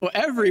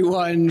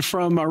everyone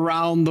from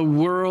around the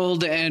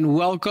world, and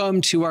welcome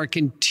to our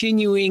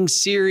continuing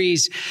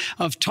series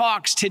of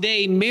talks.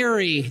 Today,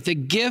 Mary, the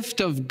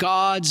gift of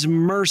God's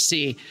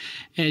mercy.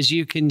 As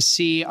you can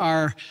see,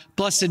 our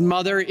Blessed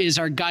Mother is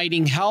our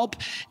guiding help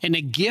and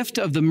a gift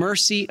of the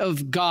mercy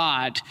of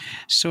God.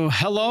 So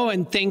hello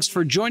and thanks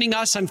for joining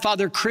us. I'm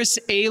Father Chris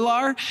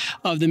Alar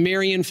of the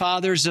Marian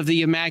Fathers of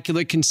the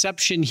Immaculate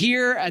Conception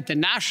here at the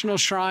National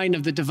Shrine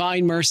of the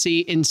Divine Mercy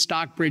in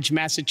Stockbridge,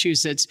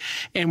 Massachusetts.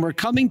 And we're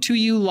coming to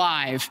you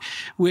live,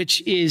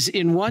 which is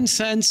in one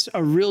sense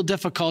a real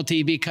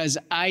difficulty because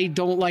I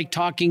don't like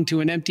talking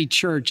to an empty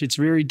church. It's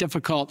very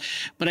difficult,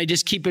 but I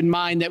just keep in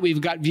mind that we've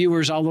got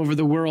viewers all over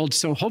the world.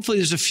 So hopefully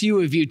there's a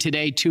few of you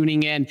today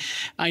tuning in.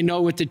 I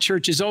know with the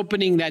churches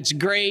opening, that's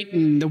great.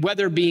 And the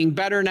weather being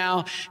better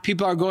now,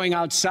 people are going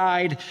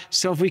outside.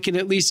 So if we can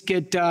at least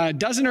get a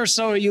dozen or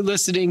so of you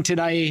listening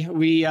today,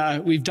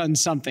 we've done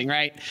something,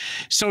 right?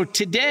 So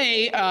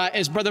today,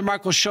 as Brother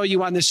Mark will show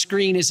you on the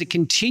screen, is a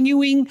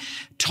continuing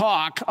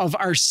talk of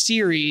our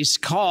series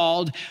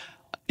called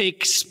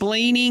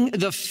Explaining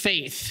the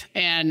Faith.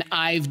 And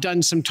I've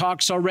done some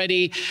talks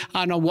already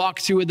on a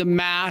walkthrough of the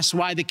Mass,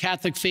 why the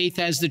Catholic faith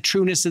has the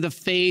trueness of the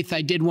faith.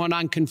 I did one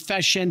on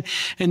confession.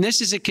 And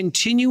this is a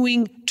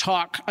continuing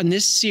talk on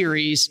this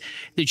series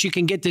that you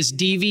can get this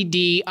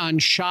DVD on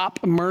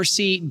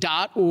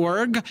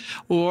shopmercy.org,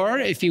 or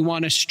if you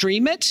want to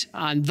stream it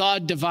on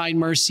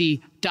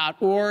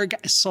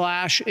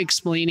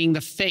thedivinemercy.org/explaining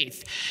the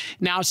faith.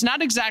 Now, it's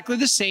not exactly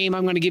the same.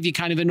 I'm going to give you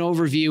kind of an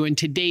overview, and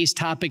today's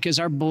topic is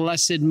our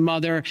Blessed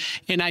Mother.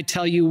 And I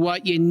tell you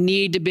what, you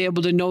need to be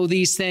able to know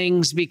these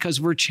things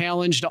because we're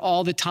challenged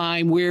all the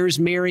time. Where's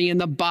Mary in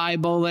the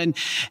Bible? And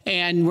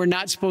we're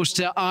not supposed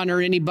to honor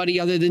anybody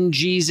other than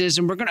Jesus.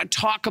 And we're going to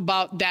talk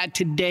about that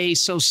today.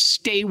 So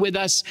stay with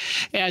us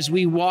as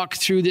we walk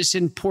through this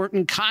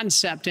important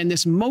concept and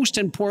this most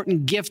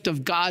important gift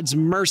of God's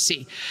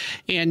mercy.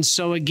 And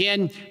so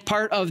again,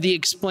 part of the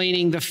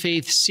Explaining the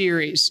Faith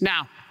series.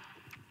 Now,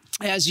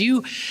 as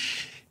you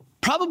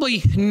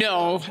probably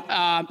know,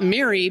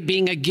 Mary,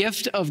 being a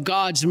gift of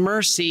God's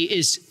mercy,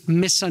 is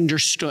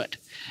misunderstood.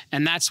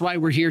 And that's why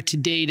we're here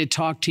today to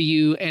talk to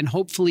you and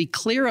hopefully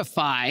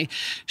clarify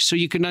so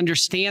you can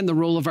understand the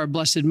role of our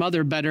Blessed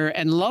Mother better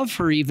and love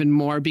her even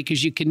more,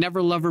 because you can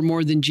never love her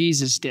more than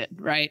Jesus did,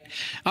 right?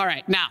 All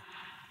right. Now,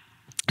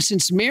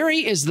 since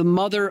Mary is the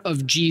mother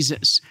of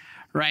Jesus,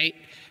 right,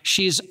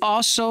 she is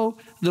also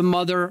the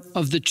mother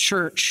of the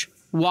church.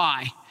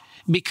 Why?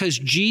 Because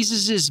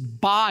Jesus's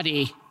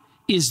body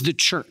is the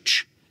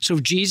church. So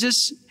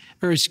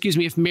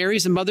if Mary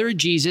is the mother of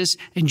Jesus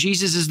and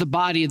Jesus is the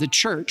body of the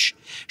church,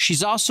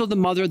 she's also the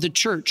mother of the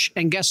church.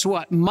 And guess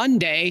what?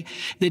 Monday,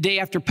 the day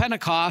after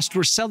Pentecost,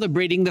 we're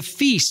celebrating the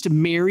feast,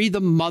 Mary, the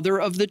mother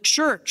of the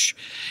church.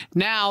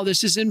 Now,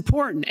 this is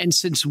important. And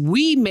since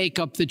we make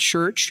up the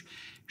church,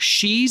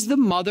 she's the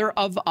mother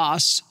of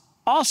us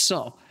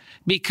also,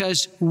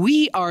 because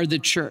we are the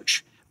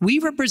church. We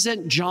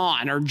represent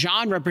John, or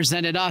John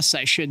represented us,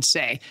 I should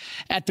say,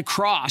 at the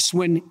cross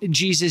when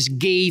Jesus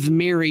gave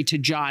Mary to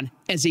John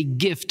as a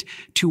gift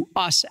to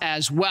us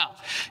as well.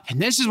 And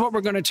this is what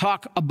we're going to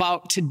talk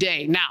about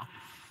today. Now,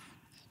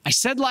 I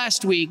said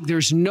last week,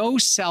 there's no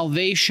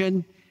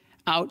salvation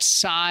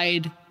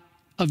outside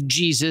of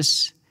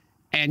Jesus,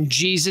 and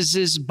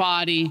Jesus's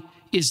body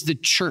is the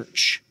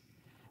church.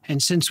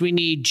 And since we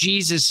need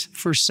Jesus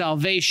for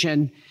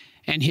salvation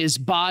and his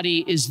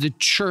body is the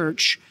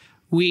church,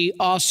 we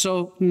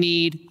also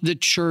need the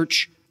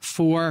church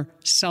for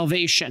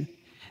salvation.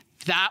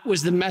 That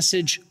was the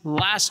message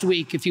last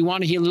week. If you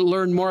want to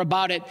learn more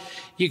about it,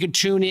 you can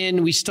tune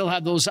in. We still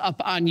have those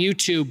up on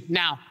YouTube.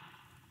 Now,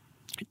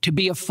 to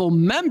be a full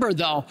member,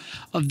 though,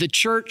 of the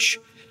church,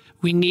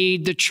 we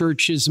need the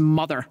church's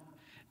mother.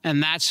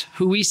 And that's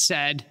who we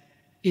said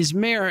is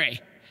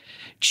Mary.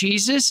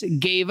 Jesus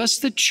gave us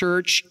the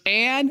church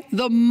and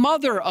the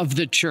mother of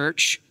the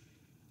church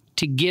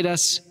to get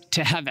us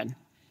to heaven.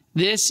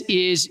 This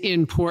is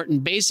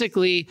important.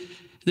 Basically,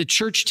 the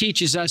church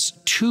teaches us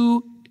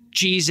to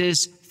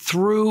Jesus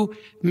through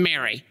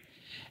Mary.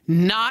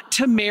 Not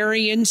to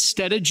Mary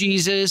instead of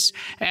Jesus,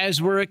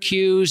 as we're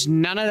accused,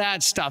 none of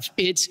that stuff.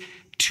 It's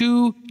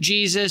to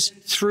Jesus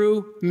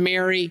through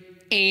Mary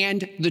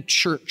and the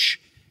church,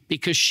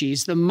 because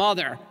she's the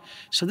mother.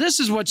 So this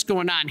is what's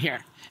going on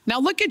here. Now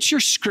look at your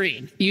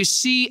screen. You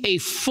see a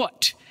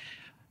foot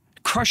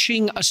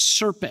crushing a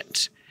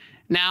serpent.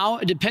 Now,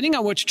 depending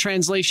on which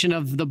translation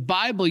of the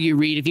Bible you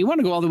read, if you want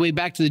to go all the way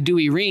back to the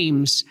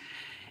Douay-Rheims,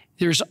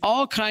 there's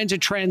all kinds of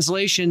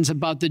translations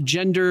about the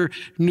gender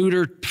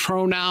neuter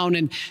pronoun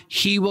and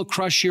he will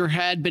crush your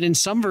head. But in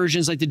some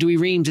versions, like the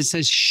Douay-Rheims, it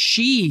says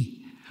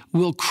she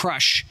will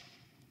crush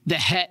the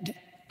head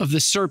of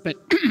the serpent.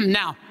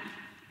 Now,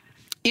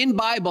 in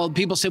Bible,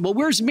 people say, well,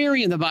 where's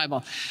Mary in the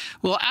Bible?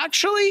 Well,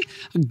 actually,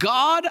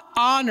 God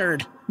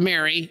honored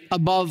Mary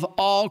above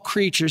all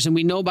creatures. And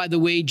we know by the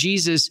way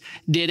Jesus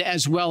did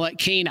as well at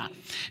Cana.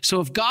 So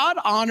if God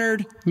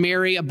honored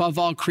Mary above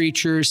all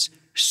creatures,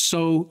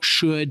 so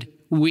should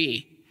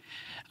we.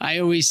 I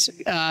always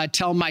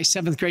tell my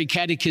 7th grade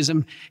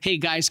catechism, hey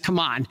guys, come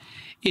on.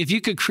 If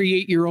you could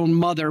create your own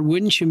mother,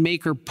 wouldn't you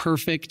make her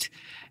perfect?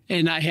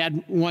 And I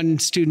had one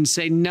student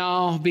say,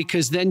 no,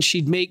 because then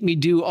she'd make me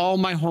do all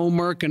my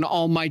homework and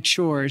all my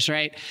chores,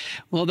 right?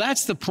 Well,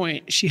 that's the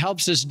point. She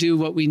helps us do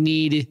what we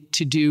need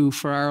to do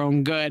for our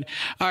own good.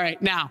 All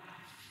right, now,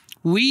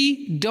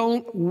 we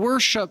don't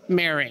worship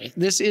Mary.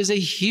 This is a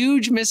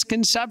huge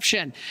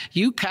misconception.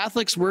 You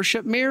Catholics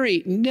worship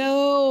Mary.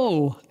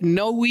 No,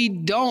 we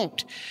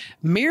don't.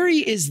 Mary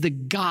is the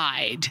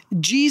guide.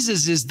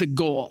 Jesus is the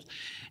goal.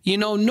 You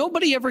know,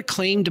 nobody ever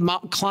climbed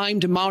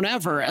Mount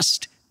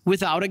Everest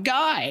without a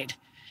guide.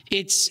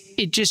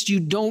 You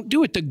don't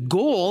do it. The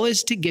goal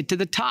is to get to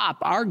the top.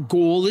 Our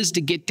goal is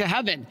to get to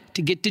heaven,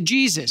 to get to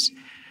Jesus.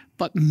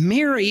 But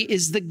Mary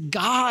is the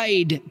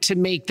guide to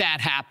make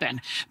that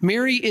happen.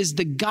 Mary is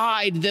the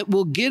guide that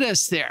will get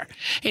us there.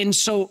 And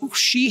so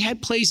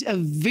plays a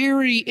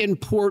very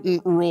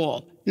important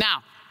role.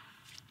 Now,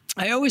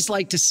 I always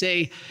like to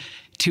say back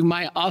to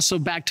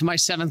my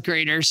 7th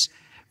graders,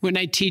 when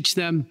I teach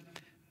them,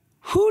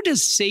 who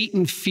does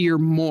Satan fear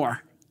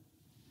more?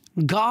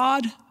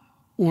 God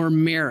or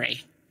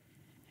Mary?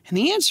 And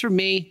the answer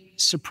may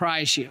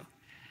surprise you.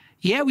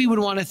 Yeah, we would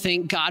want to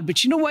think God,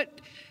 but you know what?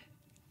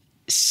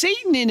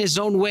 Satan in his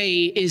own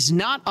way is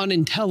not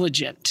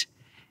unintelligent.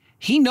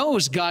 He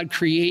knows God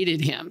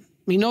created him.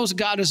 He knows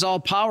God is all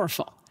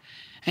powerful.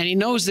 And he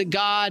knows that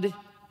God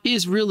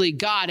is really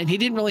God, and he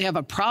didn't really have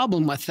a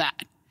problem with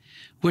that.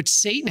 What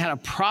Satan had a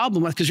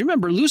problem with, because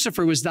remember,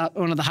 Lucifer was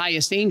one of the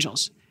highest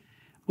angels.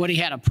 What he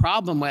had a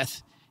problem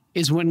with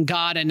is when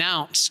God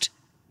announced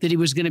that he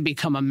was going to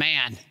become a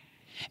man.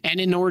 And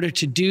in order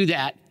to do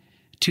that,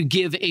 to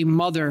give a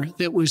mother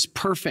that was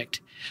perfect.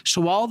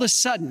 So all of a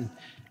sudden,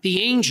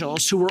 the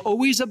angels who were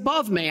always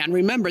above man,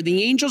 remember,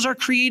 the angels are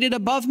created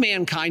above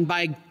mankind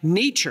by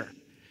nature.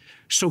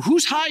 So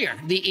who's higher,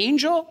 the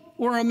angel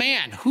or a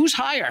man? Who's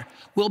higher?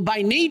 Well,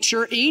 by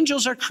nature,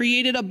 angels are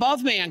created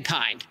above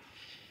mankind.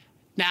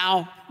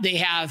 Now,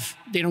 they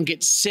don't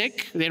get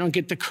sick. They don't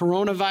get the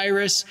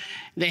coronavirus.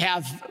 They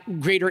have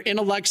greater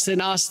intellects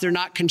than us. They're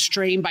not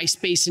constrained by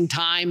space and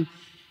time.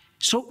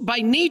 So by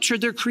nature,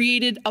 they're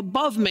created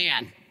above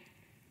man.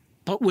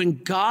 But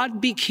when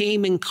God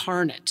became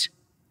incarnate,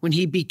 when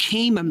he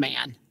became a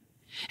man,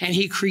 and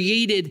he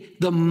created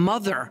the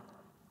mother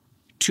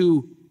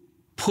to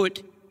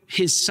put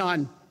his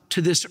son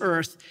to this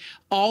earth,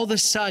 all of a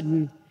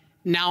sudden,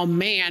 now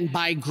man,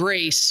 by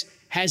grace,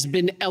 has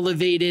been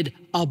elevated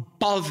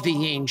above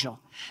the angel.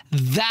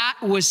 That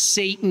was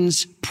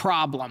Satan's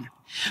problem.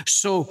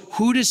 So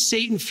who does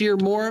Satan fear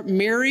more,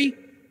 Mary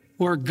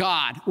or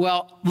God?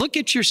 Well, look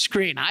at your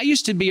screen. I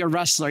used to be a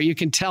wrestler. You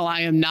can tell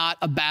I am not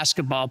a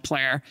basketball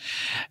player.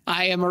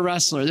 I am a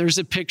wrestler. There's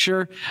a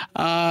picture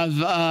of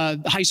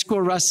high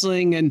school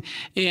wrestling,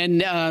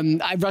 and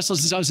I've wrestled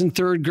since I was in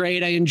 3rd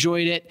grade. I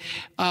enjoyed it.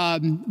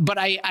 But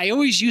I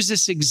always use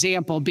this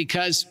example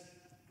because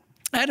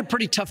I had a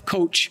pretty tough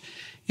coach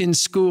in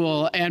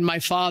school, and my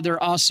father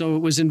also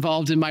was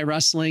involved in my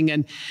wrestling.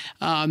 And,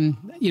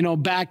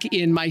 back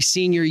in my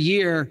senior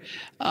year,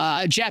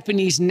 a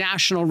Japanese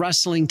national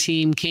wrestling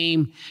team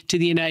came to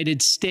the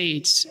United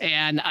States,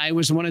 and I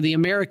was one of the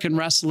American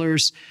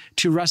wrestlers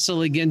to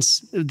wrestle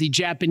against the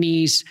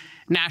Japanese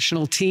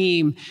national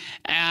team.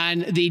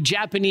 And the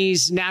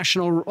Japanese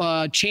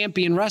national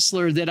champion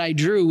wrestler that I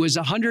drew was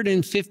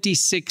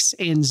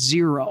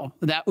 156-0.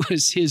 That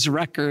was his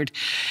record.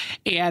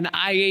 And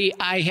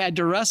I had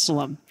to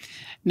wrestle him.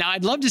 Now,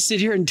 I'd love to sit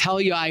here and tell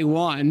you I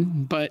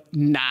won, but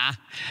nah,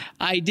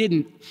 I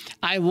didn't.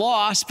 I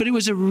lost, but it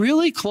was a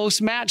really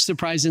close match,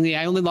 surprisingly.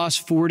 I only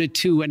lost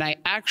 4-2, and I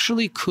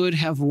actually could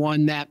have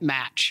won that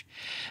match.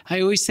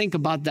 I always think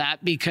about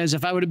that because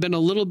if I would have been a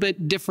little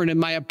bit different in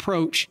my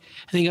approach,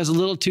 I think I was a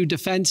little too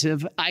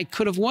defensive, I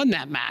could have won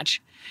that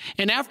match.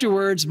 And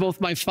afterwards,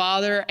 both my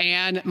father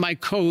and my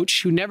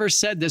coach, who never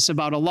said this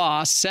about a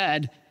loss,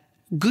 said,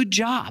 good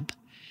job.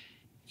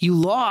 You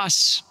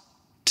lost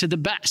to the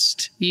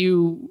best.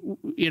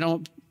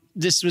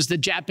 This was the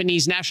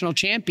Japanese national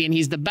champion.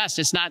 He's the best.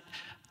 It's not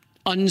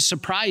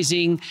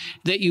unsurprising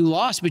that you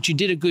lost, but you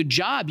did a good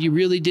job. You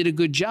really did a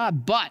good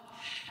job. But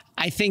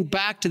I think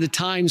back to the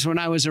times when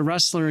I was a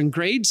wrestler in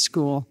grade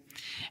school,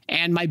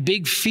 and my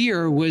big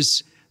fear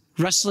was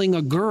wrestling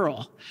a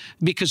girl,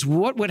 because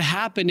what would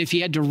happen if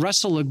you had to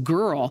wrestle a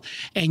girl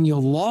and you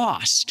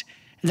lost?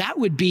 That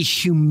would be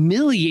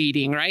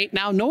humiliating, right?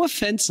 Now, no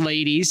offense,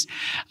 ladies.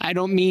 I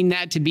don't mean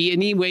that to be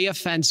any way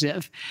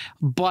offensive,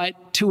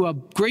 but to a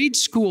grade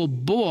school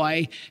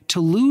boy, to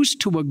lose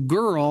to a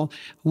girl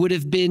would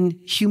have been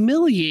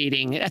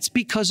humiliating. That's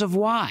because of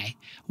why?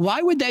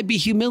 Why would that be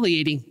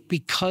humiliating?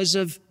 Because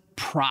of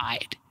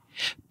pride.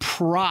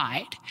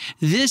 Pride.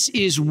 This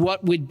is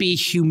what would be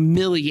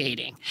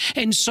humiliating.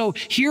 And so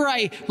here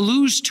I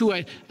lose to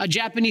a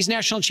Japanese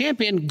national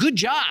champion. Good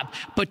job.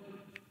 But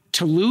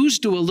to lose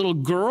to a little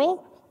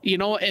girl, You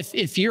know,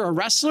 if you're a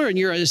wrestler and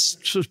you're a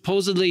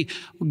supposedly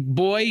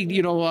boy,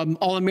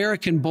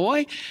 all-American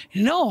boy,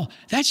 no,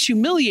 that's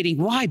humiliating.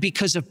 Why?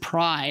 Because of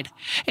pride.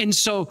 And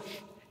so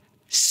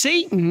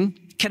Satan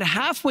can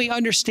halfway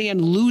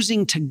understand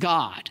losing to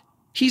God.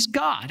 He's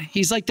God.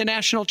 He's like the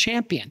national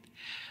champion.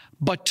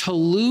 But to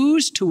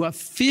lose to a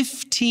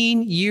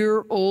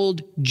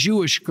 15-year-old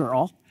Jewish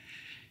girl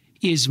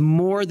is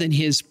more than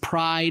his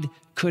pride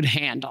could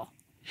handle.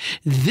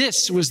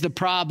 This was the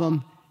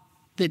problem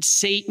that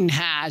Satan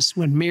has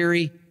when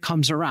Mary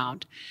comes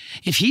around.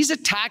 If he's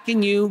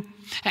attacking you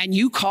and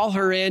you call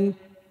her in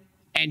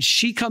and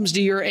she comes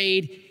to your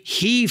aid,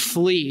 he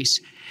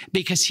flees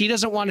because he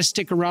doesn't want to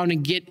stick around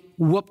and get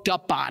whooped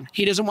up on.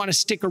 He doesn't want to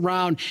stick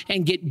around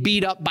and get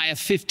beat up by a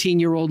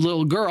 15-year-old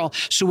little girl.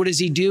 So what does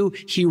he do?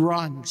 He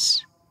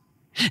runs.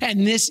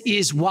 And this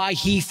is why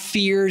he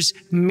fears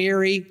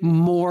Mary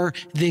more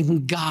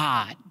than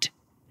God.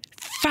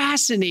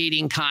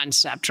 Fascinating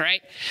concept,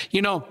 right?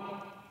 You know,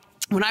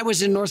 when I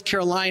was in North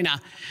Carolina,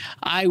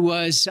 I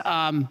was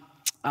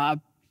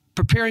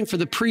preparing for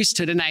the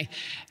priesthood. And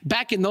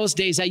back in those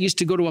days, I used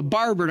to go to a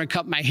barber to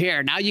cut my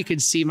hair. Now you can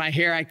see my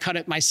hair. I cut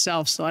it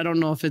myself. So I don't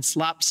know if it's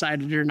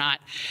lopsided or not,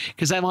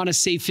 because I want to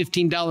save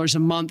 $15 a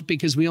month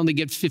because we only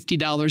get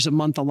 $50 a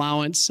month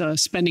allowance,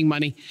 spending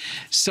money.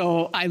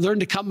 So I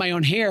learned to cut my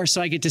own hair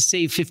so I get to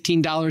save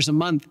 $15 a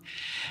month.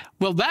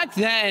 Well, back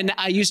then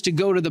I used to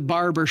go to the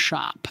barber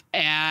shop,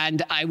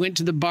 and I went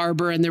to the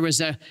barber, and there was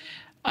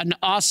an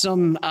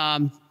awesome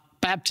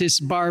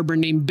Baptist barber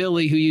named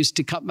Billy who used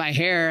to cut my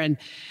hair, and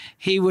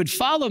he would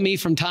follow me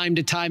from time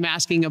to time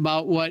asking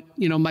about what,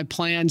 my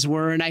plans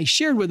were. And I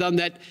shared with him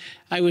that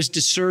I was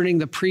discerning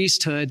the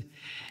priesthood.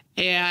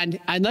 And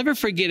I never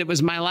forget, it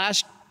was my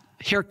last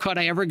haircut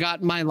I ever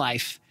got in my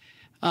life,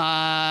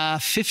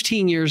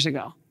 15 years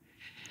ago.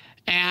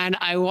 And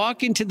I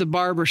walk into the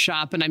barber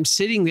shop, and I'm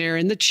sitting there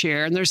in the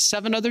chair, and there's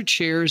 7 other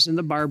chairs in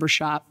the barber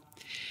shop.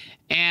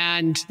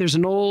 And there's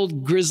an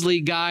old grizzly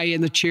guy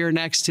in the chair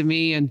next to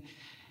me, and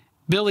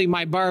Billy,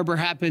 my barber,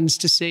 happens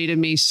to say to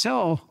me,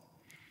 "So,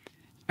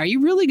 are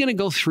you really going to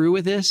go through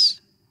with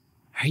this?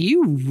 Are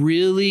you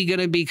really going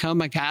to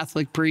become a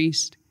Catholic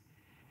priest?"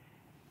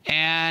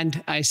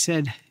 And I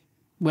said,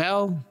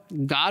 "Well,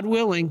 God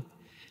willing,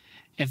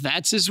 if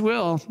that's his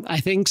will,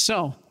 I think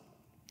so."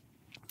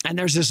 And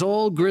there's this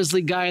old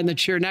grizzly guy in the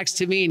chair next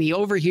to me, and he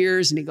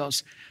overhears, and he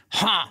goes,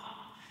 "Huh,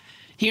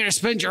 you're going to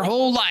spend your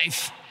whole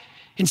life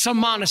in some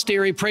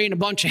monastery praying a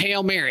bunch of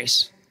Hail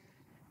Marys."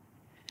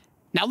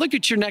 Now look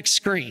at your next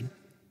screen.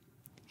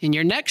 In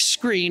your next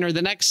screen, or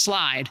the next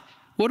slide,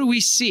 what do we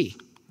see?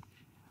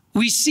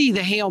 We see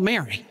the Hail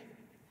Mary.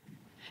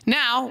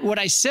 Now, what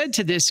I said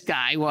to this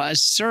guy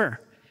was, "Sir,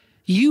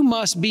 you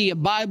must be a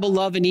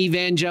Bible-loving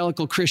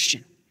evangelical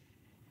Christian,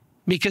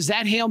 because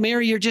that Hail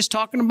Mary you're just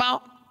talking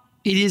about,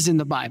 it is in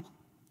the Bible.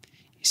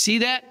 You see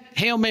that?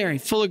 Hail Mary,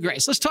 full of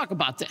grace. Let's talk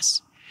about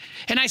this."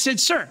 And I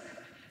said, "Sir,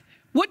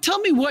 tell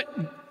me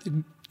what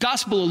the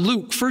Gospel of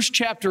Luke, first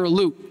chapter of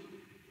Luke,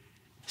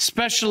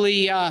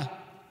 especially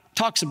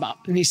talks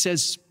about." And he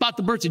says, "About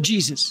the birth of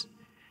Jesus."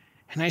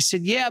 And I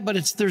said, "Yeah,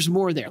 but there's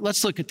more there.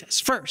 Let's look at this.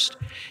 First,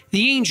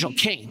 the angel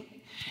came.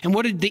 And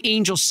what did the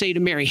angel say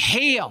to Mary?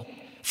 Hail,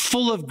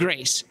 full of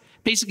grace.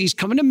 Basically, he's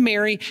coming to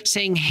Mary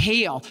saying,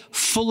 "Hail,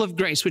 full of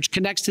grace," which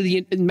connects to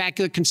the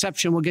Immaculate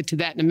Conception. We'll get to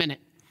that in a minute.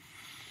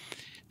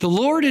 "The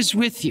Lord is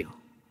with you."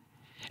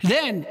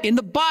 Then in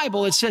the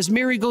Bible, it says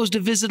Mary goes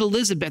to visit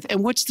Elizabeth.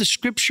 And what's the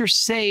scripture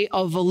say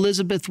of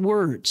Elizabeth's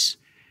words?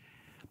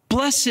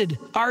 "Blessed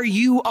are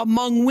you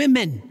among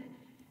women,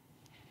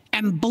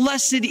 and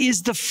blessed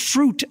is the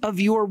fruit of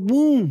your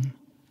womb."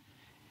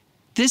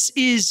 This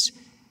is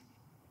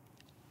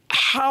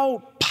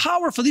how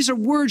powerful. These are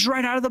words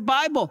right out of the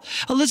Bible.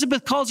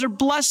 Elizabeth calls her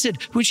blessed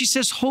when she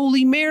says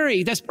Holy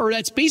Mary.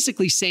 That's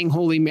basically saying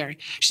Holy Mary.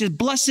 She says,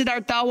 "Blessed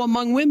art thou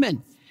among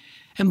women,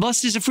 and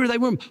blessed is the fruit of thy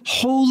womb."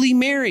 Holy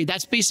Mary,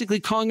 that's basically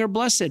calling her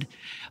blessed.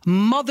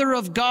 Mother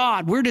of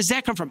God, where does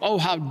that come from? "Oh,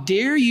 how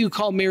dare you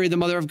call Mary the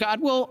mother of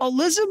God?" Well,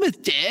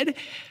 Elizabeth did.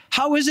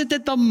 "How is it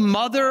that the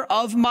mother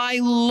of my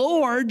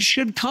Lord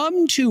should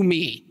come to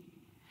me?"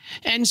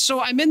 And so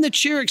I'm in the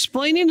chair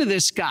explaining to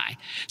this guy.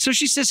 So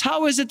she says,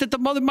 "How is it that the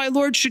mother of my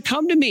Lord should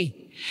come to me?"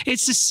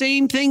 It's the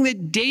same thing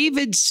that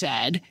David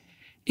said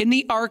in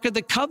the Ark of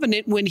the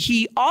Covenant when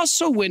he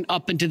also went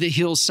up into the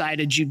hillside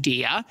of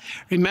Judea.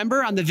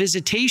 Remember, on the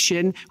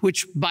visitation,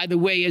 which, by the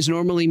way, is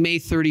normally May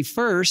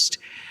 31st,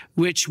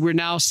 which we're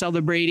now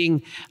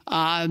celebrating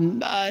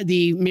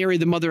the Mary,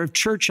 the Mother of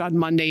Church, on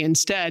Monday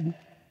instead.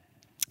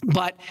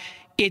 But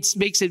it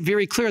makes it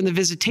very clear in the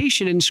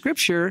visitation in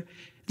Scripture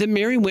that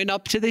Mary went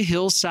up to the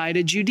hillside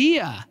of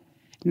Judea.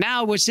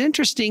 Now, what's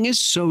interesting is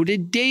so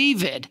did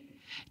David.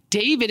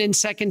 David in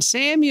 2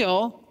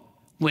 Samuel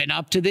went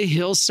up to the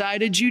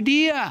hillside of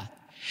Judea.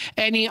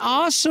 And he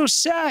also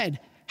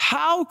said,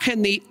 "How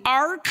can the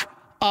ark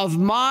of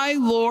my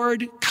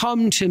Lord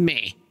come to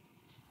me?"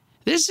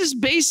 This is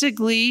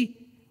basically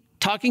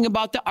talking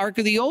about the Ark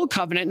of the Old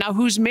Covenant. Now,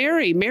 who's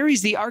Mary?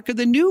 Mary's the Ark of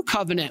the New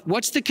Covenant.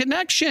 What's the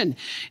connection?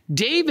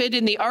 David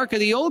in the Ark of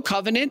the Old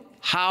Covenant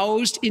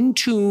housed,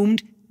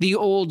 entombed the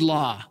old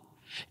law.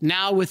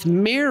 Now with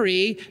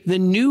Mary, the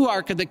new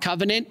Ark of the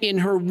Covenant, in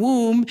her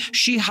womb,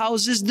 she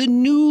houses the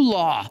new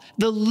law,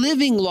 the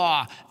living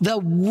law, the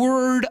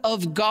Word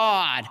of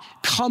God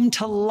come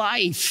to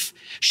life.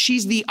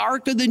 She's the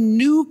Ark of the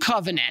New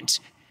Covenant.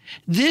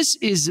 This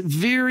is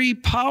very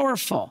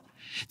powerful.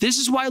 This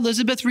is why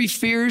Elizabeth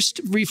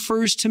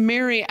refers to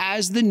Mary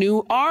as the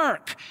new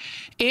Ark.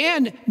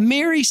 And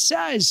Mary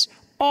says,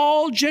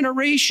 all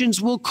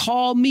generations will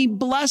call me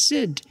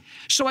blessed.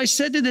 So I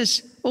said to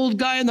this old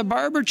guy in the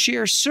barber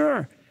chair,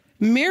 sir,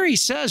 Mary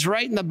says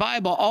right in the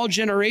Bible, all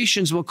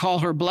generations will call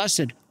her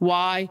blessed.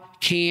 Why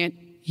can't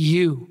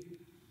you?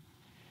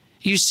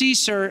 You see,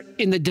 sir,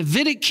 in the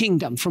Davidic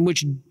kingdom from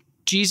which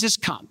Jesus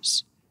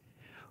comes,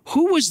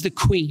 who was the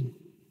queen?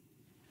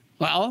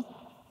 Well,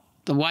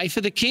 the wife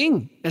of the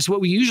king. That's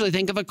what we usually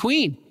think of a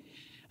queen.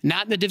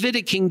 Not in the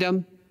Davidic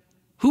kingdom.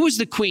 Who was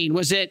the queen?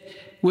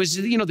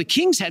 The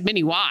kings had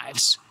many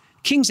wives.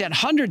 Kings had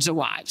hundreds of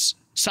wives.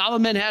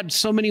 Solomon had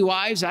so many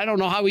wives, I don't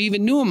know how he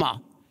even knew them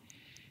all.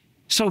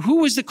 So who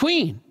was the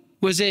queen?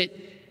 Was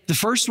it the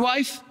first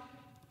wife,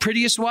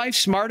 prettiest wife,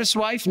 smartest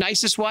wife,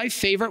 nicest wife,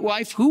 favorite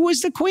wife? Who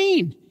was the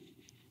queen?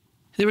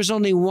 There was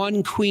only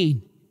one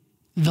queen,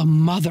 the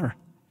mother.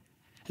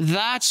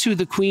 That's who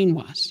the queen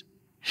was.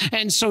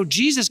 And so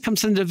Jesus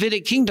comes from the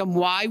Davidic kingdom.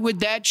 Why would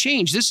that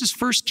change? This is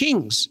 1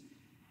 Kings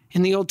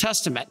in the Old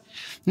Testament.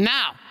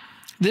 Now,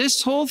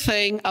 this whole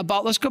thing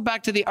about, let's go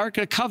back to the Ark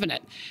of the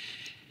Covenant.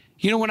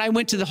 You know, when I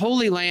went to the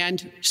Holy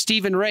Land,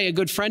 Stephen Ray, a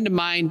good friend of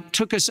mine,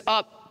 took us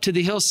up to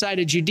the hillside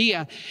of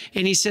Judea,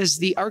 and he says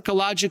the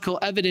archaeological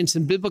evidence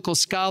and biblical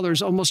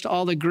scholars almost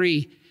all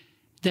agree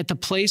that the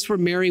place where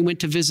Mary went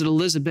to visit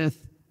Elizabeth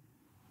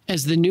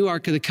as the new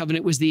Ark of the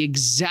Covenant was the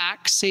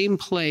exact same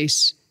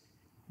place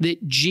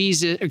that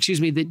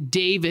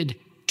David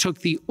took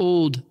the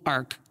old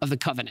Ark of the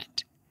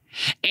Covenant.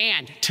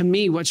 And to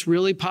me, what's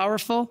really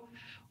powerful,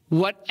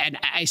 and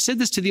I said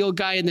this to the old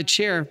guy in the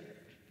chair,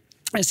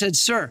 I said,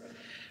 sir,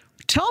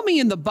 tell me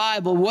in the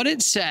Bible what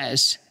it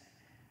says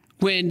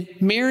when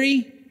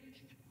Mary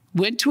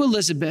went to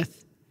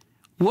Elizabeth.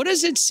 What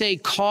does it say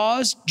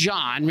caused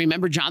John,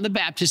 remember John the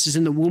Baptist is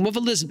in the womb of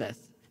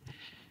Elizabeth,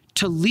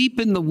 to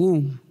leap in the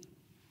womb?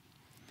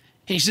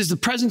 And he says, the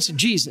presence of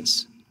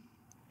Jesus.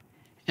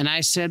 And I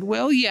said,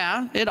 well,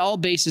 yeah, it all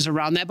bases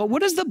around that. But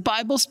what does the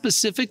Bible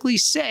specifically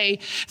say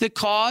that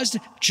caused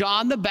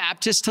John the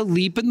Baptist to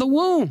leap in the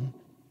womb?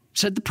 It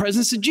said the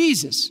presence of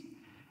Jesus.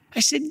 I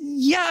said,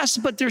 yes,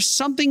 but there's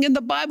something in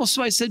the Bible.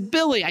 So I said,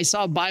 Billy, I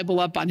saw a Bible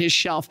up on his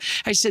shelf.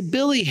 I said,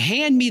 Billy,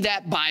 hand me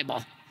that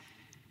Bible.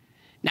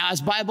 Now,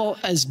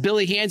 as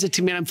Billy hands it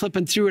to me and I'm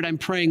flipping through it, I'm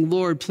praying,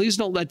 Lord, please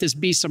don't let this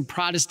be some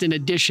Protestant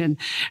edition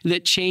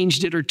that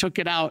changed it or took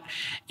it out.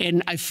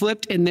 And I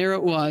flipped, and there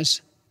it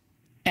was.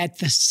 At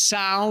the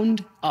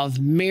sound of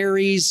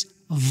Mary's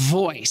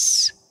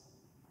voice,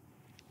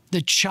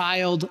 the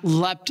child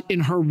leapt in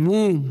her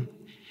womb.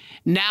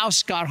 Now,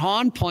 Scott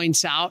Hahn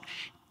points out,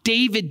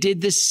 David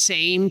did the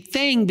same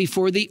thing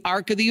before the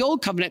Ark of the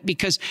Old Covenant,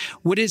 because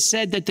what is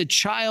said that the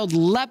child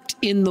leapt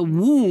in the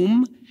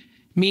womb,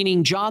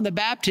 meaning John the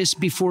Baptist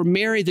before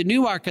Mary, the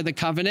new Ark of the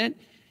Covenant,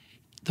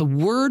 the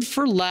word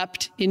for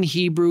leapt in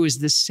Hebrew is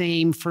the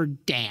same for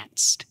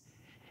danced.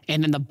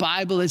 And in the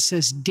Bible, it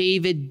says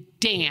David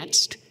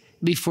danced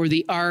before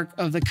the Ark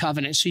of the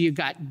Covenant. So you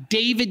got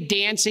David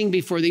dancing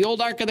before the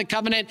old Ark of the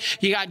Covenant.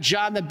 You got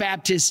John the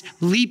Baptist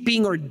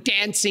leaping or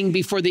dancing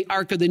before the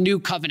Ark of the New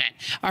Covenant,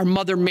 our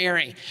Mother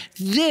Mary.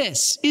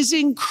 This is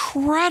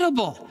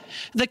incredible.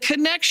 The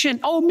connection.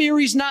 Oh,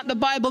 Mary's not in the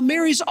Bible.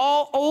 Mary's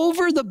all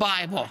over the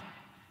Bible.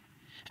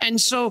 And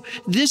so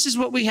this is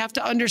what we have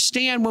to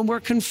understand when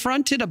we're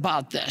confronted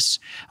about this.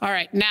 All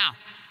right, now,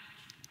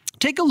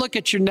 take a look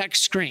at your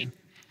next screen,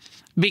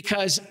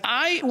 because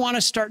I want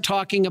to start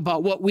talking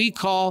about what we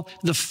call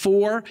the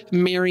 4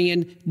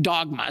 Marian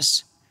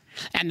dogmas.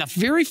 And the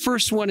very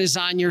first one is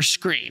on your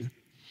screen.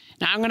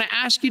 Now, I'm going to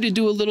ask you to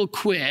do a little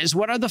quiz.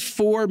 What are the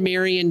 4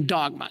 Marian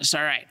dogmas?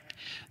 All right.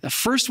 The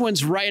first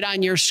one's right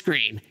on your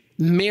screen.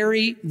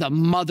 Mary, the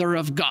Mother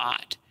of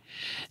God.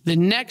 The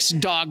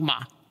next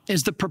dogma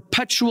is the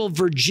perpetual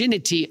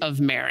virginity of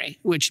Mary,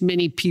 which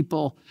many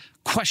people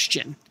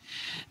question.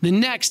 The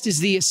next is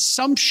the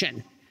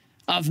Assumption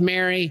of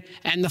Mary,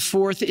 and the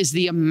fourth is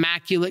the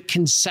Immaculate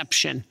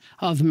Conception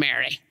of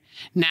Mary.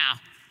 Now,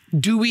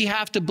 do we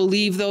have to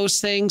believe those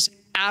things?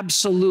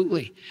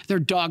 Absolutely. They're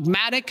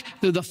dogmatic.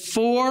 They're the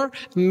 4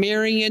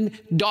 Marian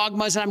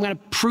dogmas, and I'm going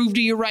to prove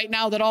to you right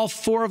now that all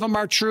 4 of them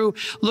are true.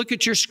 Look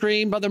at your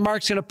screen. Brother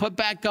Mark's going to put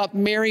back up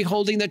Mary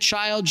holding the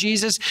child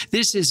Jesus.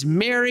 This is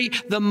Mary,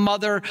 the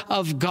Mother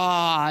of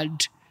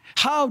God.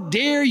 How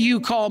dare you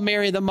call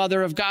Mary the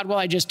Mother of God? Well,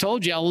 I just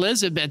told you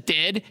Elizabeth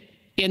did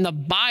in the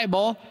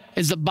Bible.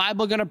 Is the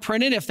Bible going to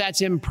print it if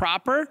that's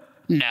improper?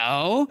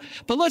 No.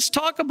 But let's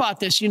talk about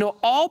this. You know,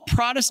 all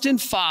Protestant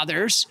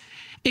fathers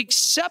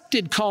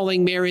accepted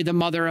calling Mary the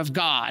mother of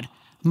God.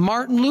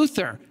 Martin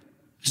Luther,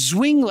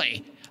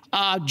 Zwingli,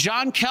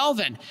 John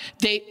Calvin,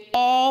 they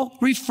all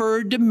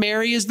referred to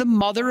Mary as the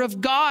mother of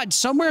God.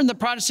 Somewhere in the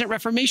Protestant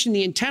Reformation,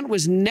 the intent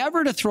was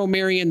never to throw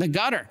Mary in the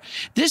gutter.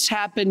 This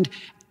happened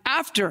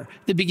after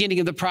the beginning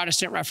of the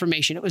Protestant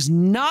Reformation. It was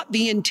not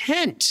the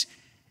intent.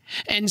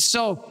 And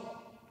so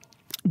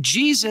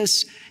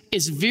Jesus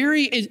is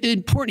very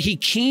important. He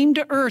came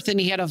to earth and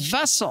he had a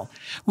vessel,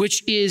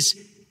 which is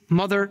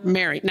Mother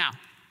Mary. Now,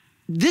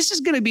 this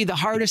is going to be the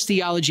hardest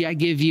theology I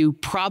give you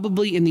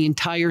probably in the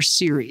entire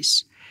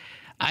series.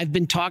 I've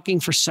been talking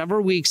for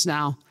several weeks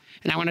now,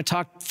 and I want to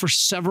talk for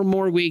several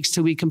more weeks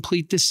till we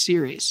complete this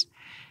series.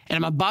 And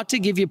I'm about to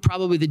give you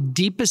probably the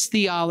deepest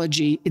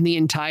theology in the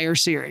entire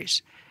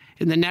series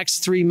in the next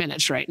 3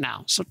 minutes right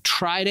now. So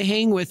try to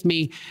hang with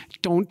me.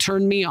 Don't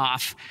turn me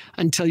off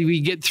until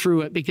we get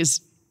through it, because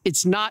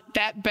it's not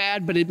that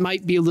bad, but it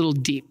might be a little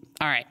deep.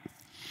 All right.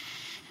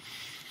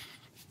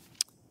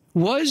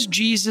 Was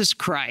Jesus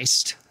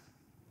Christ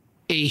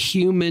a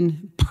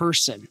human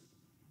person?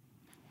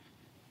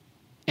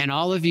 And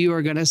all of you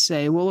are going to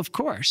say, well, of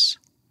course.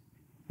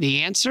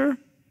 The answer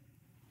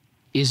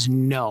is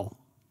no.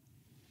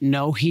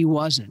 No, he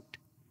wasn't.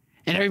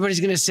 And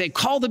everybody's going to say,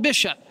 call the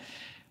bishop.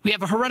 We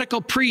have a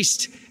heretical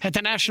priest at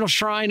the National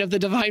Shrine of the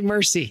Divine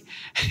Mercy.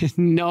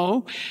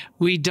 No,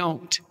 we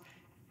don't.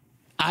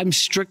 I'm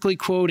strictly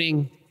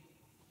quoting,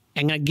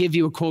 I'm going to give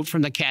you a quote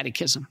from the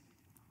Catechism.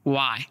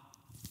 Why?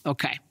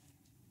 Okay.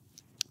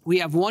 We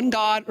have one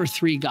God or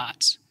three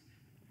gods?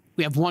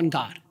 We have one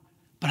God.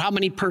 But how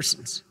many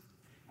persons?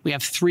 We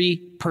have three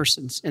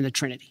persons in the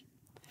Trinity.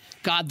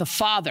 God the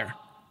Father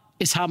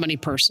is how many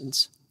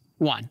persons?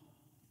 One.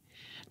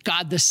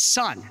 God the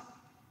Son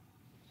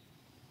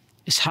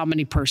is how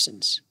many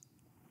persons?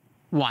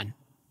 One.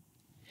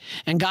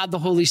 And God the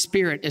Holy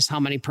Spirit is how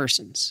many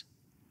persons?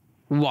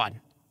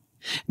 One.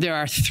 There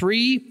are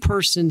three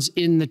persons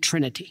in the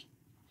Trinity.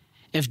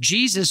 If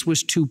Jesus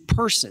was two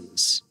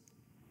persons,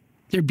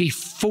 there'd be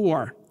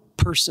four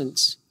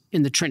persons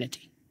in the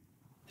Trinity.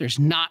 There's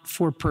not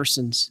four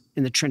persons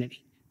in the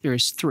Trinity. There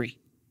is three.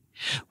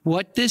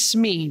 What this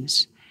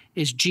means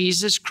is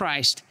Jesus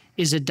Christ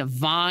is a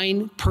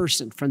divine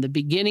person from the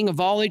beginning of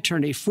all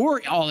eternity, for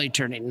all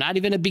eternity, not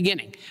even a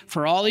beginning,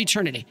 for all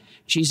eternity.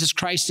 Jesus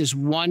Christ is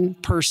one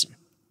person.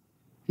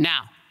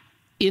 Now,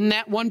 in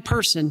that one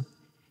person,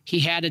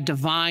 he had a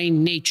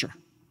divine nature.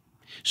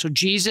 So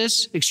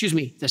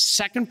the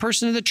second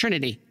person of the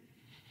Trinity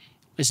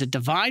is a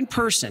divine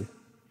person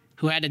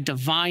who had a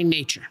divine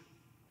nature.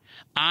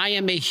 I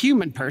am a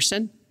human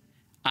person.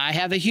 I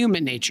have a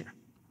human nature.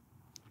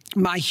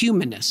 My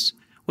humanness,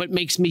 what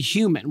makes me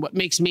human, what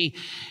makes me,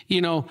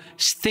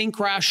 think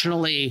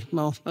rationally,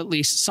 well, at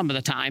least some of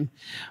the time,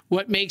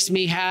 what makes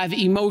me have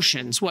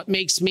emotions, what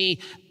makes me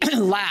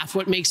laugh,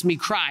 what makes me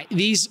cry.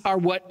 These are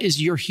what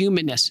is your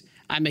humanness.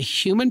 I'm a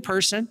human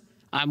person,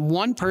 I'm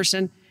one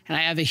person, and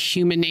I have a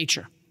human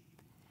nature.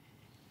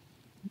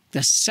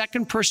 The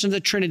second person of the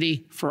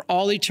Trinity for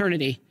all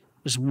eternity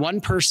was one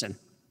person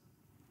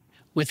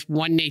with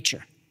one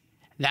nature.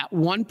 That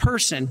one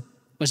person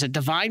was a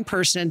divine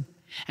person,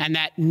 and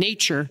that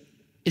nature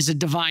is a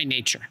divine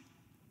nature.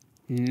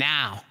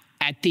 Now,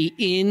 at the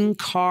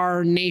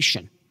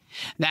incarnation,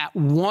 that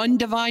one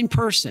divine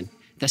person,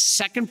 the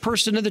second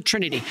person of the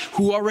Trinity,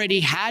 who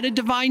already had a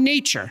divine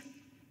nature,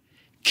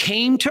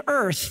 came to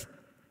earth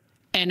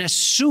and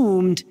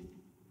assumed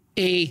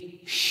a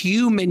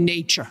human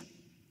nature.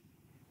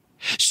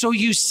 So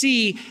you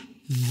see,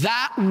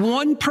 that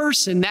one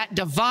person, that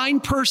divine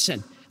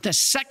person, the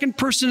second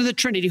person of the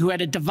Trinity who had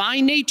a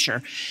divine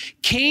nature,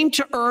 came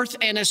to earth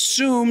and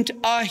assumed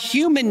a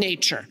human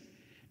nature.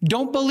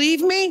 Don't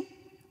believe me?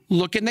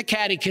 Look in the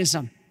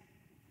Catechism.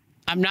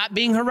 I'm not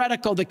being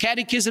heretical. The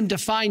Catechism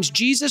defines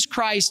Jesus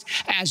Christ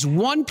as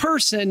one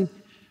person,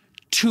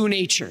 two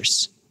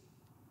natures.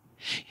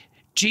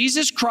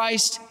 Jesus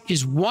Christ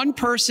is one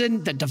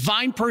person, the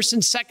divine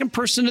person, second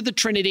person of the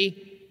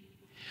Trinity,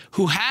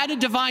 who had a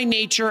divine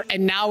nature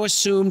and now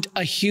assumed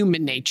a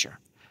human nature.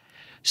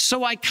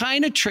 So I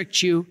kind of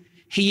tricked you.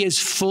 He is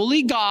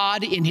fully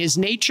God in his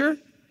nature,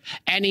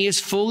 and he is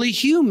fully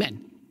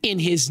human in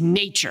his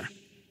nature.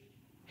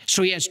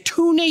 So he has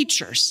two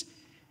natures.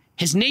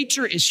 His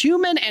nature is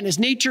human and his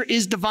nature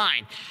is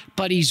divine,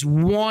 but he's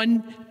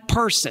one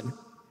person.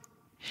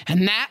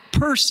 And that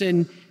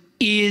person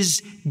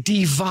is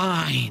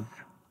divine.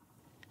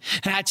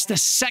 That's the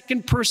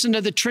second person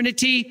of the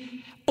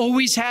Trinity.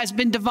 Always has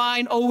been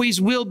divine, always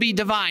will be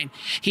divine.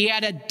 He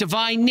had a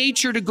divine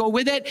nature to go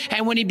with it,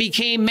 and when he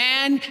became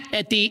man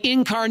at the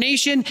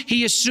incarnation,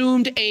 he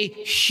assumed a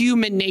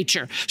human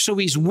nature. So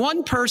he's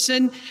one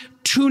person,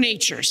 two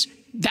natures.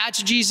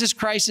 That's Jesus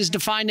Christ is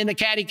defined in the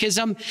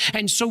Catechism.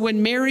 And so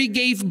when Mary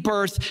gave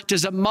birth,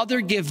 does a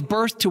mother give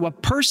birth to a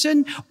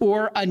person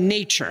or a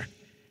nature?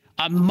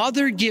 A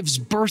mother gives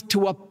birth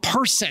to a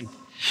person.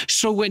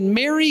 So when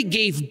Mary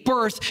gave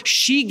birth,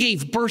 she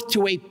gave birth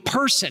to a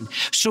person.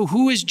 So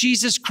who is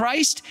Jesus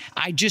Christ?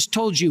 I just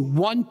told you,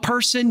 one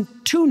person,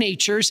 two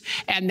natures,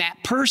 and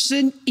that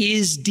person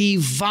is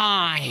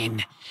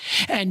divine.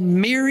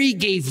 And Mary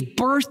gave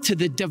birth to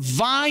the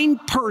divine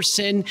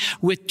person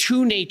with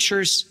two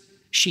natures.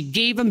 She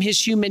gave him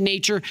his human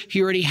nature.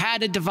 He already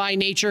had a divine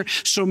nature.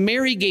 So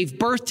Mary gave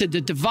birth to the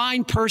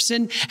divine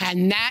person,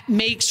 and that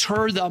makes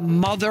her the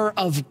mother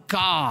of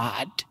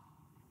God.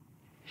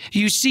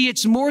 You see,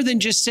 it's more than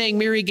just saying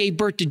Mary gave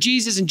birth to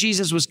Jesus and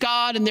Jesus was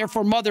God, and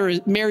therefore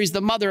Mary's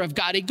the mother of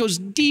God. It goes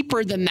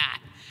deeper than that.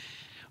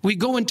 We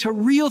go into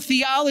real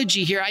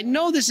theology here. I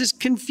know this is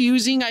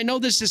confusing. I know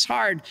this is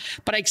hard,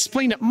 but I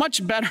explain it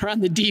much better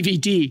on the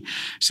DVD.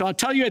 So I'll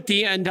tell you at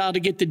the end how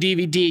to get the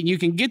DVD, and you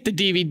can get the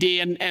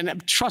DVD,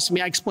 and trust me,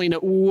 I explain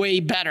it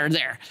way better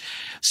there.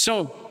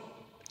 So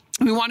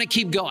we want to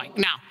keep going.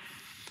 Now,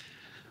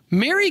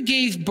 Mary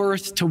gave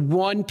birth to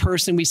one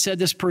person. We said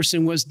this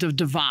person was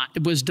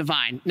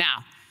divine.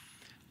 Now,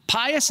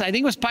 Pius, I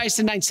think it was Pius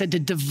IX, said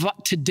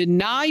to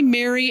deny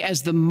Mary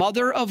as the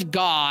mother of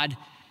God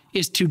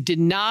is to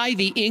deny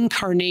the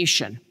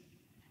incarnation.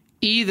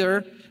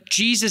 Either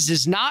Jesus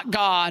is not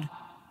God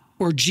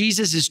or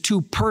Jesus is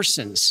two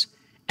persons.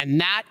 And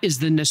that is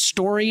the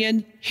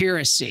Nestorian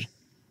heresy.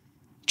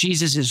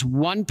 Jesus is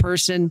one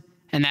person,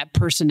 and that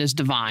person is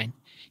divine.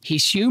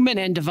 He's human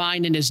and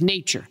divine in his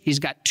nature. He's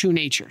got two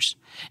natures.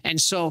 And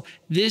so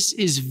this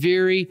is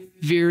very,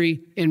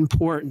 very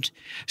important.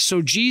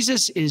 So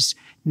Jesus is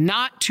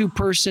not two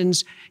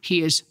persons.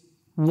 He is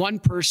one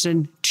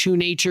person, two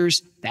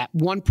natures. That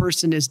one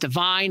person is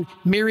divine.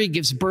 Mary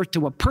gives birth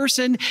to a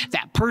person.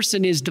 That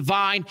person is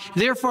divine.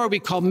 Therefore, we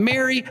call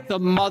Mary the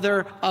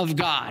mother of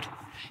God.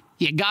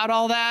 You got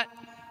all that?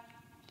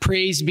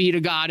 Praise be to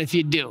God if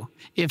you do.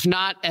 If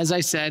not, as I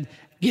said,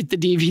 get the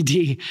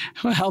DVD.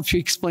 It'll help you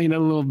explain it a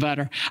little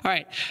better. All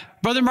right.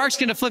 Brother Mark's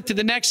going to flip to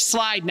the next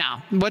slide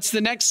now. What's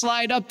the next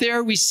slide up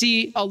there? We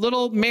see a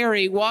little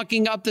Mary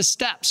walking up the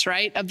steps,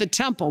 right, of the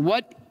temple.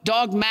 What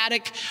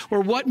dogmatic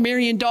or what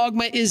Marian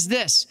dogma is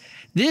this?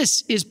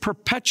 This is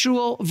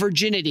perpetual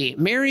virginity.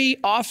 Mary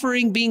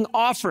being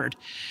offered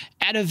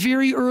at a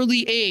very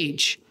early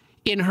age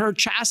in her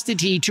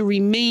chastity to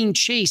remain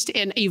chaste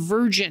and a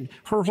virgin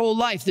her whole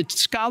life. The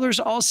scholars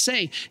all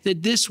say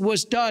that this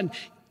was done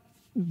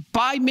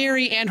by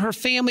Mary and her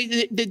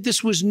family, that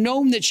this was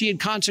known that she had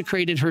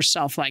consecrated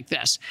herself like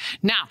this.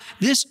 Now,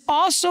 this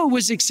also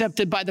was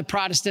accepted by the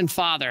Protestant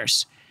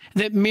fathers,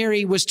 that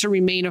Mary was to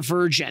remain a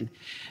virgin.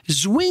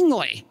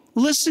 Zwingli,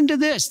 listen to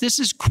this. This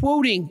is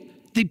quoting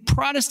the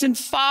Protestant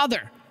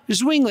father,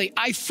 Zwingli.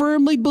 I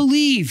firmly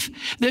believe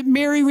that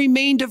Mary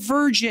remained a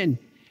virgin,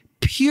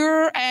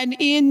 pure and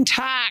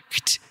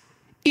intact,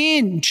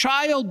 in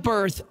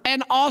childbirth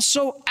and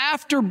also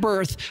after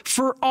birth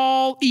for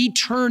all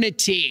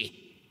eternity.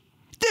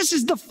 This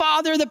is the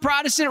father of the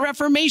Protestant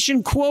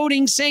Reformation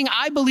quoting, saying,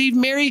 I believe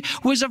Mary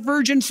was a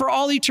virgin for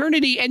all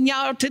eternity. And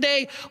now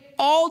today,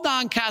 all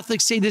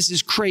non-Catholics say this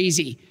is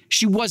crazy.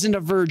 She wasn't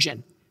a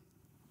virgin.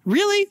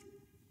 Really?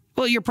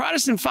 Well, your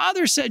Protestant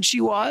father said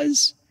she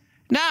was.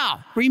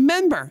 Now,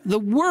 remember the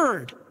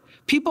word.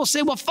 People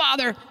say, well,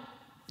 Father,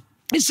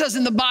 it says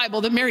in the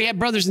Bible that Mary had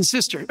brothers and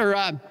sisters,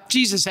 or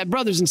Jesus had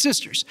brothers and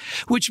sisters,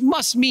 which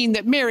must mean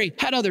that Mary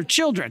had other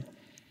children.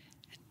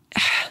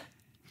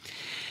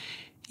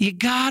 You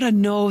gotta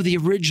know the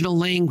original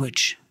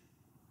language.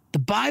 The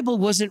Bible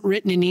wasn't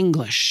written in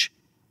English.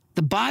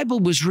 The Bible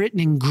was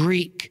written in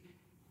Greek.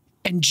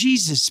 And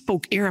Jesus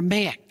spoke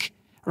Aramaic,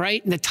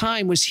 right? And the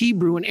time was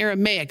Hebrew and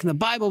Aramaic. And the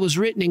Bible was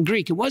written in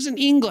Greek. It wasn't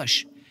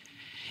English.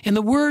 And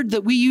the word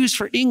that we use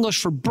for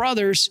English for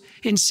brothers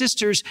and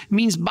sisters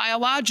means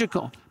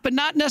biological, but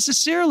not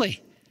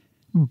necessarily.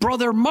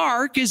 Brother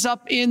Mark is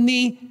up in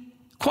the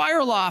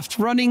choir loft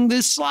running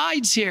the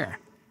slides here.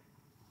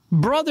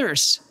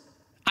 Brothers.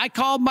 I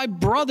call my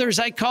brothers,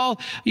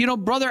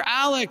 Brother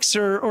Alex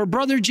or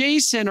Brother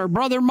Jason or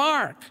Brother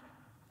Mark.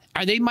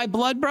 Are they my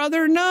blood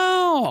brother?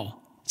 No.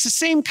 It's the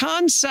same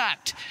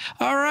concept.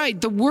 All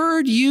right. The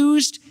word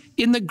used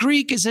in the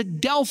Greek is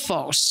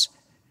adelphos,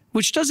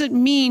 which doesn't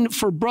mean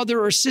for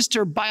brother or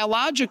sister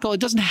biological. It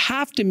doesn't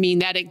have to mean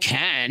that. It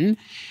can.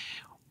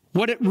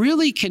 What it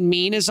really can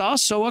mean is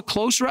also a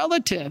close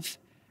relative.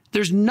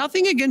 There's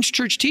nothing against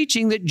church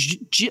teaching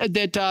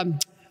that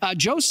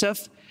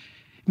Joseph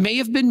may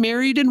have been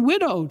married and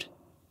widowed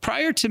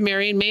prior to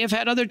Mary and may have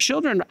had other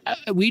children.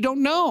 We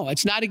don't know.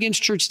 It's not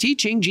against church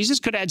teaching. Jesus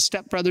could have had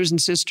stepbrothers and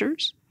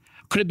sisters,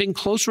 could have been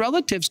close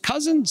relatives,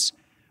 cousins.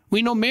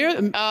 We know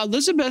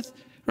Elizabeth,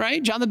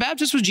 right? John the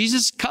Baptist was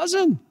Jesus'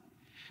 cousin,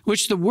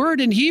 which the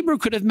word in Hebrew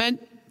could have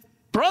meant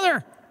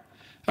brother.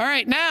 All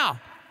right, now,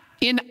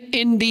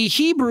 in the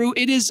Hebrew,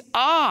 it is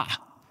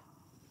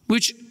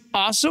which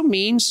also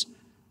means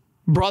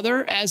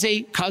brother as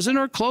a cousin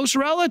or close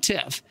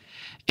relative.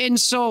 And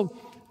so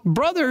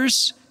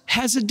brothers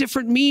has a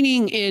different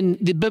meaning in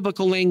the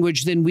biblical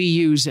language than we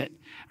use it,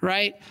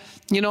 right?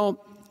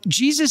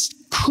 Jesus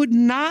could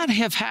not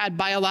have had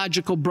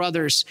biological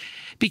brothers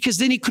because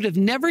then he could have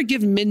never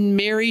given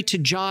Mary to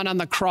John on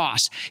the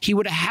cross. He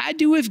would have had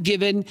to have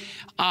given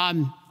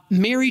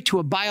Mary to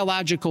a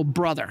biological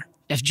brother.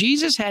 If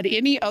Jesus had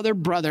any other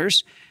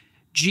brothers,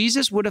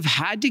 Jesus would have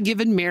had to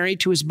given Mary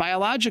to his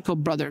biological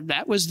brother.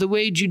 That was the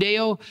way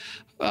Judeo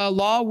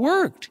law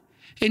worked.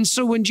 And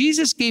so when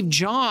Jesus gave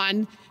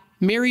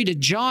Mary to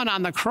John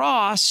on the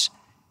cross,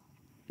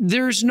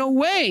 there's no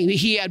way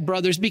he had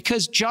brothers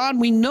because John,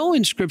 we know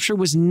in Scripture,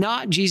 was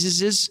not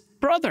Jesus's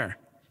brother.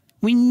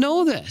 We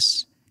know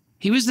this.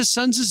 He was the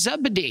sons of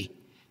Zebedee.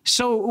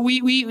 So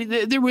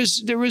there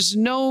was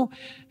no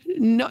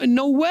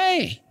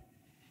way.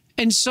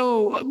 And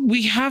so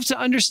we have to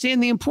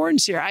understand the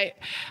importance here.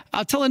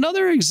 I'll tell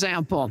another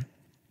example.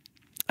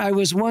 I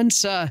was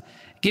once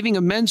giving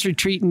a men's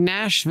retreat in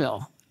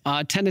Nashville,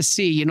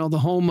 Tennessee, the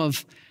home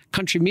of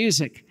country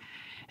music.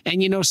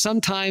 And,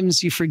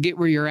 sometimes you forget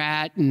where you're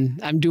at,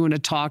 and I'm doing a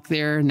talk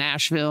there in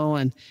Nashville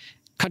and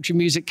country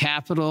music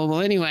capital.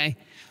 Well, anyway,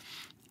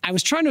 I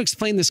was trying to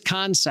explain this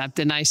concept,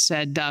 and I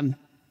said, let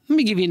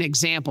me give you an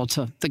example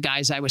to the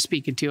guys I was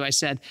speaking to. I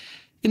said,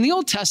 in the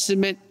Old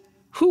Testament,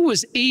 who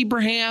was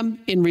Abraham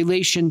in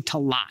relation to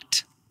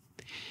Lot?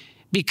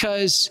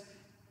 Because,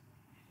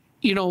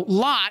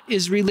 Lot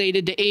is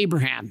related to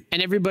Abraham,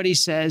 and everybody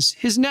says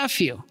his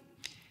nephew.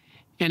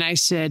 And I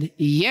said,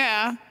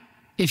 yeah,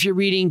 if you're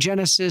reading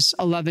Genesis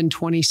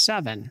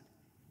 11:27,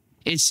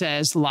 it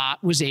says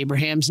Lot was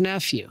Abraham's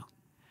nephew.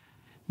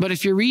 But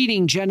if you're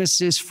reading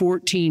Genesis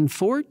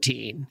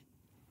 14:14,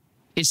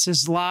 it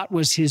says Lot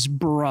was his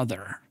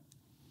brother.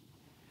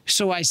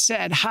 So I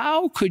said,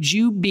 how could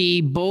you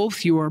be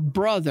both your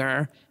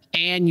brother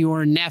and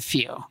your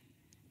nephew?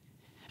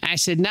 I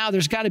said, now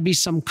there's got to be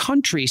some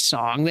country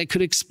song that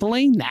could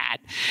explain that.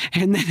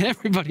 And then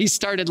everybody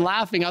started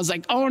laughing. I was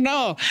like, oh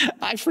no,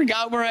 I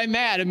forgot where I'm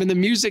at. I'm in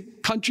the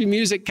country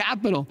music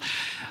capital.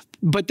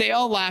 But they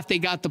all laughed. They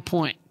got the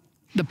point.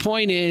 The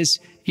point is,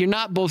 you're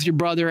not both your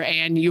brother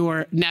and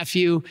your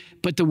nephew,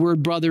 but the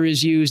word brother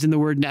is used and the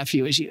word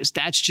nephew is used.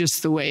 That's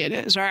just the way it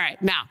is. All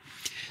right. Now,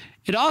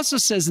 it also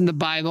says in the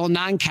Bible,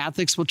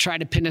 non-Catholics will try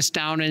to pin us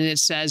down, and it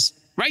says,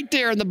 right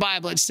there in the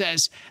Bible, it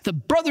says, the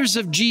brothers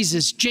of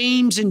Jesus,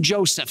 James and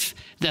Joseph,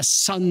 the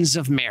sons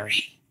of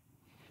Mary.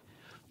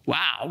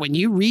 Wow, when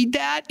you read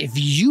that, if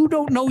you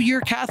don't know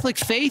your Catholic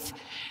faith,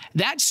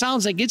 that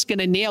sounds like it's going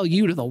to nail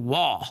you to the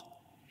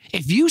wall.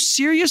 If you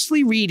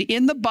seriously read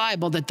in the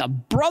Bible that the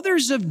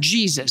brothers of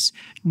Jesus,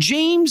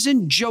 James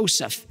and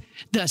Joseph,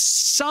 the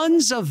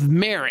sons of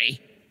Mary,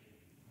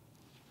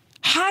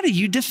 how do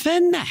you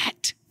defend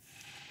that?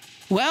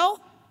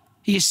 Well,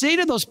 you say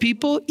to those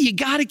people, you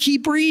got to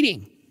keep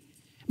reading.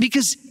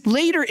 Because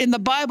later in the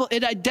Bible,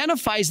 it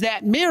identifies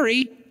that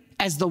Mary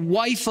as the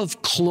wife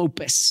of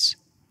Clopas,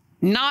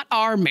 not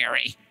our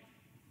Mary.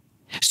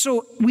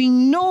 So we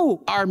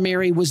know our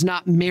Mary was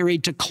not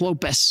married to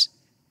Clopas.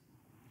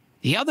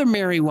 The other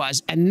Mary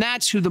was, and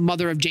that's who the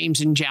mother of James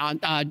and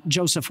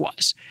Joseph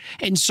was.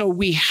 And so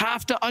we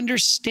have to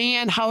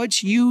understand how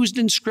it's used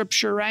in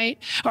Scripture, right?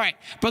 All right,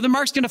 Brother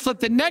Mark's going to flip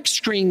the next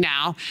screen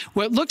now,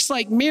 where it looks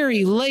like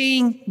Mary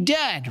laying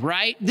dead,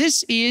 right?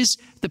 This is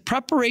the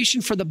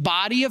preparation for the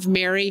body of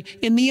Mary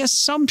in the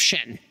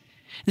Assumption.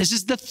 This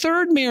is the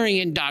third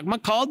Marian dogma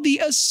called the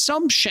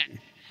Assumption.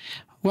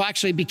 Well,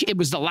 actually, it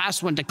was the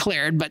last one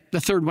declared, but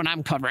the third one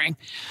I'm covering.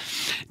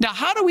 Now,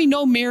 how do we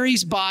know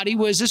Mary's body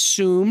was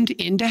assumed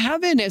into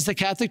heaven, as the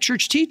Catholic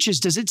Church teaches?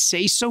 Does it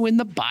say so in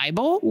the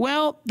Bible?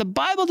 Well, the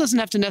Bible doesn't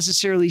have to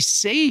necessarily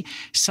say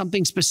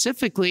something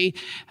specifically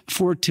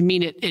for it to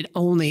mean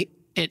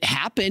it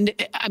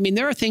happened. I mean,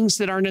 there are things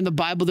that aren't in the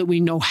Bible that we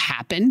know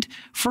happened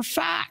for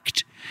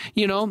fact,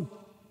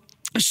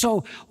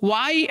 So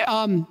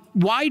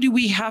why do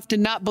we have to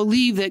not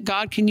believe that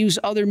God can use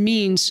other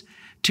means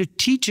to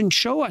teach and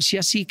show us?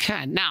 Yes, he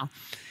can. Now,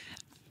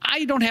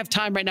 I don't have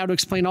time right now to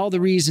explain all the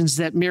reasons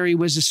that Mary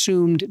was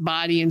assumed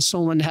body and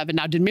soul in heaven.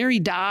 Now, did Mary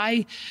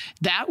die?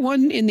 That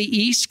one in the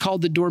East,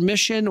 called the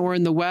Dormition, or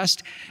in the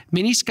West,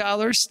 many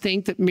scholars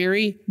think that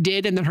Mary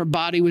did and that her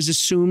body was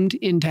assumed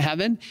into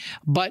heaven.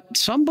 But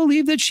some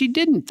believe that she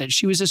didn't, that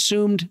she was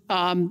assumed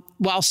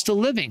while still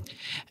living.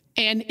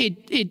 And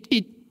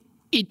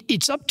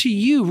it's up to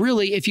you,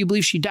 really, if you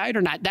believe she died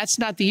or not. That's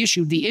not the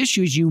issue. The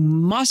issue is you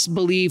must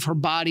believe her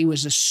body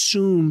was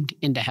assumed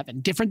into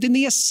heaven. Different than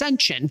the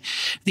ascension.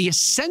 The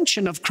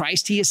ascension of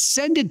Christ, he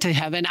ascended to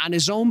heaven on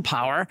his own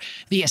power,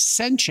 the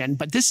ascension.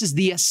 But this is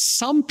the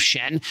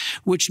assumption,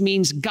 which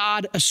means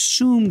God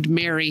assumed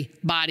Mary,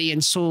 body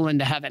and soul,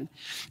 into heaven.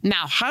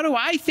 Now, how do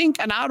I think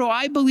and how do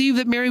I believe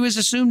that Mary was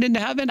assumed into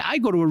heaven? I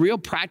go to a real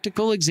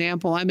practical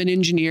example. I'm an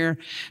engineer,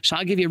 so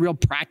I'll give you a real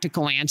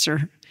practical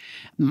answer.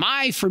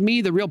 For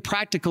me, the real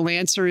practical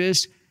answer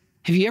is,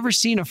 have you ever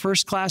seen a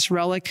first-class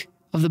relic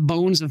of the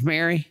bones of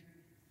Mary?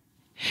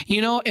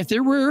 If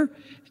there were,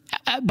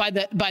 by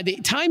the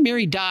time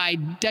Mary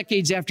died,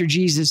 decades after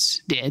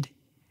Jesus did,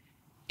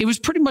 it was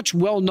pretty much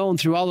well known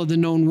through all of the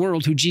known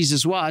world who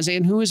Jesus was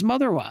and who his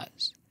mother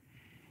was.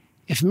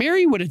 If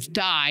Mary would have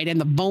died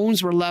and the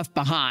bones were left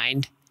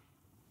behind,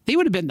 They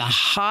would have been the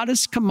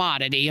hottest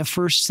commodity of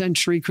first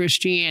century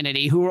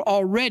Christianity, who were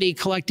already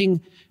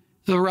collecting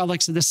the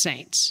relics of the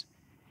saints.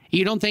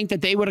 You don't think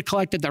that they would have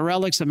collected the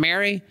relics of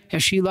Mary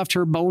if she left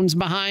her bones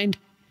behind?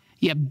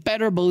 You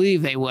better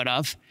believe they would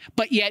have.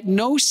 But yet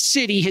no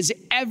city has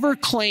ever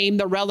claimed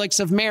the relics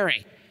of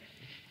Mary.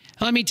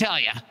 Let me tell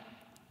you,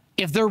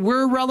 if there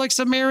were relics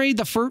of Mary,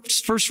 the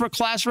first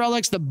class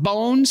relics, the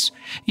bones,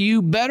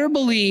 you better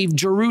believe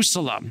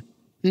Jerusalem,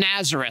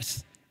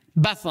 Nazareth,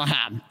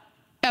 Bethlehem,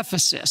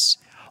 Ephesus,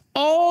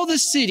 all the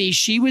cities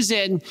she was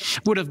in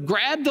would have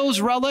grabbed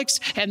those relics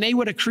and they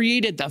would have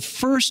created the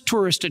first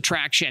tourist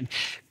attraction.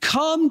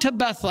 Come to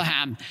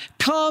Bethlehem,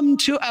 come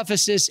to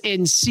Ephesus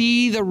and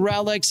see the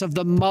relics of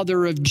the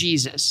mother of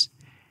Jesus.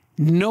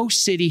 No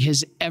city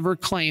has ever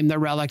claimed the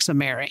relics of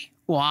Mary.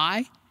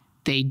 Why?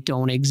 They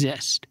don't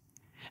exist.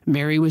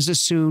 Mary was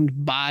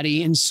assumed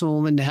body and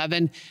soul into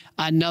heaven.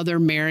 Another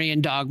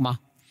Marian dogma.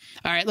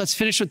 All right, let's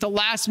finish with the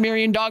last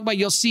Marian dogma.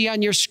 You'll see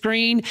on your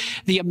screen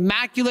the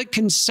Immaculate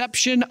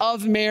Conception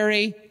of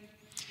Mary.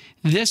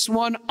 This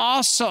one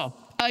also,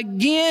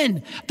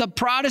 again, the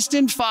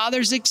Protestant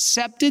fathers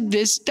accepted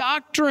this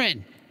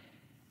doctrine.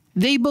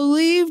 They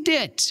believed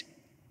it.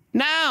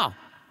 Now,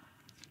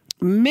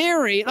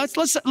 Mary, let's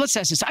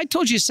ask this. I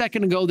told you a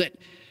second ago that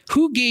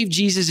who gave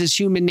Jesus his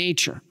human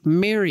nature?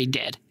 Mary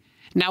did.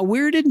 Now,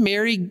 where did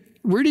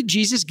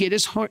Jesus get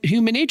his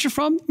human nature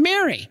from?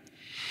 Mary.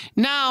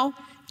 Now,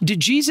 did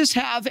Jesus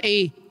have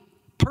a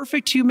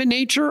perfect human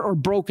nature or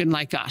broken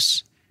like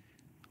us?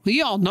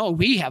 We all know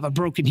we have a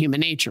broken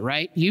human nature,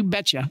 right? You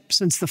betcha.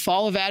 Since the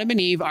fall of Adam and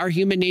Eve, our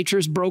human nature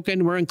is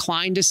broken. We're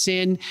inclined to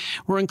sin.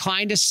 We're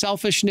inclined to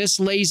selfishness,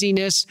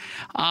 laziness,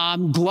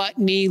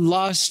 gluttony,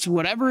 lust,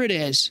 whatever it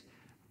is.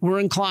 We're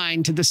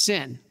inclined to the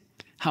sin.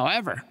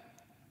 However,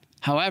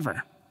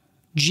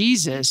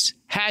 Jesus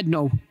had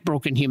no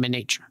broken human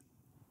nature.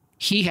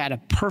 He had a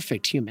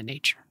perfect human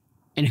nature.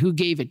 And who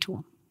gave it to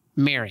him?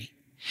 Mary.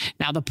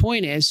 Now, the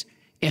point is,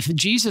 if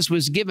Jesus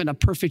was given a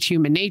perfect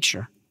human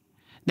nature,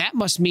 that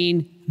must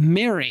mean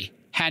Mary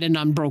had an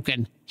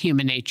unbroken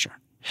human nature,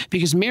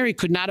 because Mary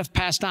could not have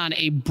passed on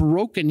a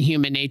broken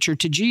human nature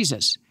to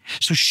Jesus.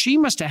 So she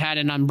must have had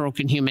an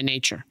unbroken human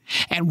nature.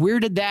 And where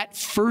did that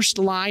first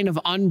line of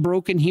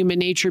unbroken human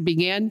nature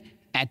begin?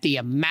 At the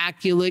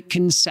Immaculate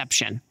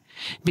Conception.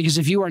 Because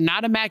if you are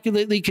not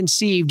immaculately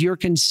conceived, you're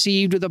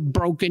conceived with a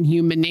broken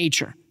human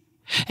nature.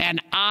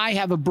 And I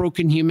have a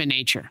broken human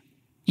nature.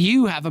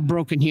 You have a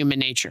broken human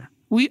nature.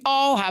 We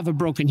all have a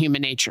broken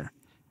human nature.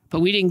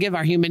 But we didn't give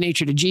our human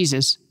nature to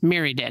Jesus.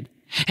 Mary did.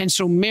 And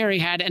so Mary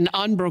had an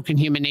unbroken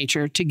human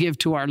nature to give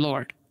to our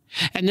Lord.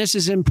 And this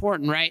is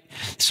important, right?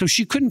 So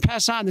she couldn't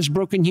pass on this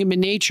broken human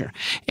nature.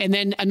 And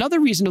then another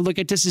reason to look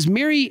at this is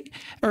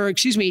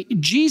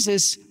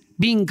Jesus,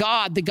 being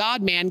God, the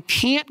God-man,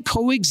 can't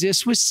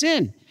coexist with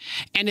sin.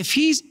 And if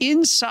he's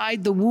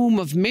inside the womb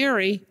of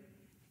Mary,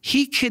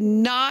 he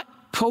cannot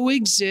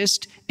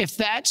coexist if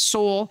that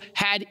soul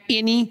had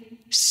any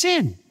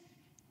sin.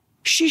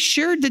 She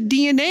shared the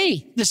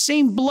DNA. The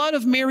same blood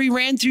of Mary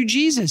ran through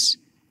Jesus.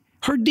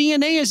 Her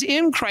DNA is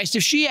in Christ.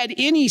 If she had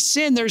any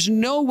sin, there's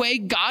no way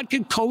God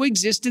could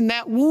coexist in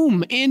that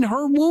womb, in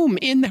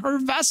her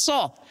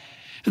vessel.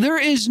 There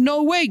is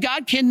no way.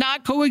 God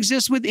cannot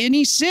coexist with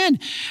any sin.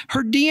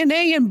 Her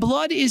DNA and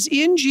blood is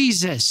in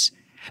Jesus.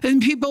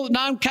 And people,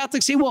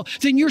 non-Catholics say, well,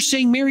 then you're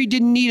saying Mary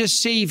didn't need a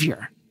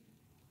savior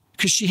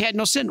because she had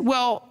no sin.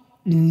 Well,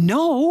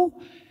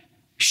 no,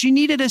 she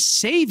needed a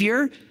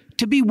savior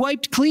to be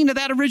wiped clean of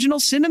that original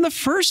sin in the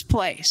first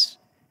place.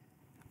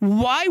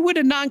 Why would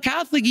a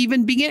non-Catholic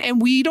even begin?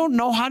 And we don't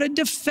know how to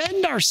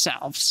defend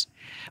ourselves.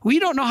 We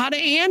don't know how to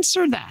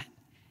answer that.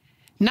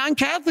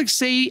 Non-Catholics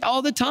say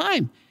all the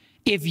time,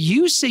 if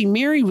you say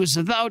Mary was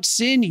without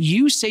sin,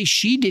 you say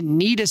she didn't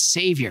need a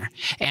savior,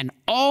 and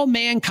all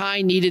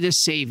mankind needed a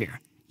savior.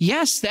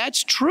 Yes,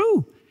 that's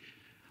true.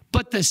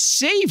 But the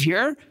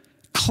savior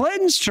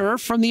cleansed her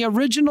from the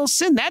original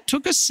sin. That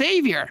took a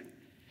savior.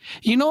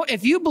 You know,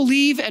 if you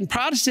believe, and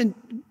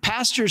Protestant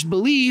pastors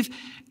believe,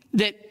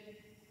 that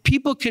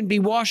people can be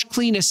washed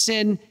clean of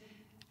sin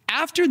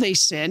after they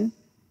sin,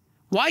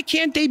 why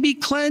can't they be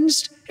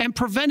cleansed and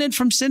prevented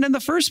from sin in the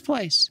first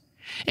place?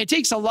 It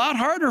takes a lot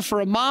harder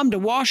for a mom to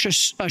wash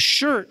a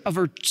shirt of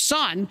her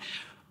son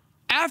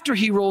after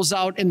he rolls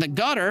out in the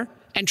gutter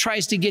and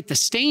tries to get the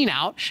stain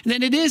out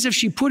than it is if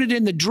she put it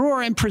in the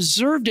drawer and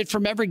preserved it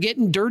from ever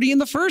getting dirty in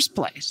the first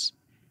place.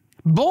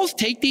 Both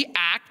take the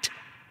act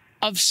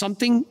of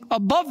something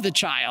above the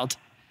child.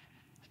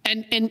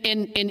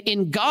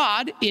 And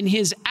God, in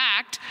his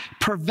act,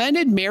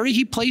 prevented Mary.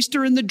 He placed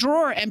her in the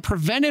drawer and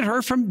prevented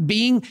her from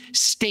being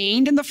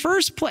stained in the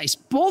first place.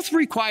 Both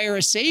require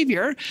a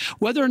savior,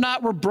 whether or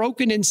not we're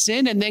broken in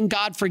sin and then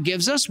God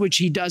forgives us, which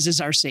he does as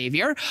our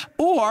savior,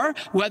 or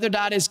whether or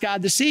not as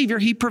God the savior,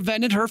 he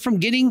prevented her from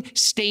getting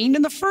stained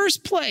in the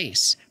first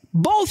place.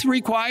 Both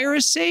require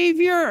a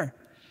savior.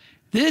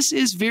 This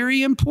is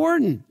very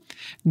important.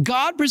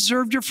 God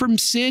preserved her from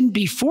sin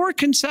before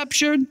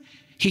conception.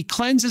 He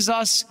cleanses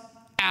us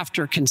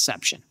after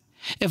conception.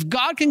 If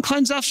God can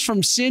cleanse us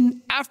from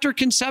sin after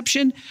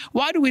conception,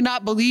 why do we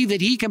not believe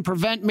that he can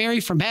prevent Mary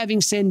from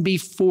having sin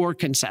before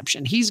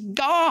conception? He's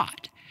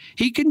God.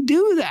 He can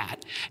do that.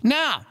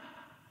 Now,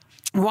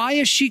 why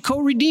is she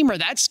co-redeemer?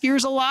 That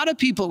scares a lot of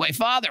people away.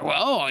 Father,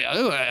 well,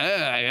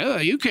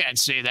 you can't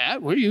say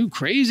that. What are you,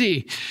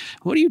 crazy?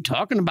 What are you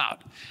talking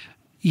about?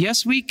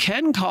 Yes, we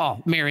can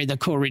call Mary the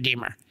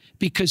co-redeemer,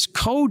 because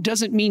co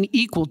doesn't mean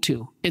equal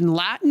to. In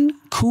Latin,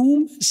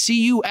 cum,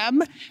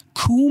 C-U-M,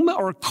 cum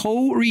or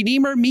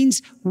co-redeemer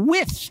means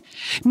with.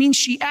 It means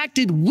she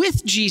acted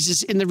with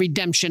Jesus in the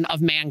redemption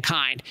of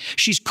mankind.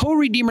 She's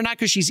co-redeemer not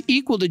because she's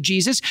equal to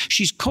Jesus.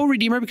 She's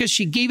co-redeemer because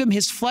she gave him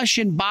his flesh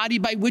and body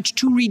by which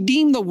to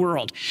redeem the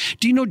world.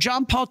 Do you know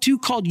John Paul II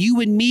called you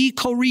and me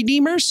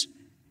co-redeemers?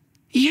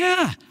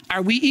 Yeah.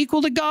 Are we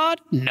equal to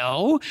God?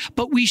 No.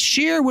 But we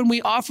share when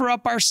we offer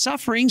up our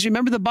sufferings.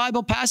 Remember the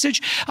Bible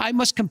passage? I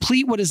must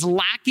complete what is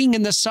lacking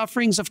in the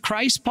sufferings of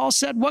Christ. Paul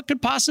said, what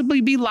could possibly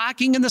be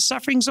lacking in the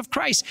sufferings of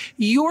Christ?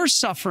 Your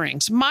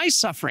sufferings, my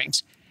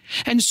sufferings.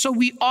 And so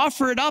we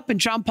offer it up. And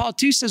John Paul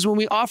II says, when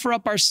we offer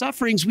up our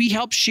sufferings, we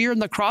help share in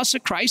the cross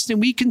of Christ, and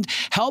we can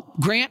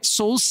help grant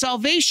souls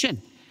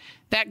salvation.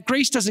 That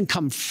grace doesn't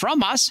come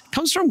from us, it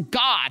comes from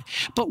God.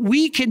 But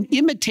we can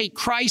imitate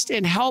Christ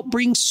and help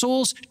bring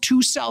souls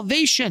to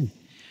salvation.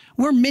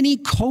 We're many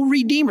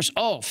co-redeemers.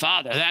 Oh,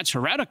 Father, that's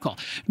heretical.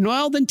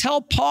 Well, then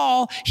tell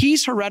Paul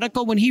he's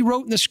heretical when he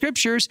wrote in the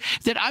scriptures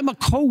that I'm a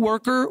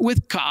co-worker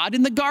with God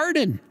in the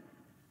garden.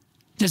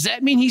 Does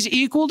that mean he's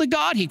equal to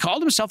God? He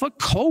called himself a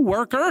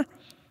co-worker.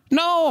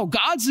 No,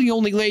 God's the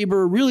only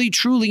laborer really,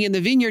 truly in the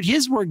vineyard.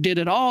 His work did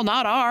it all,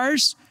 not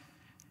ours.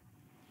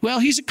 Well,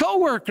 he's a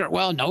co-worker.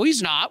 Well, no,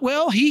 he's not.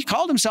 Well, he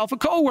called himself a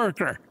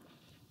co-worker.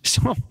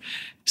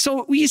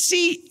 So you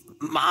see,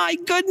 my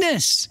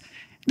goodness,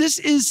 this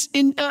is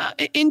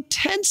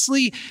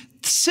intensely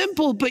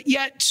simple, but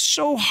yet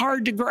so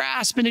hard to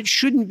grasp, and it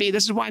shouldn't be.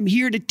 This is why I'm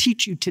here to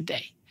teach you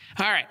today.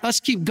 All right, let's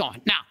keep going.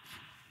 Now,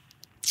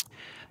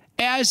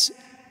 as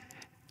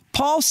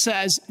Paul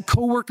says,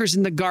 co-workers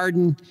in the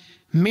garden,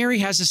 Mary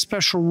has a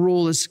special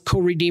role as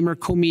co-redeemer,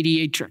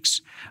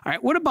 co-mediatrix. All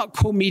right, what about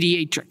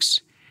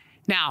co-mediatrix?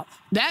 Now,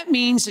 that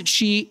means that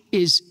she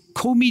is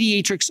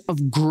co-mediatrix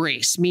of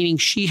grace, meaning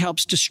she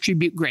helps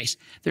distribute grace.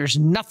 There's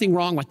nothing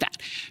wrong with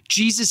that.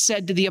 Jesus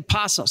said to the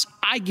apostles,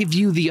 I give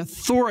you the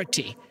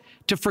authority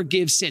to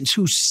forgive sins.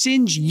 Whose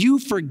sins you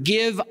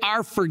forgive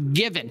are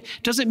forgiven.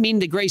 Doesn't mean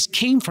the grace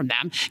came from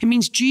them. It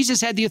means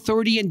Jesus had the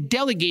authority and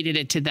delegated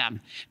it to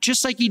them,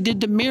 just like he did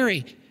to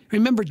Mary.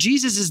 Remember,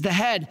 Jesus is the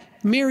head,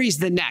 Mary's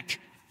the neck.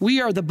 We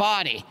are the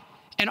body.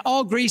 And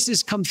all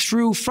graces come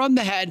through from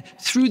the head,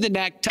 through the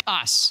neck to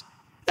us.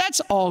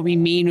 That's all we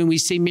mean when we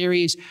say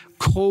Mary is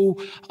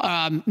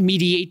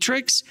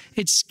co-mediatrix.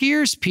 It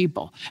scares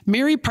people.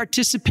 Mary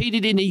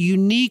participated in a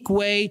unique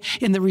way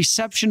in the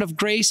reception of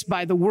grace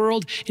by the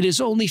world. It is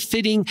only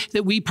fitting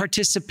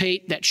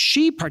that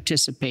she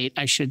participate,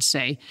 I should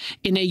say,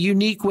 in a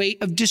unique way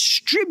of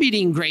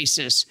distributing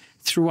graces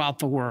throughout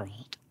the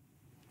world.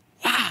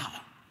 Wow.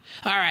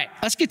 All right,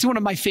 let's get to one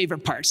of my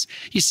favorite parts.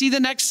 You see the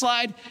next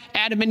slide,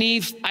 Adam and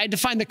Eve? I had to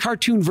find the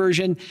cartoon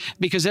version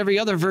because every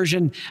other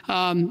version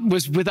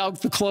was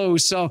without the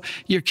clothes. So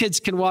your kids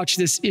can watch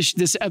this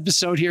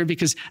episode here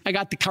because I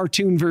got the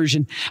cartoon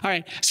version. All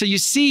right, so you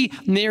see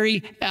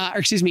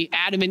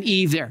Adam and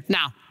Eve there.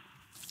 Now,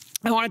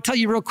 I want to tell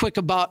you real quick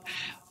about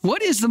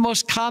what is the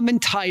most common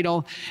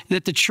title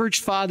that the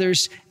church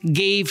fathers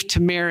gave to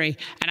Mary?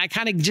 And I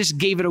kind of just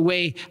gave it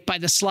away by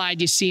the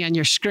slide you see on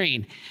your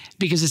screen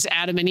because it's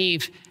Adam and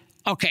Eve.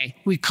 Okay,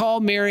 we call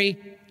Mary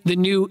the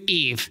new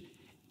Eve.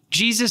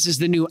 Jesus is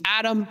the new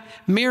Adam.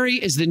 Mary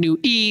is the new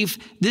Eve.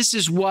 This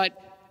is what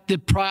the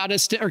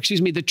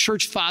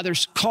church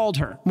fathers called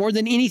her more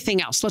than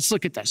anything else. Let's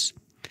look at this.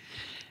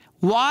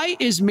 Why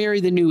is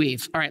Mary the new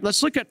Eve? All right,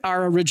 let's look at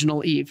our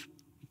original Eve,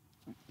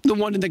 the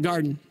one in the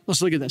garden.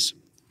 Let's look at this.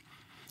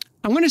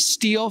 I'm going to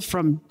steal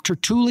from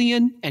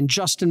Tertullian and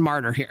Justin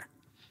Martyr here.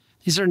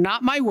 These are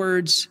not my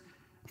words.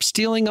 I'm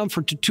stealing them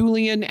from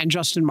Tertullian and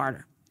Justin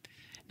Martyr.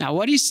 Now,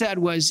 what he said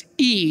was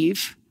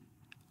Eve,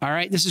 all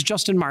right, this is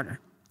Justin Martyr.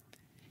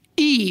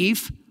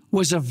 Eve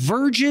was a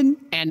virgin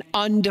and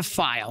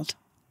undefiled,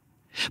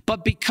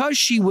 but because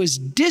she was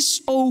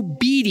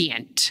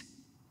disobedient,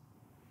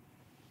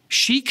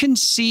 she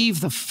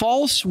conceived the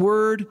false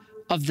word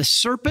of the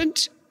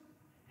serpent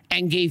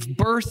and gave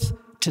birth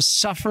to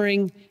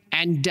suffering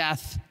and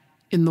death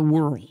in the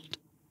world.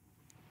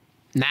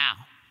 Now,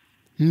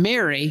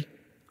 Mary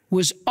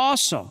was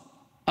also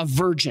a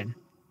virgin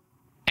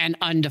and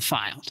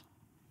undefiled.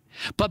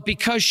 But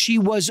because she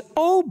was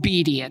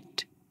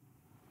obedient,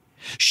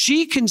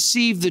 she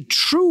conceived the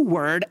true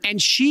word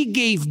and she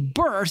gave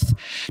birth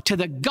to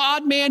the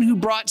God-man who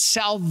brought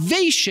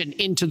salvation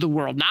into the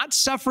world, not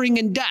suffering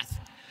and death.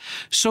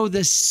 So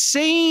the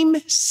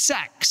same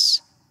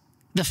sex,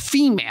 the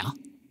female,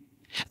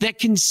 that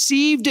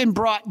conceived and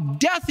brought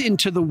death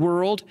into the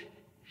world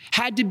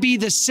had to be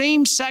the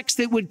same sex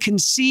that would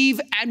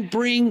conceive and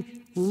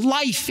bring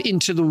life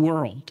into the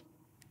world.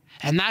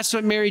 And that's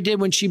what Mary did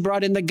when she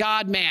brought in the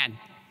God-man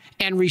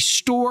and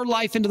restored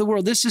life into the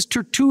world. This is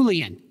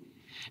Tertullian.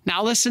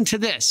 Now listen to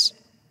this.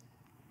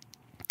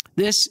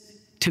 This,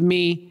 to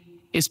me,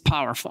 is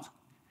powerful.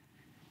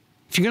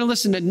 If you're going to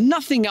listen to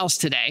nothing else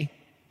today,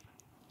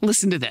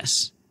 listen to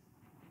this.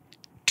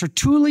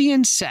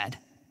 Tertullian said,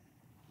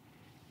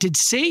 did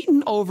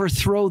Satan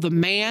overthrow the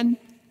man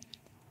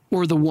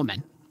or the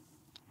woman?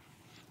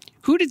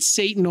 Who did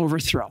Satan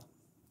overthrow?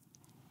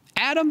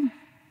 Adam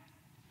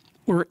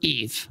or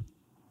Eve?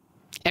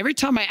 Every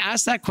time I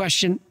ask that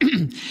question,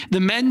 the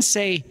men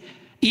say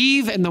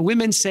Eve and the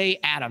women say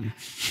Adam.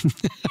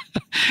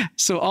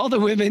 So all the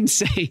women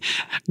say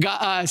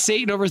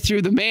Satan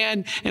overthrew the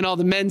man, and all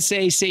the men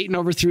say Satan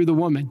overthrew the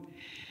woman.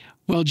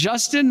 Well,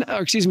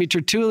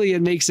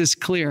 Tertullian makes this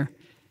clear.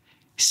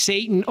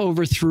 Satan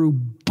overthrew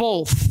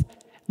both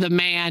the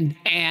man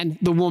and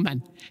the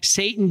woman.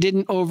 Satan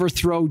didn't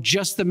overthrow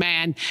just the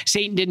man.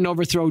 Satan didn't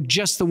overthrow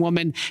just the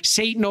woman.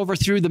 Satan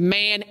overthrew the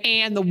man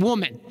and the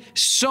woman.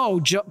 So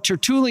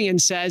Tertullian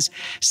says,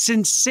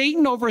 since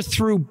Satan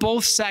overthrew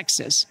both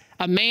sexes,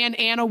 a man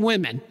and a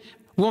woman,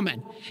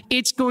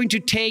 it's going to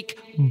take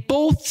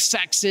both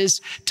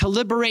sexes to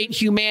liberate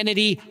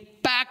humanity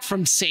back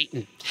from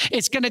Satan.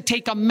 It's going to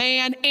take a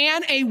man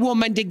and a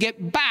woman to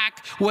get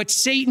back what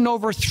Satan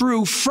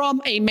overthrew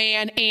from a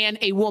man and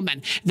a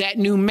woman. That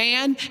new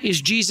man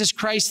is Jesus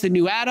Christ, the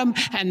new Adam,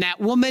 and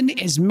that woman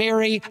is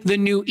Mary, the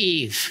new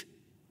Eve.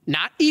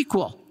 Not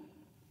equal,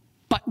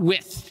 but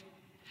with.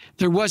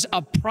 There was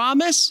a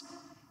promise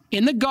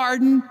in the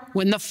garden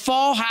when the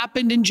fall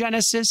happened in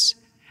Genesis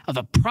of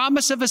a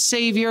promise of a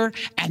Savior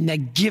and the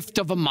gift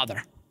of a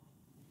mother.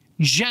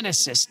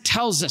 Genesis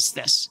tells us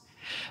this.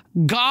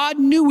 God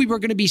knew we were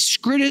going to be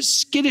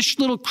skittish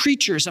little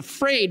creatures,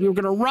 afraid we were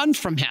going to run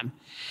from him.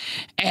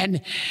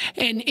 And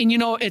you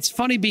know, it's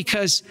funny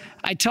because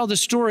I tell the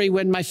story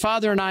when my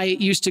father and I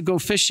used to go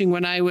fishing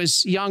when I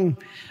was young.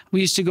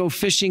 We used to go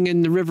fishing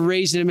in the River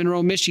Raisin in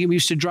Monroe, Michigan. We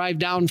used to drive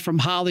down from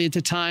Holly at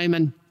the time.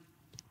 And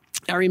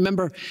I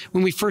remember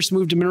when we first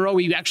moved to Monroe,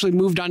 we actually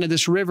moved onto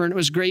this river, and it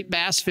was great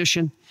bass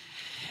fishing.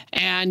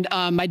 And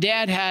my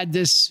dad had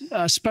this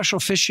special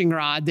fishing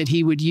rod that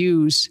he would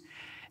use.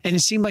 And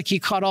it seemed like he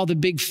caught all the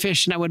big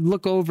fish, and I would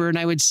look over and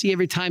I would see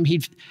every time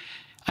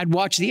I'd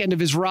watch the end of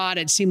his rod,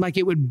 it seemed like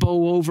it would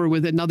bow over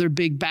with another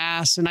big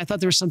bass. And I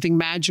thought there was something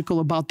magical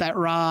about that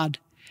rod.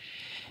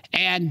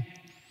 And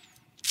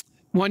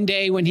one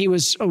day when he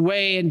was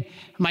away, and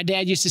my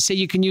dad used to say,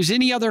 you can use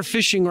any other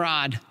fishing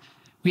rod.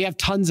 We have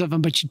tons of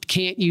them, but you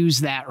can't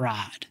use that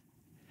rod.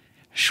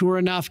 Sure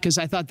enough, because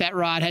I thought that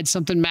rod had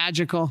something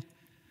magical,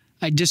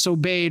 I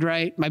disobeyed,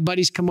 right? My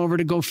buddies come over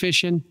to go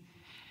fishing.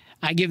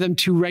 I give them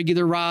 2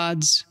 regular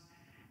rods,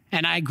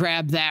 and I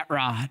grab that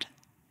rod.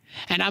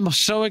 And I'm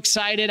so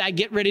excited. I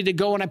get ready to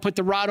go, and I put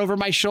the rod over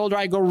my shoulder.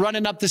 I go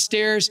running up the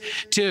stairs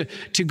to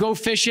go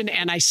fishing,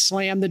 and I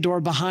slam the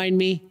door behind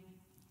me.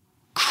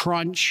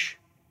 Crunch,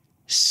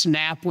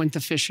 snap went the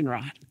fishing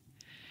rod.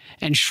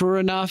 And sure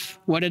enough,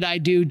 what did I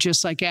do?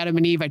 Just like Adam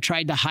and Eve, I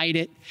tried to hide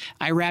it.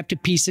 I wrapped a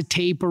piece of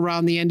tape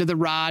around the end of the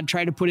rod,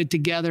 tried to put it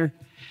together.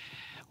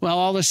 Well,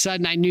 all of a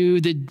sudden, I knew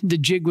the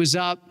jig was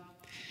up.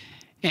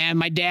 And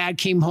my dad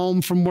came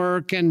home from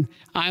work, and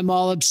I'm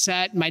all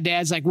upset. My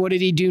dad's like, what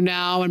did he do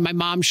now? And my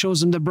mom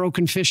shows him the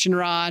broken fishing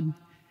rod.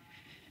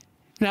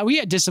 Now, we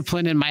had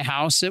discipline in my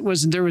house. There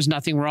was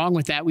nothing wrong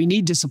with that. We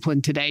need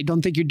discipline today.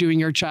 Don't think you're doing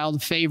your child a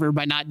favor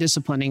by not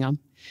disciplining them.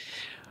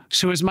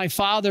 So as my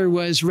father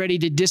was ready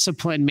to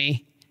discipline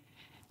me,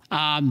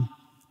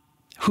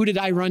 who did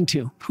I run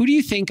to? Who do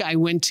you think I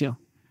went to?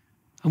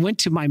 I went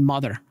to my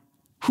mother.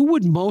 Who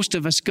would most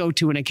of us go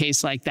to in a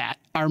case like that?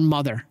 Our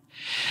mother.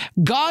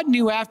 God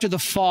knew after the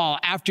fall,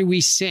 after we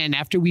sinned,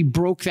 after we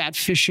broke that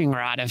fishing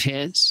rod of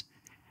his,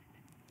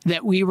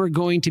 that we were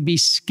going to be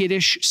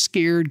skittish,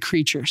 scared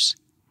creatures,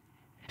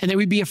 and that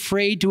we'd be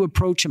afraid to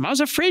approach him. I was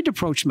afraid to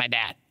approach my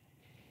dad.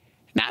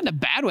 Not in a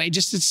bad way,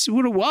 just it's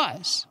what it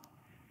was.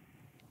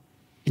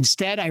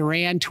 Instead, I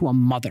ran to a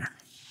mother.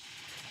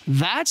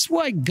 That's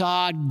why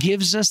God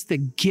gives us the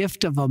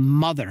gift of a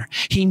mother.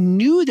 He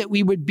knew that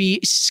we would be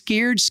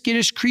scared,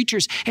 skittish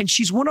creatures, and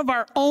she's one of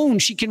our own.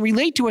 She can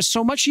relate to us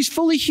so much. She's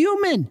fully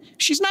human.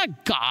 She's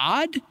not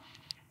God.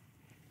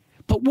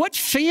 But what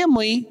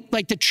family,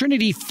 like the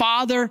Trinity,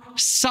 Father,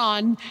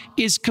 Son,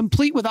 is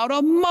complete without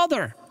a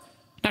mother?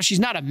 Now, she's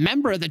not a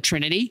member of the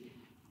Trinity,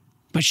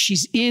 but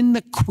she's in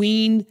the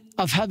Queen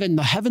of Heaven,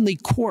 the heavenly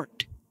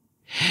court.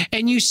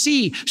 And you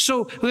see,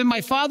 so when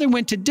my father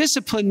went to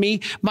discipline me,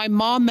 my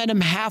mom met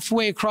him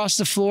halfway across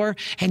the floor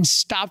and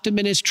stopped him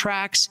in his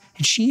tracks,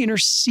 and she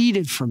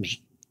interceded for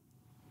me.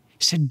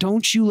 Said,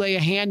 don't you lay a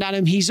hand on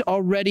him. He's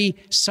already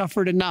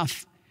suffered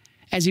enough,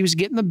 as he was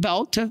getting the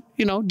belt to,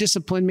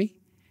 discipline me.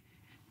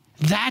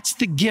 That's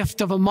the gift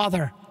of a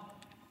mother.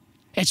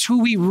 It's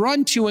who we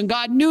run to, and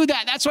God knew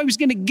that. That's why he was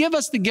going to give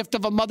us the gift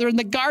of a mother in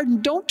the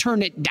garden. Don't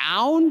turn it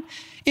down.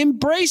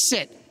 Embrace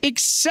it.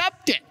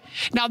 Accept it.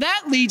 Now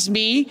that leads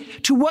me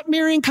to what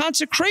Marian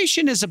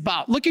consecration is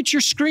about. Look at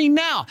your screen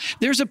now.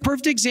 There's a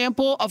perfect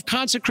example of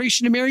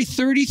consecration to Mary,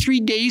 33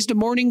 Days to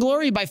Morning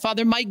Glory by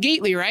Father Mike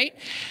Gately, right?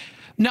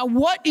 Now,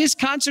 what is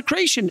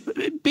consecration?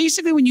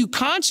 Basically, when you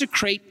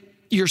consecrate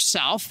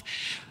yourself,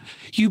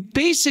 you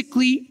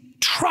basically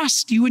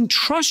you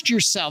entrust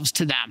yourselves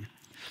to them.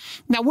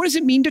 Now, what does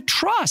it mean to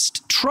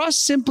trust?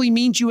 Trust simply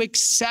means you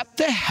accept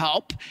the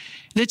help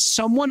that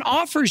someone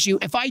offers you.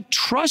 If I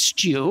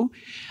trust you,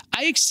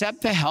 I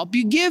accept the help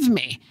you give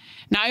me.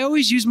 Now, I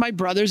always use my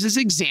brothers as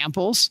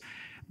examples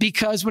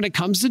because when it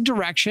comes to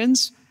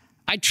directions,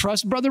 I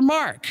trust Brother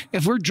Mark.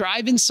 If we're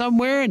driving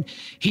somewhere and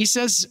he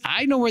says,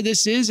 I know where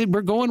this is and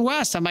we're going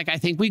west, I'm like, I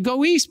think we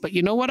go east, but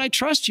you know what? I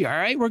trust you. All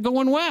right, we're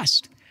going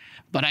west.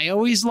 But I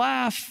always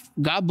laugh.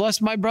 God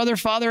bless my brother,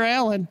 Father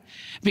Allen,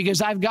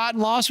 because I've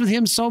gotten lost with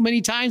him so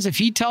many times. If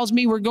he tells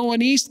me we're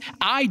going east,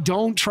 I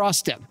don't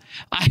trust him.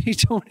 I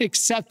don't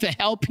accept the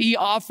help he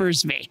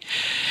offers me.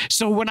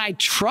 So when I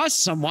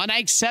trust someone, I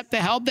accept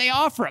the help they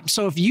offer him.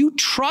 So if you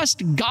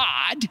trust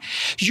God,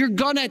 you're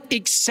going to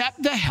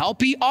accept the help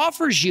he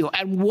offers you.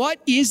 And what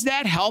is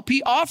that help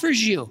he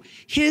offers you?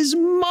 His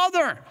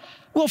mother.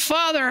 Well,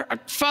 Father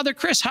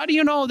Chris, how do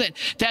you know that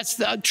that's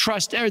the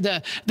trust or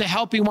the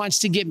help he wants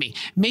to give me?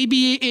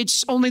 Maybe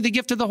it's only the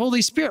gift of the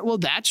Holy Spirit. Well,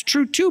 that's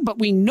true too, but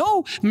we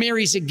know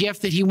Mary's a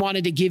gift that he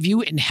wanted to give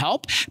you in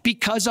help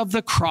because of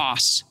the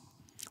cross.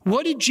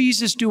 What did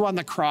Jesus do on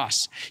the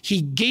cross?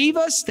 He gave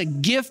us the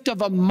gift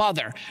of a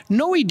mother.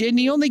 No, he didn't.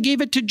 He only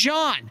gave it to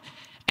John.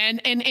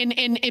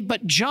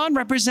 But John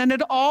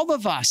represented all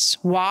of us.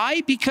 Why?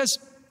 Because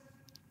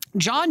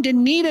John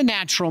didn't need a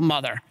natural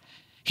mother.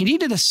 He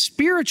needed a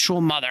spiritual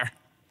mother.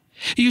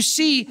 You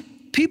see,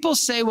 people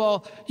say,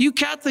 well, you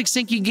Catholics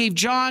think you gave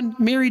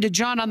Mary to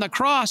John on the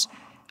cross.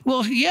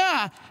 Well,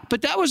 yeah,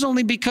 but that was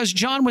only because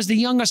John was the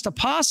youngest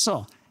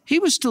apostle. He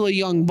was still a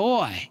young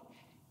boy.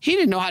 He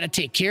didn't know how to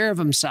take care of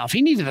himself.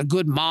 He needed a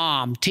good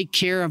mom, take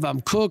care of him,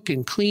 cook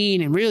and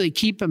clean, and really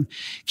keep him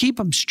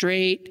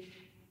straight.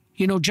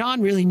 You know,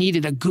 John really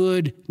needed a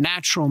good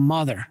natural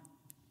mother.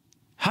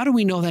 How do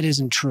we know that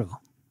isn't true?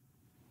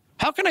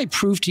 How can I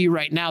prove to you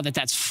right now that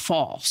that's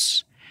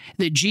false?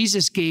 That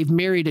Jesus gave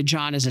Mary to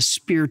John as a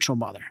spiritual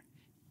mother,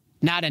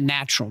 not a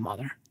natural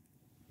mother.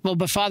 Well,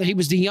 but Father, he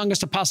was the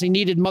youngest apostle. He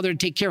needed mother to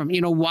take care of him.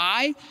 You know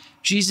why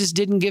Jesus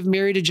didn't give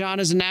Mary to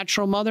John as a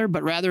natural mother,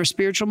 but rather a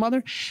spiritual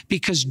mother?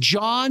 Because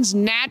John's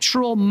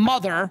natural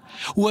mother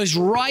was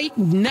right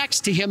next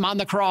to him on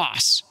the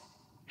cross.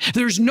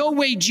 There's no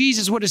way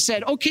Jesus would have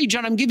said, okay,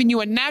 John, I'm giving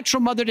you a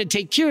natural mother to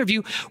take care of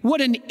you.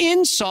 What an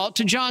insult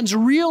to John's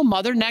real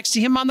mother next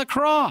to him on the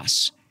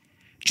cross.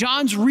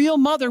 John's real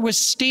mother was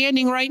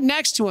standing right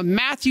next to him.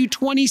 Matthew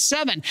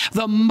 27,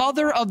 the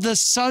mother of the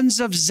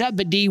sons of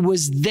Zebedee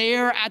was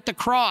there at the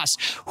cross.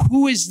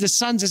 Who is the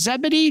sons of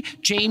Zebedee?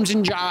 James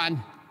and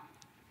John.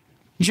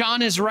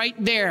 John is right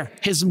there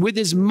with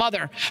his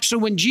mother. So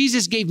when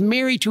Jesus gave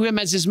Mary to him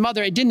as his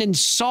mother, it didn't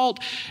insult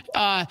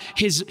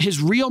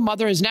his real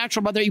mother, his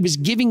natural mother. He was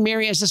giving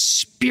Mary as a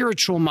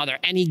spiritual mother,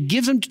 and he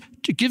gives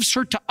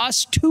her to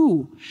us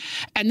too.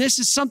 And this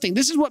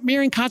is what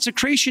Marian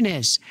consecration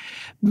is.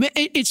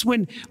 It's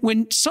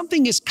when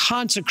something is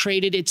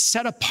consecrated, it's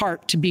set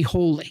apart to be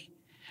holy.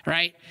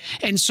 Right?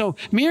 And so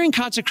Marian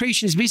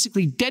consecration is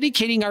basically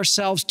dedicating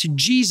ourselves to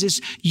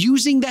Jesus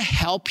using the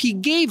help he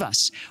gave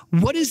us.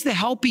 What is the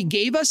help he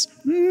gave us?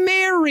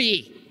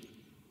 Mary.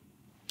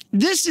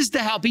 This is the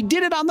help. He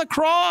did it on the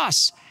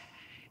cross.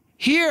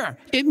 Here,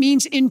 it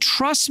means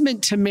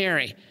entrustment to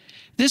Mary.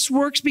 This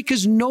works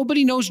because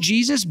nobody knows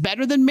Jesus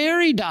better than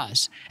Mary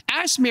does.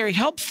 Ask Mary,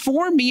 help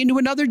form me into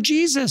another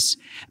Jesus.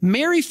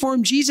 Mary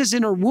formed Jesus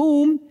in her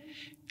womb.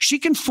 She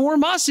can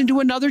form us into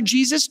another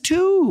Jesus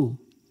too.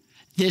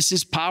 This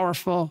is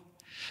powerful.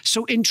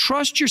 So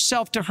entrust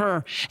yourself to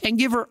her and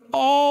give her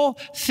all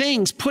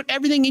things. Put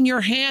everything in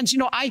your hands. You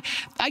know, I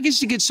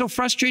used to get so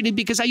frustrated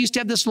because I used to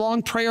have this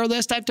long prayer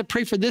list. I have to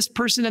pray for this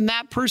person and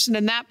that person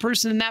and that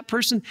person and that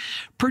person.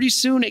 Pretty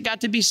soon it got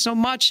to be so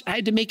much, I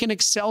had to make an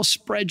Excel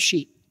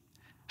spreadsheet,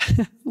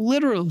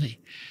 literally,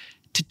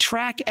 to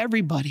track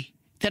everybody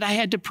that I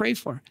had to pray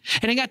for.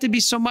 And it got to be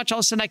so much, all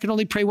of a sudden I could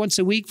only pray once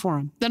a week for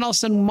them. Then all of a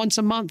sudden once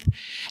a month.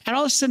 And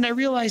all of a sudden I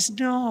realized,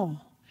 no.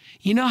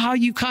 You know how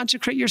you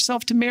consecrate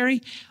yourself to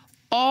Mary?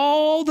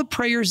 All the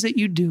prayers that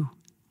you do.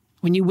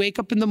 When you wake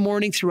up in the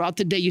morning throughout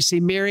the day, you say,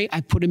 Mary,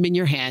 I put them in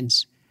your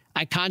hands.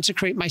 I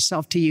consecrate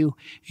myself to you.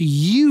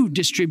 You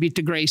distribute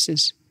the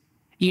graces.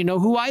 You know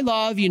who I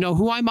love. You know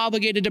who I'm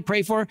obligated to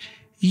pray for.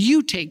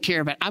 You take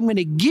care of it. I'm going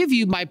to give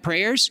you my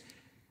prayers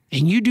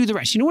and you do the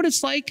rest. You know what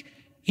it's like?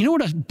 You know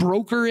what a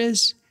broker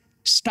is?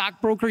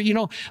 Stockbroker. You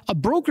know, a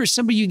broker is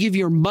somebody you give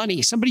your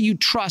money, somebody you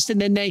trust, and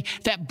then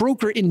that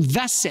broker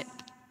invests it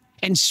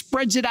and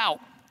spreads it out.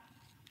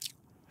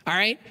 All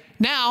right?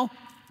 Now,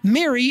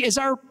 Mary is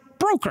our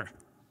broker.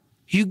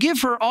 You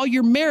give her all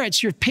your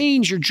merits, your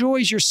pains, your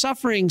joys, your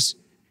sufferings,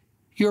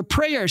 your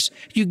prayers,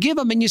 you give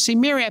them and you say,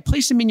 Mary, I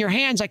place them in your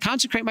hands. I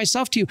consecrate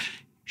myself to you.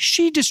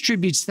 She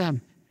distributes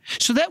them.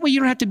 So that way you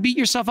don't have to beat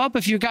yourself up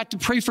if you got to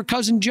pray for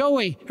cousin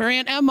Joey or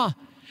Aunt Emma,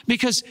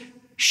 because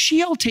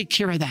she'll take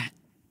care of that.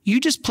 You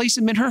just place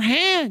them in her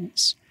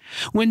hands.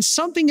 When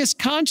something is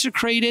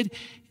consecrated,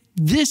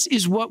 this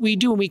is what we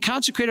do. And we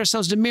consecrate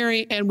ourselves to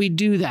Mary, and we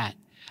do that.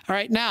 All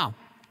right, now,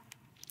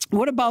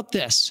 what about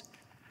this?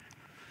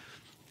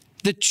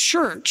 The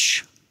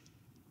church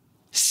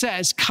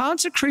says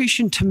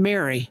consecration to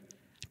Mary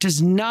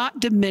does not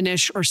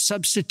diminish or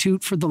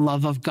substitute for the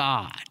love of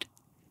God.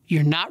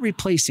 You're not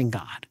replacing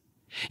God.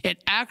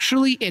 It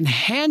actually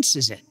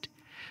enhances it,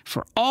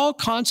 for all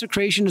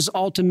consecration is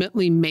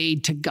ultimately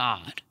made to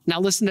God. Now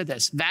listen to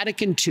this,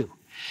 Vatican II.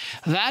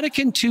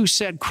 Vatican II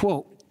said,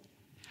 quote,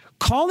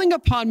 calling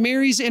upon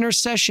Mary's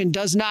intercession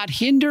does not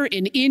hinder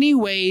in any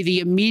way the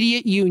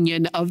immediate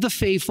union of the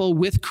faithful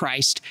with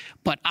Christ,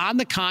 but on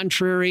the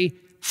contrary,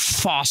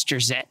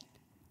 fosters it.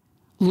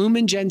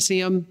 Lumen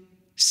Gentium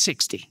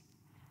 60.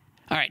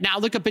 All right, now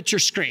look up at your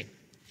screen.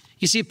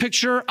 You see a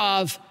picture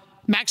of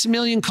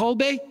Maximilian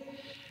Kolbe?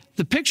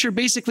 The picture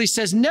basically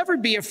says, never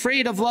be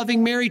afraid of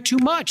loving Mary too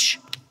much.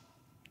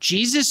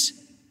 Jesus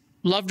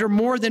loved her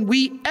more than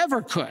we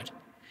ever could.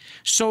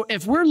 So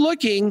if we're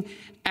looking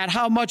at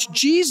how much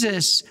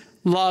Jesus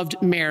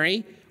loved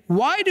Mary,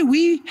 why do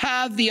we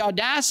have the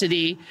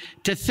audacity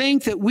to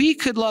think that we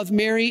could love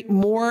Mary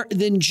more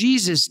than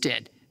Jesus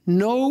did?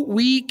 No,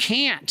 we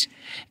can't.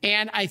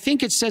 And I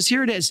think it says,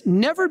 here it is,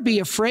 never be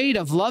afraid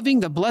of loving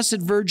the Blessed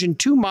Virgin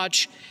too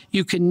much.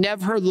 You can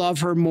never love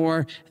her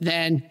more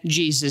than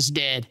Jesus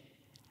did.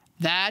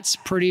 That's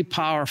pretty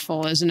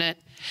powerful, isn't it?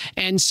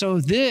 And so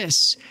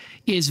this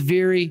is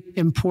very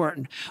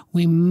important.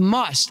 We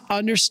must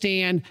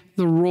understand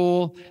the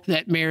role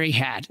that Mary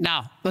had.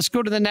 Now, let's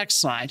go to the next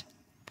slide.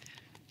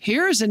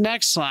 Here is the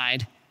next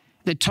slide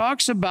that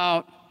talks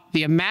about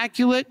the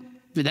Immaculate,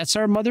 that's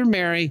our Mother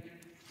Mary,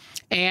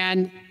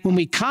 and when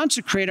we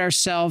consecrate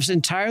ourselves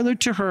entirely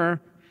to her,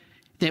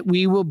 that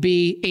we will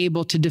be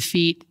able to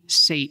defeat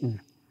Satan.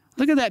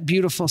 Look at that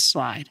beautiful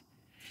slide.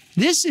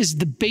 This is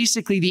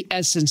basically the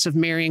essence of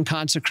Marian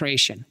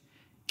consecration,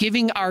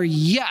 giving our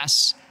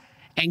yes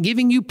and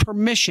giving you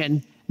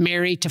permission,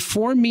 Mary, to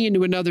form me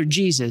into another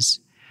Jesus,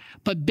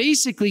 but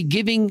basically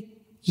giving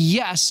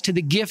yes to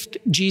the gift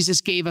Jesus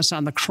gave us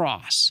on the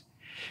cross.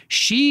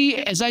 She,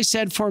 as I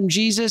said, formed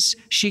Jesus.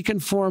 She can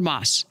form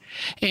us.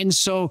 And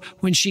so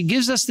when she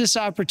gives us this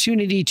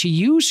opportunity to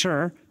use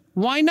her,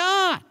 why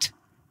not?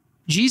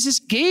 Jesus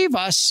gave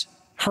us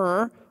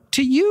her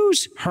to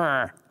use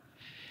her.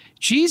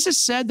 Jesus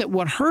said that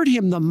what hurt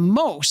him the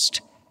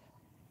most,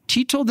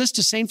 he told this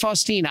to St.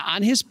 Faustina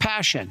on his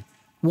passion,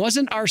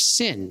 wasn't our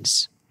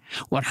sins.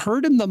 What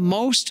hurt him the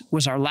most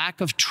was our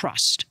lack of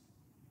trust.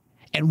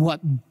 And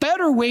what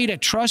better way to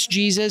trust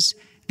Jesus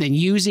than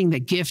using the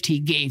gift he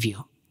gave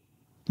you?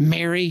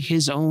 Mary,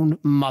 his own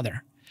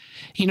mother.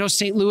 You know,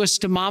 St. Louis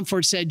de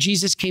Montfort said,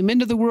 Jesus came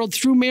into the world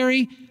through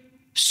Mary,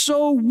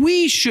 so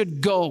we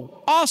should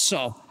go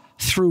also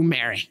through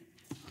Mary.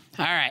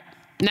 All right,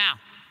 now,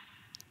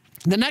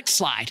 the next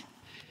slide.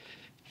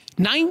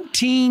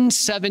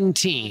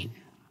 1917,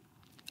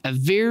 a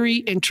very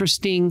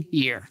interesting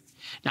year.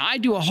 Now, I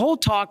do a whole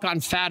talk on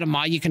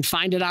Fatima. You can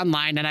find it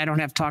online, and I don't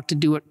have time to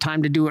do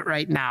it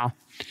right now.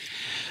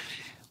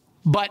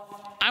 But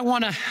I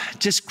want to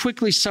just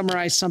quickly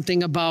summarize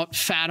something about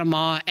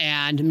Fatima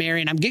and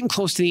Mary, and I'm getting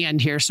close to the end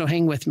here, so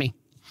hang with me.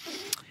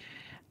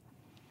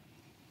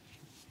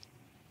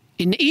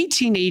 In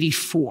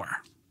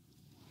 1884,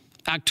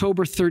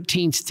 October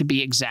 13th to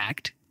be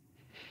exact,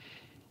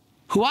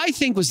 who I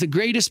think was the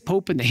greatest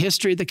pope in the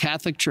history of the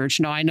Catholic Church.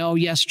 Now, I know,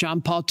 yes,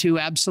 John Paul II,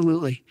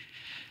 absolutely.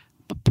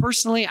 But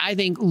personally, I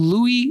think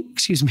Louis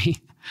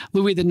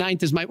the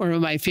Ninth is one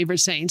of my favorite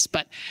saints,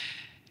 but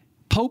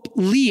Pope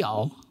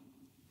Leo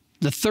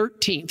the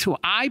 13th, who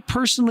I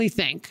personally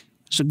think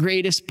is the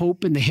greatest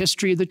pope in the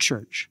history of the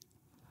church,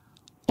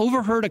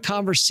 overheard a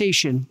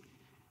conversation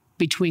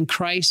between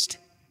Christ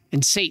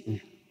and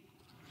Satan.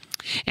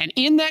 And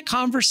in that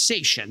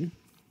conversation,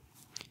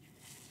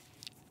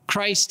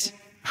 Christ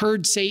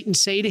heard Satan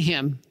say to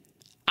him,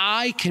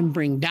 I can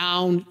bring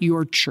down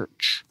your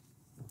church.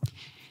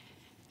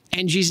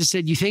 And Jesus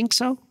said, you think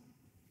so?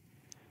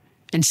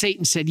 And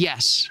Satan said,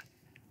 yes,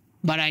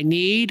 but I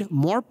need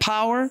more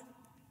power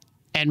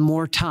and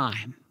more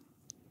time.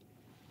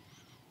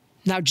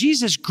 Now,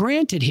 Jesus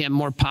granted him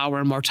more power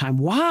and more time.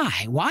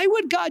 Why? Why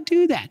would God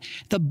do that?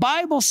 The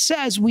Bible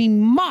says we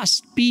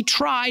must be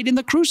tried in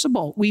the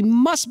crucible. We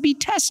must be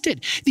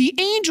tested. The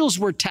angels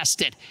were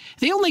tested.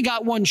 They only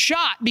got one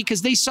shot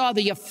because they saw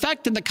the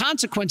effect and the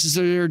consequences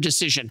of their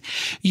decision.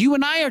 You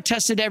and I are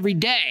tested every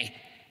day,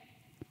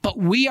 but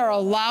we are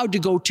allowed to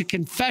go to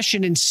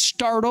confession and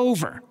start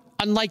over.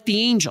 Unlike the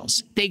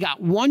angels, they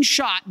got one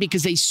shot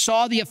because they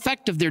saw the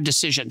effect of their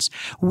decisions.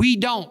 We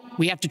don't.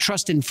 We have to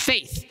trust in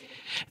faith.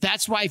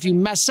 That's why if you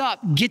mess up,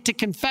 get to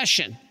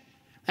confession.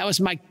 That was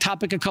my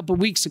topic a couple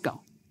weeks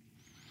ago.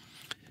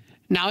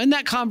 Now, in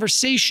that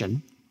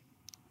conversation,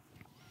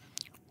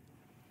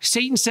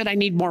 Satan said, I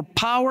need more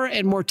power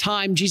and more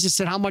time. Jesus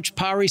said, how much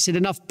power? He said,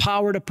 enough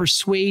power to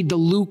persuade the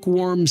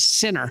lukewarm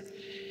sinner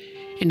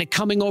into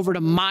coming over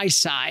to my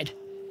side.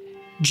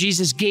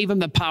 Jesus gave him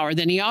the power.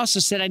 Then he also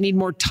said, I need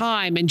more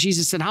time. And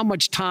Jesus said, how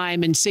much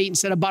time? And Satan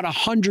said, about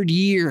 100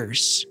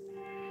 years.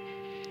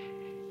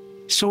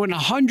 So in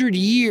 100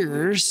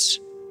 years,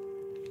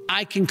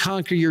 I can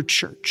conquer your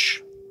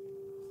church.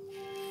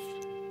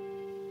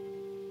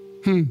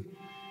 When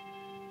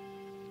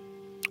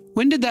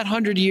did that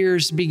 100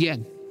 years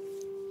begin?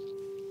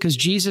 Because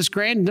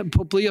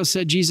Pope Leo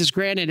said Jesus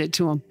granted it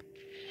to him.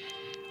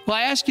 Well,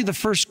 I ask you the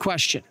first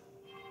question.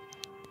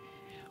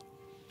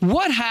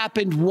 What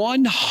happened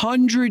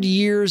 100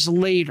 years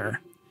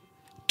later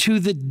to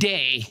the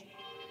day,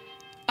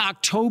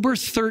 October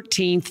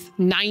 13th,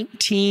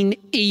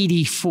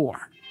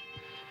 1984?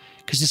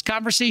 Because this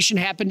conversation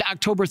happened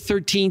October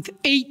 13th,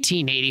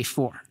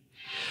 1884.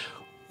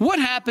 What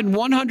happened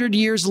 100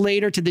 years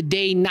later to the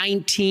day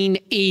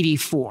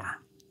 1984?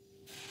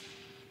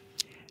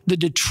 The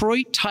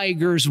Detroit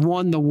Tigers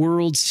won the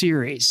World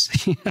Series.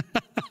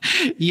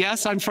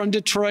 Yes, I'm from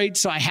Detroit,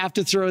 so I have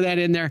to throw that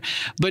in there.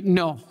 But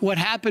no, what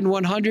happened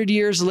 100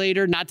 years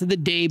later, not to the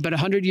day, but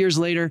 100 years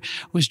later,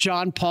 was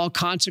John Paul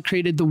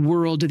consecrated the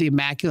world to the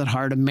Immaculate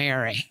Heart of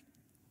Mary.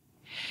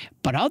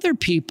 But other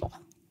people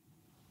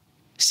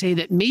say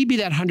that maybe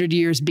that 100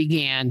 years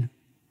began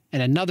at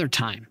another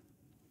time,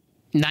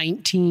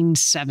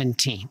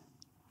 1917.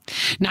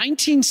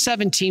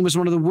 1917 was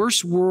one of the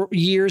worst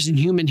years in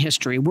human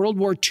history. World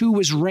War II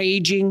was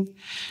raging.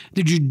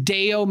 The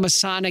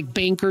Judeo-Masonic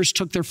bankers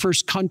took their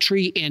first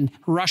country in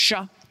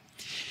Russia.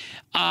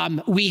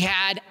 We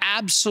had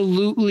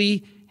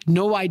absolutely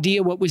no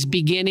idea what was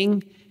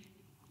beginning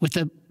with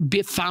the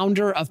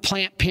founder of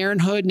Planned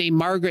Parenthood named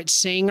Margaret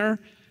Sanger,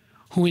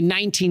 who in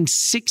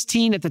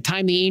 1916, at the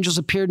time the angels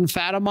appeared in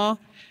Fatima,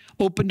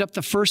 opened up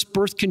the first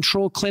birth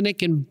control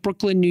clinic in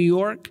Brooklyn, New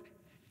York.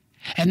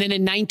 And then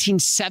in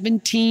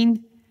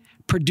 1917,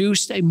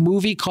 produced a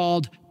movie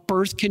called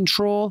Birth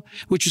Control,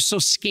 which was so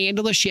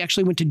scandalous, she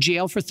actually went to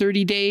jail for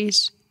 30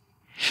 days.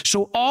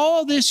 So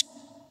all this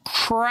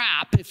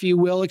crap, if you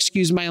will,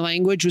 excuse my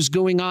language, was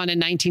going on in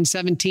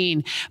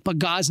 1917, but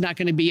God's not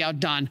going to be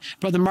outdone.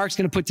 Brother Mark's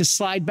going to put this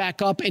slide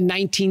back up. In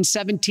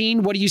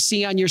 1917, what do you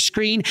see on your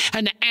screen?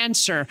 An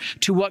answer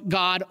to what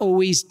God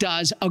always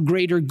does, a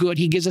greater good.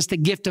 He gives us the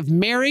gift of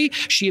Mary.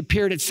 She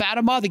appeared at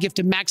Fatima, the gift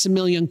of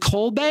Maximilian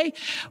Kolbe,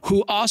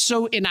 who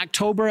also in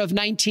October of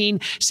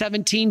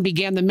 1917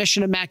 began the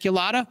Mission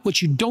Immaculata.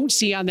 What you don't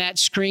see on that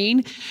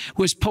screen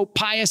was Pope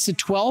Pius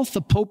XII,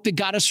 the Pope that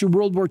got us through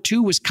World War II,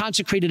 was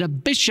consecrated a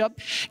bishop.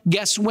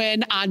 Guess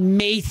when? On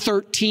May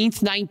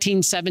 13th,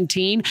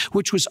 1917,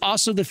 which was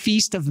also the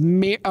feast of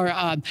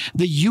the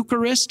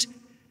Eucharist.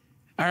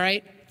 All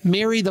right.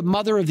 Mary, the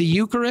mother of the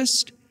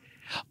Eucharist.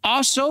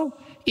 Also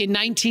in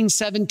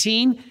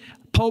 1917,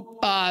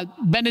 Pope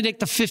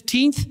Benedict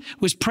XV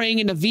was praying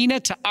a novena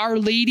to Our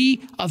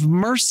Lady of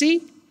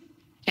Mercy.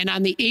 And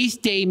on the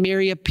 8th day,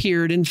 Mary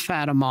appeared in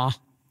Fatima.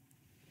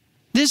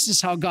 This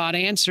is how God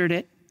answered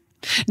it.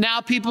 Now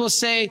people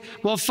say,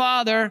 well,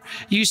 Father,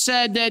 you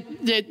said that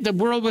the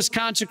world was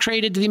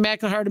consecrated to the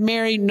Immaculate Heart of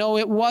Mary. No,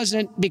 it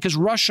wasn't, because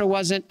Russia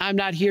wasn't. I'm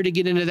not here to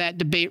get into that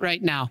debate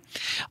right now.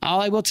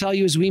 All I will tell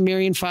you is we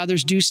Marian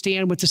fathers do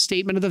stand with the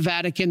statement of the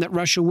Vatican that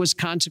Russia was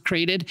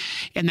consecrated.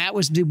 And that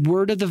was the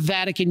word of the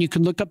Vatican. You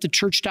can look up the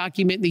church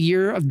document in the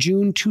year of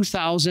June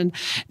 2000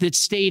 that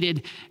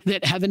stated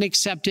that heaven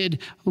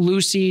accepted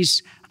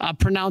Lucy's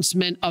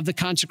pronouncement of the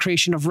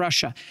consecration of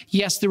Russia.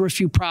 Yes, there were a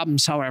few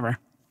problems, however.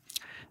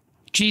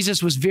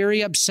 Jesus was very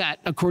upset,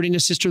 according to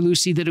Sister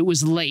Lucy, that it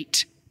was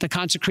late. The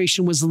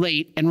consecration was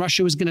late, and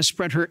Russia was going to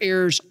spread her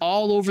errors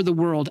all over the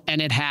world,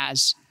 and it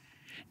has.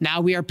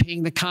 Now we are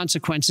paying the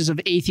consequences of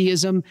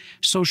atheism,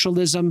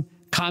 socialism,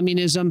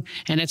 communism,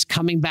 and it's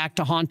coming back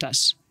to haunt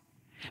us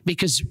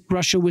because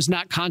Russia was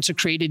not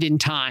consecrated in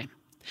time.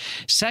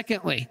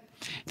 Secondly,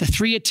 the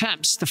 3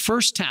 attempts. The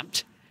first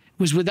attempt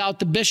was without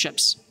the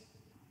bishops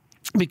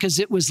because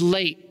it was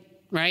late.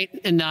 Right?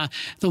 And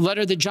the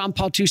letter that John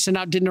Paul II sent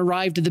out didn't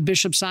arrive to the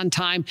bishops on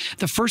time.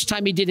 The first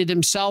time he did it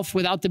himself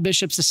without the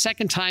bishops. The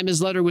second time his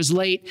letter was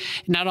late.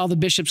 Not all the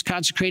bishops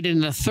consecrated.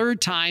 And the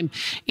third time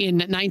in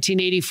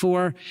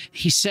 1984,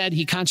 he said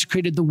he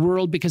consecrated the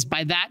world because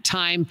by that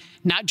time,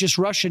 not just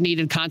Russia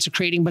needed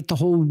consecrating, but the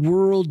whole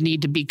world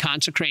needed to be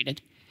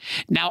consecrated.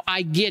 Now,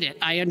 I get it.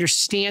 I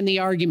understand the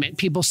argument.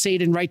 People say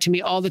it and write to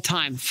me all the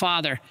time.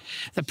 Father,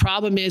 the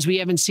problem is we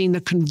haven't seen the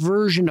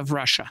conversion of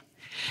Russia.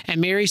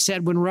 And Mary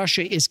said, when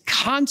Russia is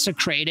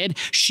consecrated,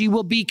 she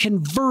will be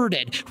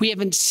converted. We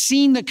haven't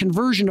seen the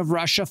conversion of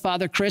Russia,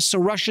 Father Chris, so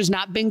Russia's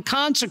not been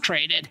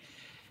consecrated.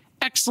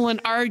 Excellent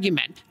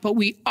argument. But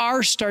we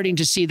are starting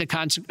to see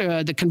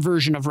the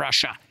conversion of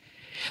Russia.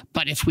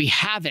 But if we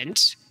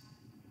haven't,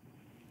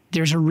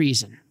 there's a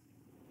reason.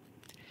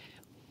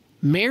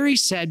 Mary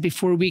said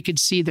before we could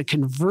see the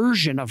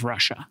conversion of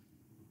Russia,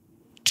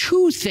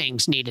 2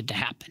 things needed to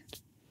happen.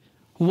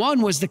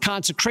 One was the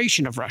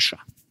consecration of Russia.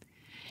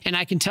 And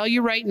I can tell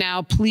you right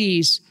now,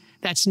 please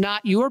That's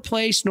not your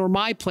place nor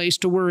my place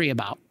to worry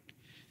about.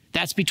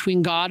 That's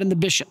between God and the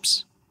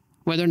bishops,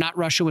 whether or not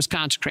Russia was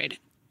consecrated.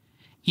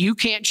 You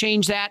can't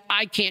change that.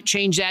 I can't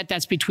change that.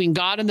 That's between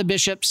God and the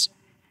bishops.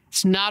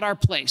 It's not our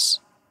place.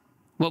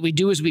 What we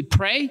do is we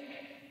pray,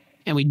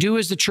 and we do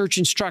as the church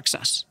instructs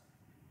us.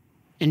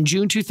 In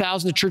June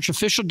 2000, the church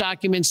official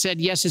document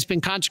said, yes, it's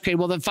been consecrated.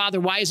 Well, then, Father,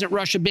 why hasn't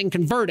Russia been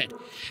converted?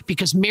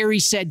 Because Mary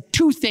said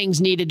two things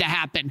needed to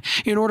happen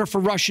in order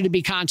for Russia to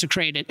be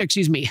consecrated.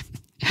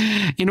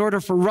 In order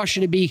for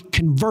Russia to be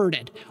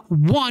converted.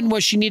 One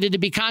was she needed to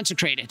be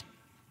consecrated.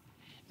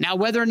 Now,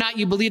 whether or not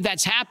you believe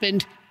that's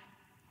happened,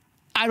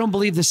 I don't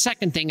believe the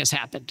second thing has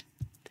happened.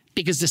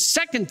 Because the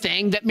second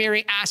thing that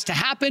Mary asked to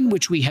happen,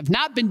 which we have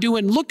not been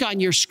doing, look on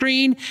your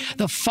screen,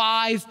 the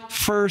 5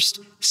 first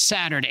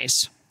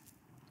Saturdays.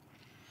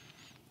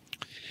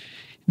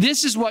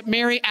 This is what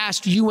Mary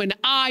asked you and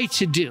I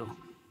to do.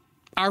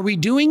 Are we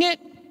doing it?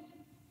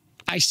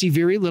 I see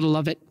very little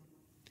of it.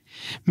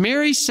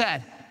 Mary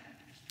said,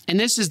 and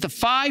this is the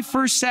 5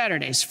 first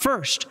Saturdays.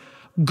 First,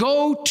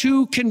 go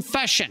to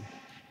confession.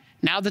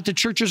 Now that the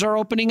churches are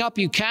opening up,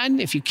 you can.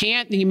 If you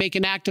can't, then you make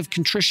an act of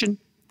contrition.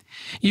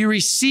 You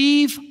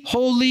receive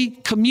Holy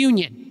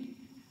Communion.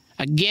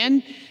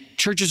 Again,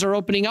 churches are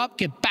opening up.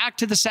 Get back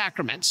to the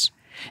sacraments.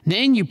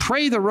 Then you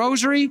pray the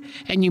rosary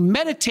and you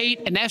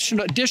meditate an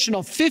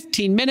additional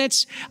 15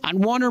 minutes on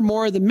one or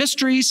more of the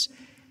mysteries.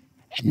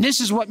 And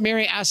this is what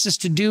Mary asked us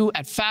to do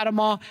at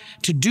Fatima,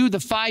 to do the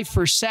 5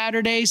 first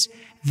Saturdays.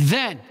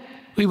 Then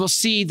we will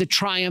see the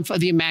triumph of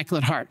the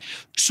Immaculate Heart.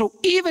 So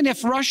even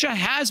if Russia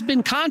has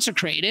been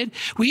consecrated,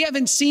 we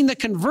haven't seen the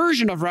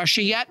conversion of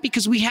Russia yet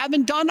because we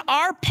haven't done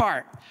our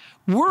part.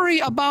 Worry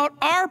about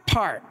our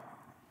part.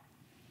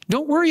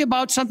 Don't worry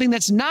about something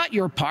that's not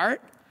your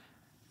part.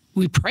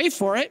 We pray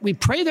for it. We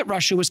pray that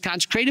Russia was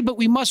consecrated, but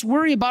we must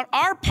worry about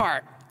our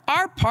part.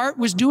 Our part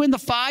was doing the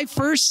 5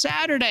 first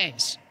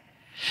Saturdays.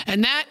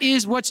 And that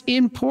is what's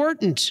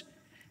important.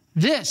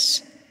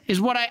 This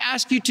is what I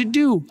ask you to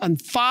do on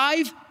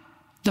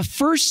the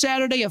first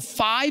Saturday of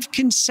 5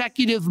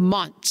 consecutive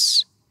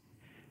months.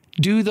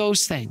 Do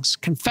those things: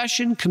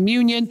 confession,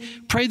 communion,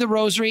 pray the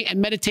rosary, and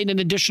meditate an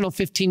additional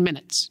 15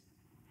 minutes.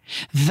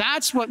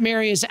 That's what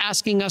Mary is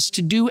asking us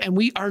to do, and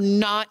we are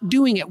not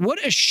doing it.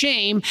 What a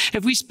shame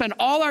if we spend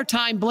all our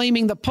time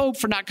blaming the Pope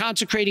for not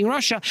consecrating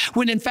Russia,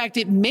 when in fact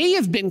it may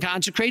have been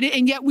consecrated,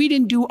 and yet we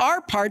didn't do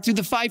our part through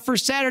the 5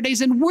 first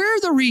Saturdays, and we're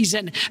the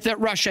reason that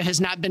Russia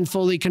has not been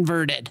fully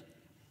converted.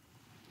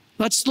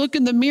 Let's look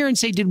in the mirror and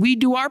say, did we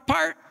do our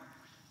part?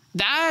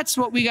 That's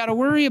what we got to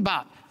worry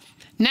about.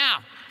 Now,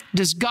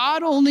 does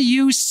God only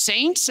use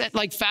saints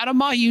like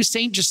Fatima? He used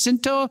Saint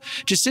Jacinta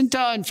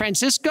and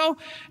Francisco.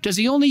 Does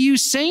he only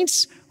use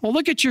saints? Well,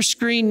 look at your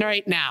screen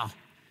right now.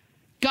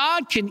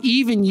 God can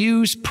even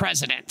use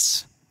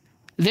presidents.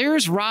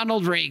 There's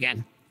Ronald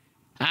Reagan.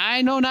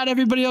 I know not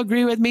everybody will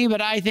agree with me,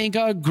 but I think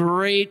a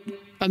great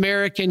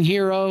American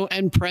hero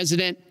and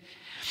president.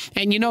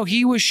 And you know,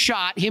 he was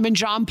shot, him and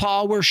John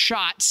Paul were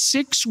shot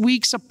 6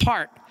 weeks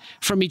apart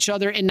from each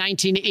other in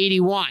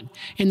 1981,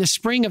 in the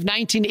spring of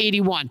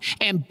 1981.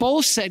 And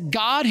both said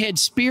God had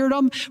spared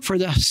them for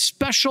the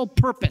special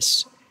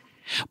purpose.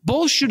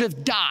 Both should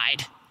have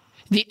died.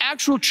 The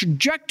actual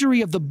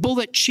trajectory of the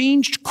bullet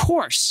changed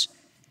course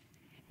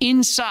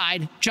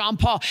inside John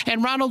Paul,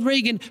 and Ronald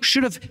Reagan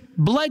should have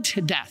bled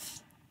to death.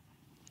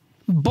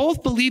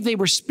 Both believed they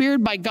were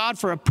spared by God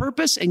for a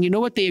purpose, and you know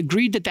what they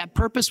agreed that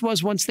purpose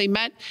was once they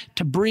met?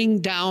 To bring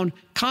down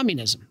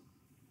communism.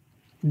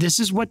 This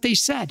is what they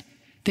said.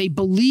 They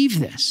believe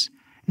this.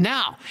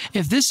 Now,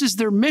 if this is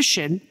their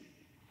mission,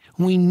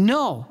 we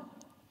know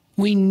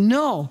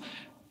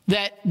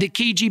that the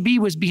KGB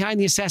was behind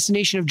the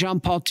assassination of John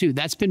Paul II.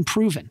 That's been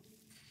proven.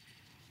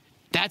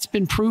 That's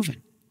been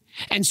proven.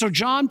 And so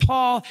John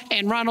Paul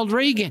and Ronald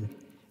Reagan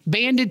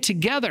banded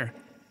together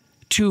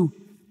to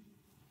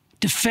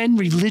defend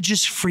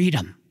religious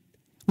freedom,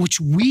 which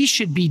we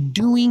should be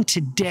doing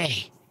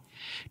today.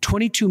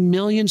 22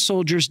 million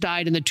soldiers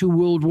died in the 2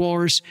 world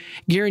wars,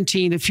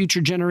 guaranteeing that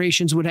future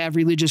generations would have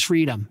religious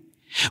freedom.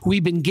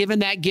 We've been given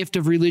that gift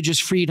of religious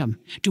freedom.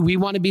 Do we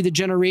want to be the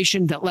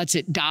generation that lets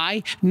it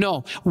die?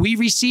 No. We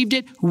received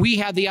it. We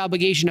have the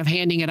obligation of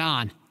handing it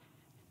on.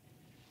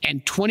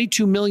 And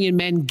 22 million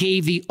men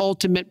gave the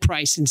ultimate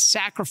price and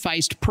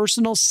sacrificed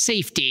personal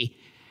safety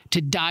to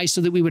die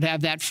so that we would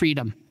have that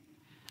freedom.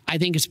 I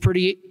think it's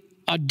pretty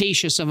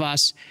audacious of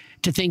us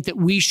to think that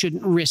we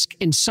shouldn't risk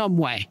in some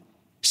way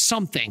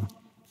something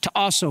to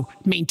also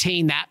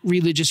maintain that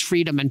religious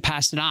freedom and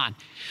pass it on.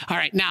 All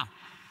right, now,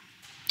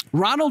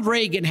 Ronald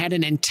Reagan had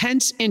an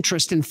intense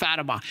interest in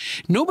Fatima.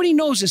 Nobody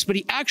knows this, but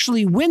he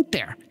actually went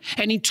there,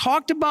 and he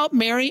talked about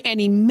Mary, and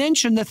he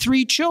mentioned the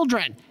 3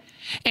 children.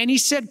 And he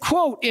said,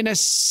 quote, in a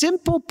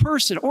simple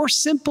person or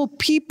simple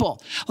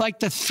people like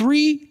the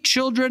 3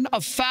 children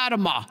of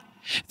Fatima,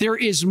 there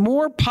is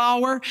more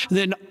power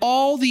than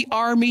all the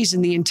armies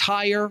in the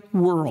entire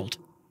world.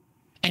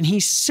 And he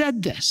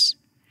said this.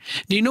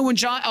 Do you know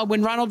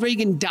when Ronald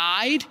Reagan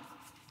died,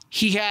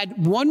 he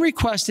had one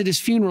request at his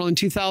funeral in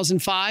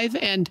 2005,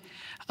 and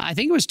I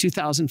think it was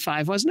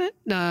 2005, wasn't it?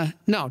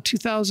 No,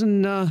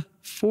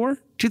 2004?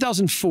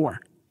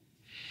 2004.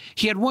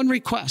 He had one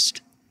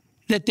request,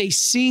 that they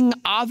sing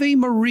Ave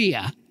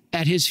Maria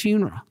at his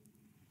funeral.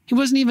 He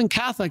wasn't even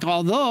Catholic,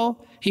 although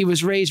he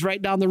was raised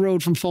right down the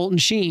road from Fulton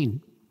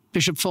Sheen,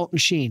 Bishop Fulton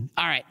Sheen.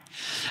 All right.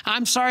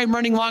 I'm sorry I'm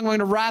running long. I'm going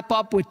to wrap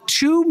up with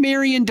 2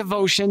 Marian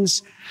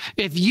devotions.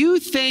 If you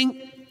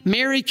think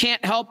Mary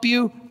can't help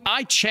you,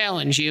 I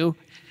challenge you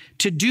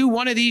to do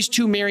one of these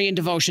 2 Marian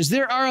devotions.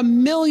 There are a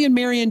million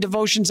Marian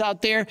devotions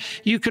out there.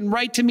 You can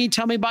write to me,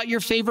 tell me about your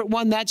favorite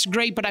one. That's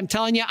great. But I'm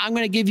telling you, I'm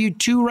going to give you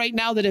 2 right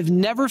now that have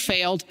never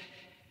failed,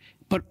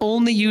 but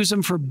only use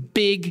them for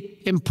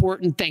big,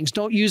 important things.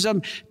 Don't use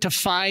them to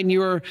find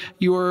your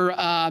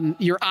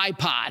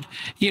iPod.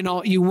 You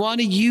know, you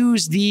want to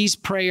use these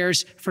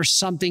prayers for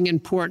something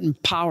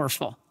important,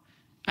 powerful.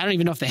 I don't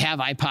even know if they have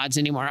iPods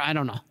anymore. I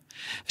don't know.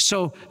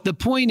 So the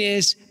point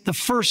is, the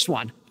first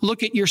one,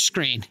 look at your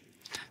screen.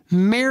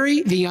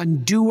 Mary, the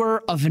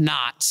undoer of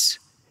knots.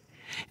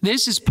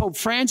 This is Pope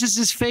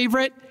Francis's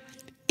favorite.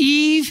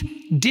 Eve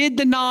did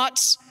the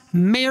knots.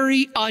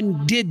 Mary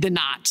undid the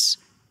knots.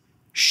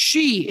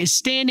 She is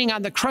standing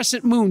on the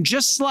crescent moon,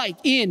 just like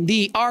in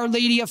the Our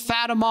Lady of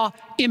Fatima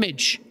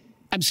image.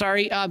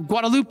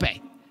 Guadalupe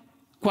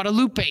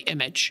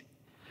image.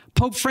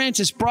 Pope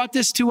Francis brought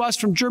this to us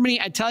from Germany.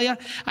 I tell you,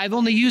 I've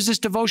only used this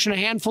devotion a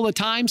handful of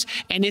times,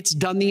 and it's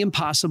done the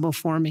impossible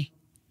for me.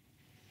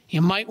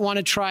 You might want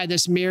to try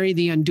this, Mary,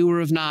 the undoer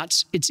of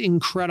knots. It's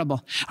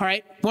incredible. All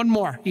right, one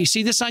more. You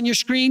see this on your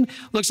screen?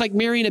 Looks like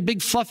Mary in a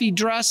big fluffy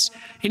dress.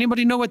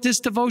 Anybody know what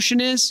this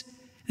devotion is?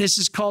 This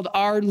is called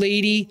Our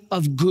Lady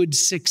of Good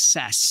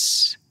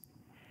Success.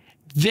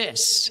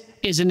 This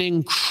is an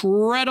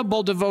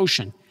incredible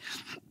devotion,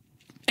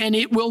 and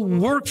it will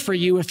work for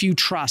you if you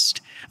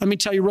trust. Let me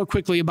tell you real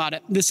quickly about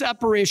it. This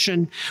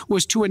apparition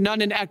was to a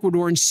nun in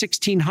Ecuador in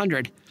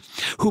 1600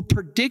 who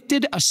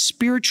predicted a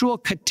spiritual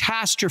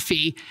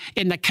catastrophe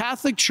in the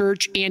Catholic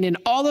Church and in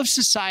all of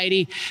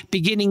society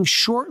beginning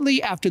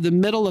shortly after the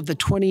middle of the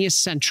 20th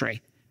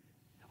century.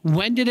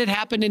 When did it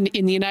happen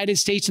in the United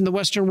States and the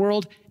Western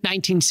world?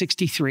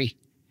 1963,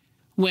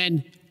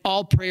 when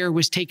all prayer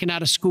was taken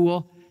out of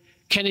school.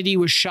 Kennedy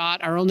was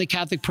shot, our only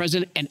Catholic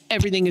president, and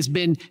everything has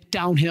been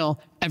downhill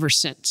ever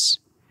since.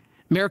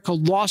 America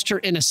lost her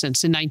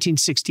innocence in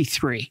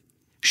 1963,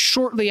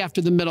 shortly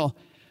after the middle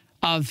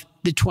of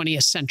the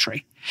 20th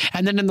century.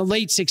 And then in the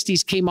late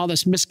 60s came all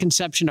this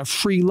misconception of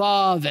free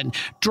love and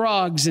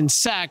drugs and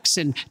sex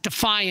and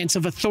defiance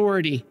of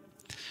authority.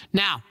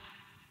 Now,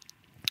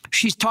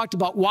 she's talked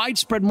about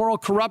widespread moral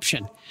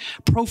corruption,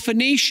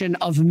 profanation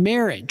of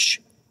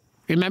marriage.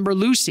 Remember,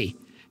 Lucy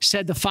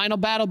said the final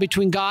battle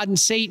between God and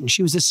Satan,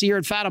 she was the seer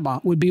at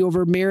Fatima, would be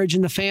over marriage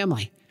in the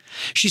family.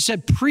 She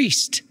said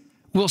priests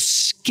will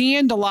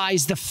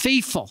scandalize the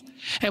faithful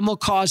and will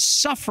cause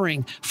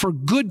suffering for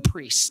good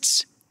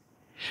priests.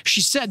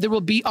 She said there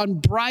will be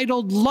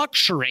unbridled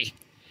luxury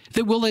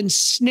that will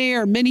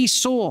ensnare many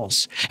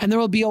souls, and there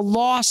will be a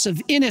loss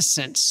of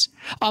innocence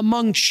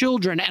among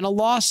children and a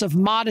loss of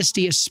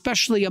modesty,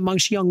 especially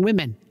amongst young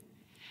women.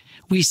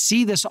 We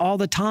see this all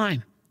the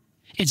time.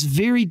 It's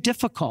very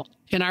difficult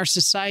in our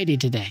society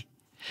today.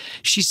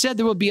 She said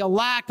there will be a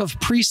lack of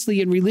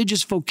priestly and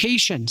religious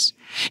vocations.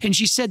 And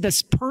she said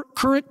this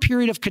current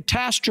period of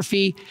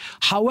catastrophe,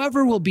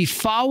 however, will be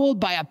followed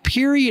by a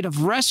period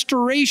of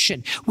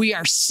restoration. We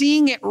are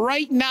seeing it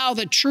right now.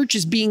 The church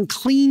is being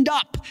cleaned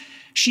up.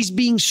 She's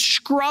being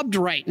scrubbed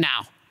right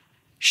now.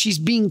 She's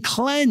being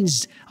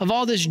cleansed of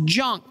all this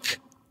junk,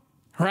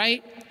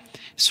 right?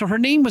 So her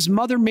name was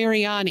Mother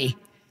Mariana,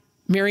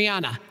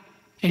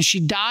 and she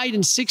died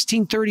in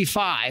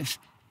 1635.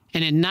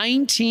 And in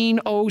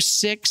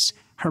 1906,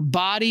 her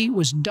body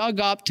was dug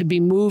up to be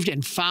moved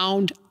and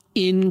found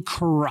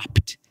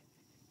incorrupt.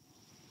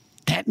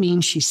 That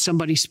means she's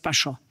somebody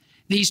special.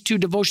 These 2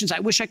 devotions,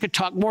 I wish I could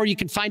talk more. You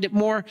can find it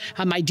more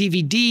on my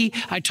DVD.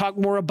 I talk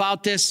more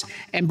about this.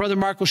 And Brother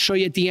Mark will show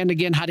you at the end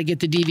again how to get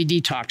the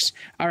DVD talks.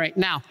 All right,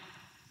 now,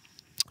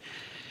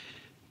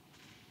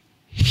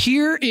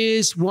 here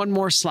is one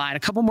more slide, a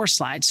couple more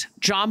slides.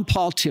 John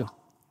Paul II,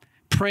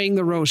 praying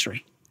the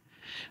rosary.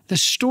 The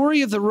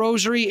story of the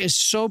rosary is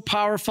so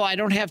powerful. I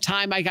don't have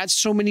time. I got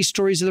so many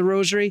stories of the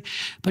rosary.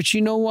 But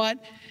you know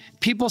what?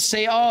 People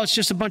say, oh, it's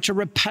just a bunch of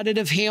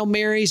repetitive Hail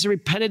Marys,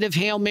 repetitive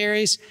Hail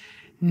Marys.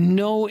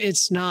 No,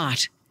 it's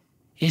not.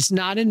 It's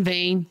not in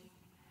vain.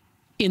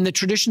 In the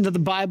traditions of the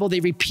Bible,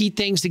 they repeat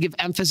things to give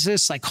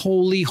emphasis, like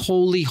holy,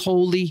 holy,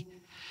 holy.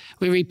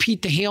 We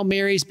repeat the Hail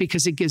Marys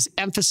because it gives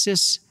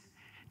emphasis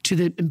to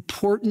the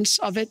importance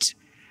of it.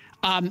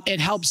 It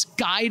helps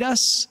guide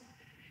us.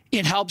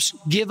 It helps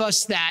give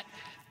us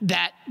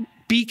that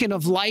beacon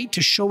of light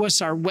to show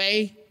us our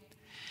way.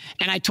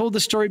 And I told the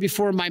story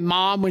before, my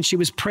mom, when she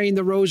was praying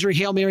the rosary,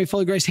 Hail Mary,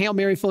 full of grace, Hail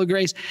Mary, full of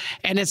grace.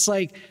 And it's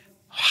like,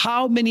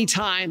 how many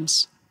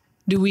times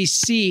do we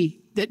see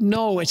that?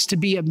 No, it's to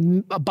be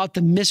about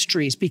the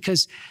mysteries,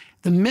 because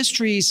the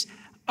mysteries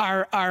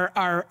are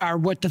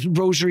what the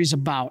rosary is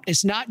about.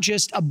 It's not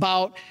just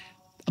about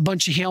a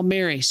bunch of Hail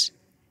Marys.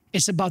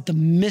 It's about the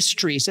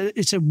mysteries.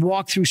 It's a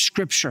walk through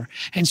Scripture.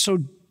 And so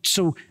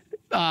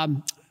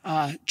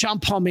John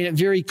Paul made it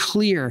very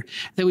clear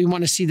that we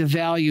want to see the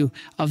value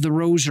of the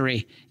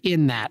rosary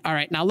in that. All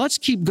right, now let's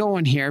keep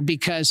going here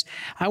because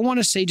I want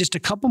to say just a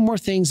couple more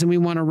things and we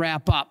want to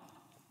wrap up.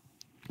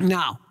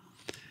 Now,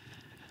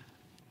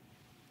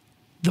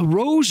 the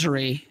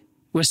rosary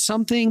was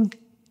something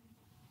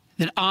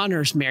that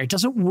honors Mary,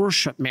 doesn't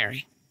worship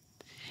Mary.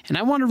 And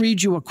I want to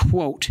read you a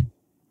quote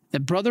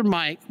that Brother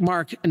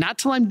Mark, not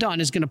till I'm done,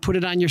 is going to put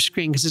it on your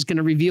screen because it's going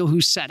to reveal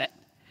who said it.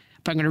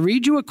 But I'm going to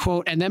read you a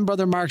quote, and then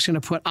Brother Mark's going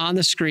to put on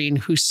the screen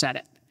who said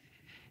it.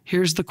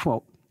 Here's the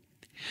quote.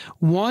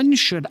 One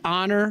should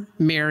honor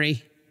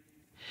Mary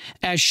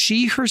as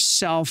she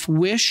herself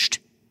wished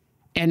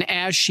and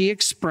as she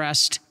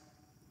expressed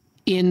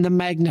in the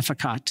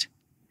Magnificat.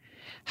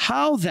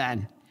 How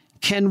then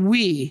can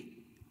we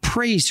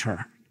praise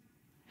her?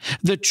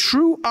 The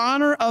true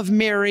honor of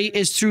Mary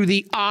is through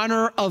the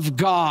honor of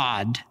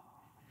God,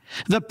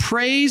 the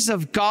praise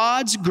of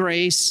God's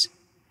grace.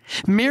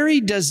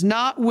 Mary does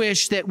not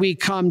wish that we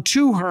come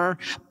to her,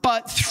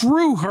 but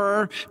through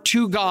her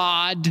to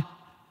God.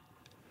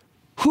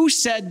 Who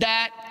said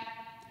that?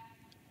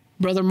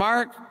 Brother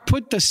Mark,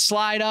 put the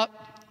slide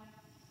up.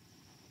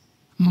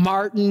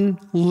 Martin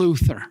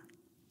Luther.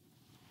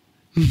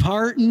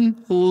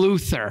 Martin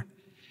Luther.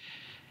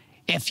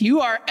 If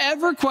you are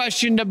ever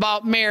questioned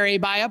about Mary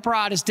by a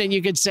Protestant,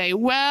 you could say,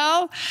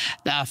 well,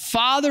 the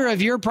father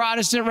of your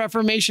Protestant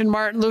Reformation,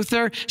 Martin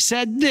Luther,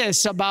 said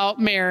this about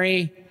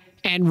Mary,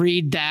 and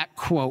read that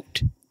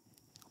quote.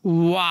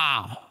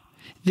 Wow.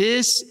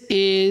 This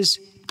is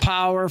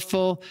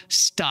powerful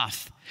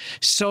stuff.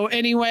 So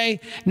anyway,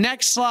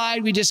 next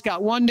slide. We just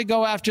got one to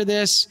go after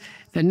this.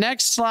 The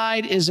next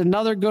slide is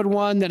another good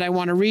one that I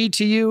want to read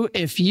to you.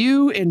 If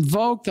you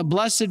invoke the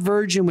Blessed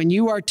Virgin when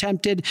you are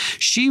tempted,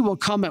 she will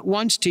come at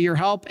once to your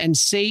help and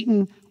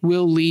Satan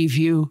will leave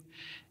you.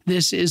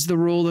 This is the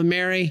rule of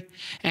Mary.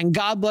 And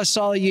God bless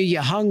all of you.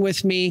 You hung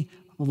with me.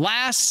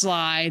 Last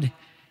slide.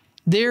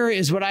 There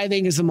is what I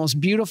think is the most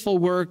beautiful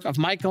work of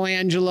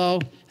Michelangelo,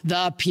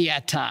 the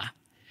Pieta.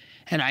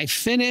 And I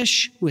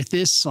finish with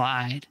this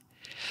slide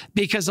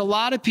because a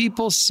lot of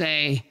people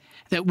say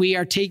that we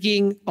are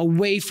taking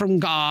away from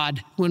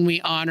God when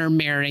we honor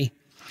Mary.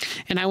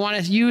 And I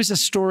want to use a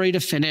story to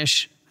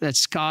finish that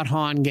Scott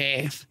Hahn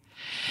gave,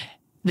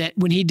 that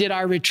when he did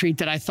our retreat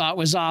that I thought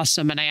was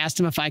awesome, and I asked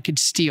him if I could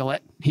steal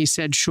it. He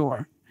said,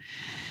 sure.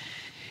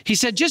 He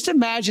said, just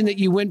imagine that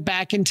you went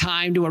back in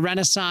time to a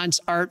Renaissance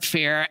art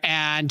fair,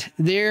 and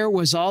there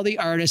was all the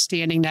artists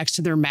standing next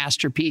to their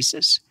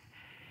masterpieces.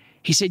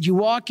 He said, you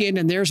walk in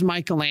and there's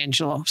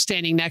Michelangelo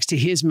standing next to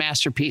his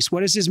masterpiece.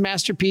 What is his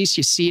masterpiece?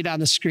 You see it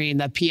on the screen,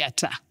 the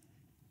Pieta.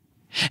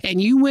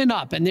 And you went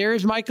up and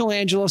there's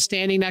Michelangelo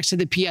standing next to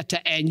the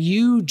Pieta and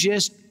you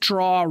just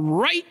draw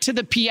right to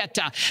the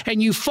Pieta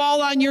and you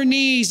fall on your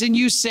knees and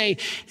you say,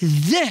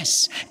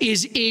 this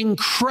is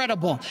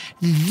incredible.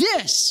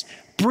 This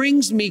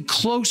brings me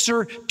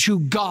closer to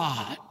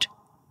God.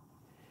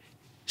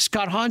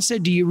 Scott Hahn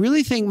said, do you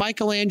really think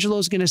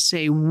Michelangelo's going to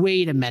say,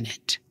 wait a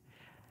minute?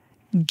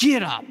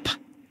 Get up.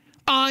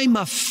 I'm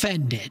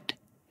offended.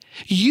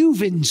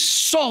 You've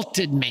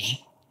insulted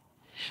me.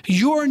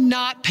 You're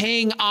not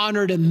paying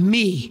honor to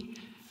me.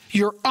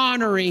 You're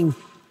honoring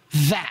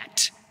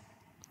that.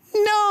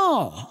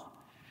 No.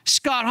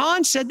 Scott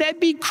Hahn said that'd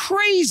be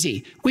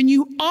crazy. When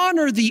you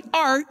honor the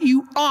art,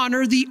 you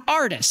honor the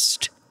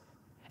artist.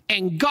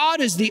 And God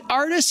is the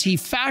artist. He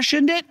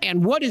fashioned it.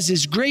 And what is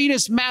his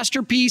greatest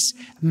masterpiece?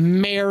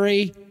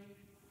 Mary.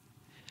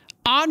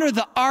 Honor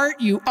the art,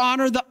 you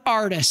honor the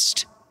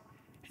artist.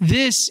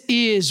 This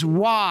is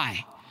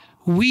why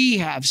we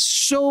have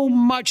so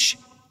much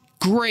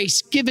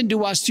grace given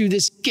to us through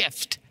this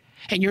gift.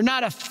 And you're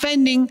not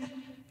offending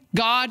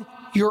God,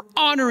 you're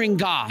honoring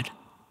God.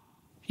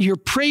 You're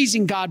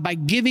praising God by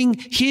giving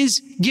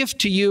his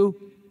gift to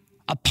you,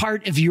 a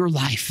part of your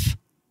life.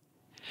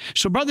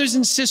 So brothers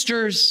and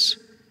sisters,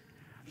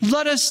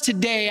 let us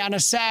today on a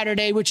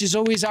Saturday, which is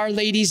always Our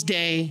Lady's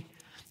Day,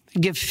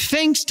 give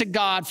thanks to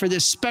God for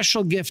this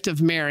special gift of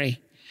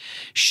Mary.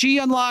 She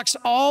unlocks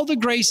all the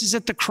graces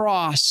at the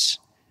cross.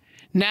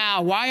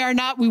 Now, why are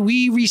not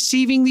we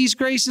receiving these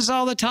graces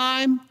all the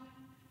time?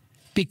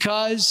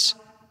 Because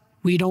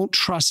we don't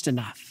trust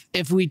enough.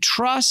 If we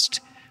trust,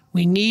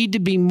 we need to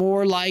be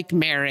more like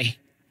Mary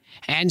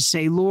and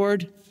say,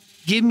 Lord,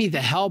 give me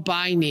the help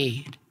I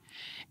need.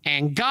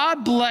 And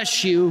God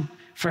bless you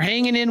for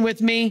hanging in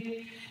with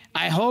me.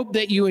 I hope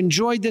that you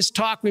enjoyed this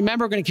talk.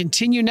 Remember, we're going to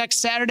continue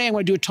next Saturday. I'm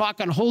going to do a talk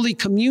on Holy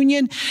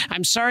Communion.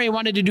 I'm sorry I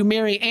wanted to do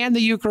Mary and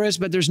the Eucharist,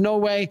 but there's no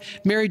way.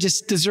 Mary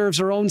just deserves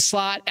her own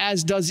slot,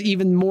 as does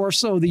even more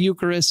so the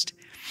Eucharist.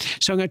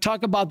 So I'm going to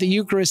talk about the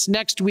Eucharist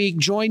next week.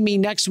 Join me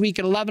next week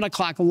at 11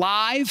 o'clock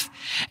live.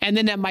 And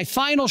then at my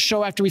final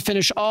show, after we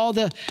finish all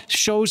the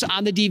shows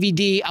on the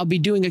DVD, I'll be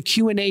doing a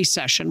Q&A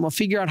session. We'll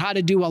figure out how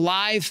to do a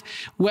live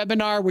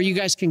webinar where you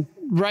guys can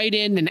write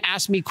in and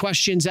ask me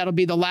questions. That'll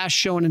be the last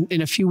show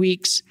in a few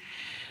weeks.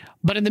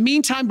 But in the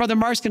meantime, Brother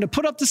Mark's going to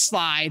put up the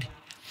slide.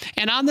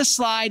 And on the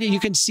slide, you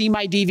can see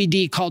my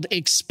DVD called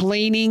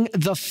Explaining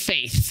the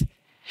Faith.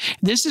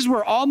 This is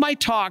where all my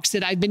talks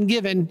that I've been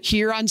given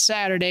here on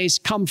Saturdays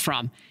come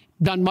from.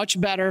 Done much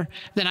better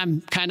than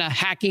I'm kind of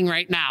hacking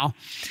right now.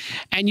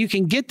 And you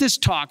can get this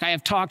talk. I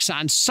have talks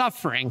on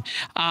suffering,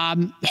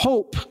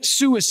 hope,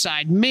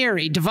 suicide,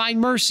 Mary,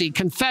 divine mercy,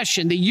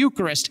 confession, the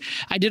Eucharist.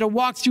 I did a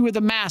walkthrough of the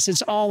Mass.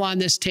 It's all on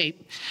this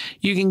tape.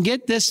 You can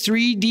get this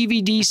 3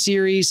 DVD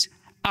series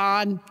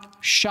on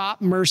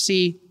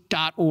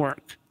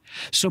shopmercy.org.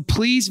 So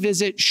please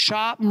visit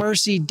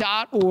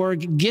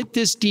shopmercy.org, get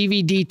this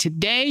DVD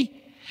today,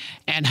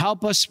 and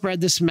help us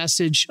spread this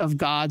message of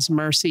God's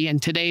mercy,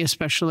 and today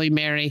especially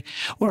Mary.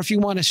 Or if you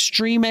want to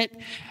stream it,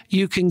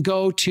 you can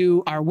go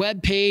to our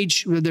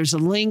webpage where there's a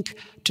link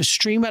to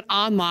stream it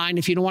online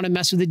if you don't want to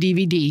mess with the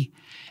DVD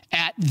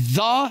at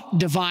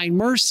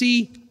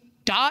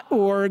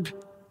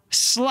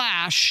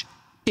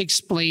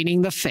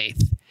thedivinemercy.org/explaining the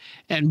faith.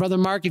 And Brother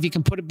Mark, if you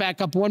can put it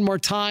back up one more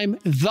time,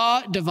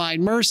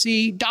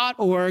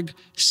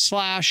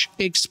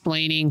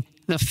 thedivinemercy.org/explaining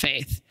the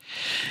faith.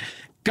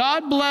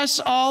 God bless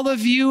all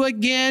of you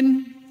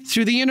again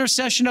through the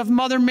intercession of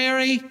Mother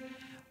Mary.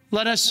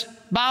 Let us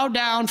bow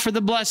down for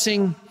the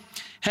blessing.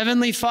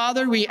 Heavenly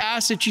Father, we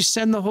ask that you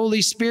send the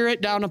Holy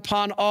Spirit down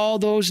upon all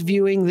those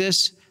viewing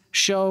this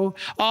show,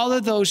 all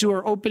of those who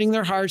are opening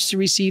their hearts to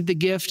receive the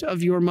gift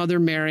of your Mother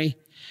Mary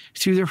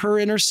through her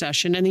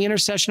intercession and the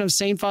intercession of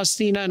St.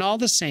 Faustina and all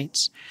the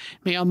saints.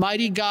 May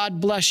Almighty God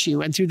bless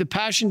you, and through the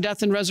passion,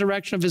 death, and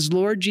resurrection of his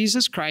Lord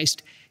Jesus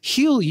Christ,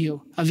 heal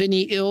you of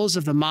any ills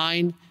of the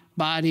mind,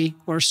 body,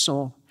 or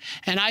soul.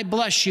 And I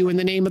bless you in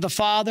the name of the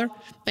Father,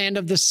 and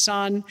of the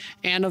Son,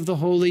 and of the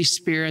Holy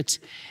Spirit.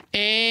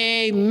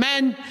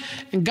 Amen.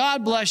 And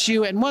God bless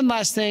you. And one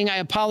last thing, I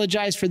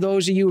apologize for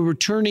those of you who are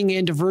tuning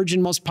in to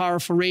Virgin Most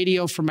Powerful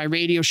Radio for my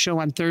radio show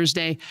on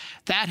Thursday.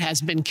 That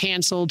has been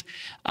canceled.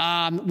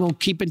 We'll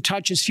keep in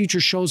touch as future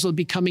shows will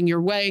be coming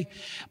your way.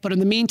 But in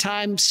the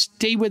meantime,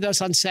 stay with us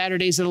on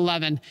Saturdays at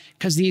 11,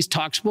 because these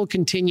talks will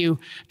continue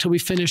till we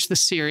finish the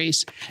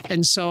series.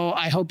 And so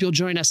I hope you'll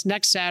join us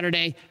next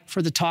Saturday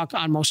for the talk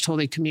on Most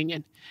Holy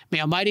Communion.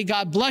 May Almighty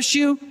God bless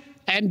you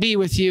and be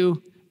with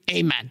you.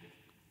 Amen.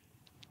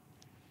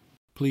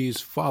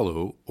 Please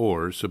follow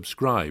or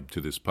subscribe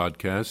to this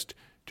podcast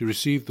to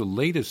receive the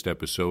latest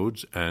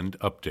episodes and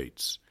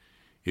updates.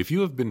 If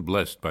you have been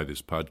blessed by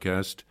this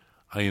podcast,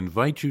 I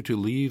invite you to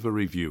leave a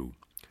review.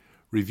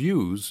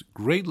 Reviews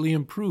greatly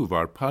improve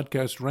our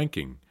podcast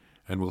ranking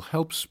and will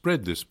help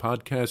spread this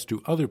podcast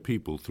to other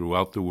people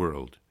throughout the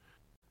world.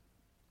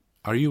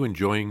 Are you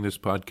enjoying this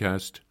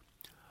podcast?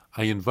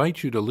 I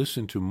invite you to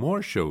listen to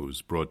more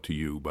shows brought to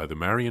you by the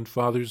Marian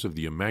Fathers of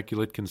the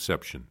Immaculate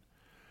Conception.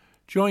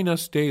 Join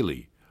us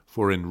daily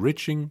for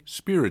enriching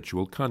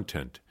spiritual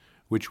content,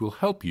 which will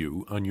help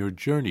you on your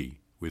journey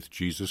with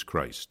Jesus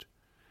Christ.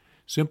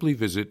 Simply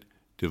visit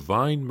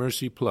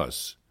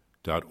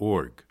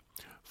DivineMercyPlus.org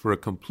for a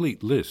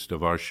complete list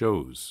of our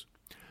shows.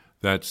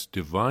 That's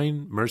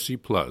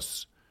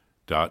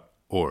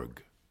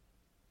DivineMercyPlus.org.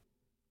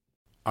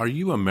 Are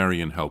you a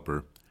Marian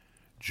helper?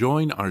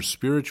 Join our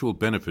Spiritual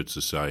Benefit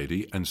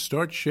Society and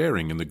start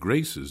sharing in the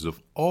graces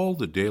of all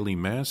the daily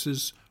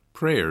masses,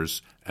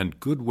 prayers, and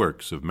good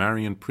works of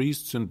Marian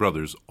priests and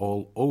brothers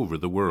all over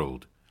the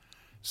world.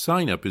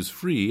 Sign up is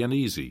free and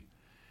easy.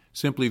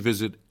 Simply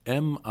visit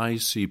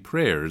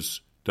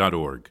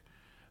micprayers.org.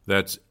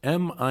 That's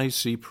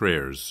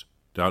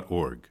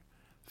micprayers.org.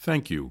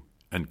 Thank you,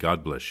 and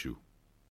God bless you.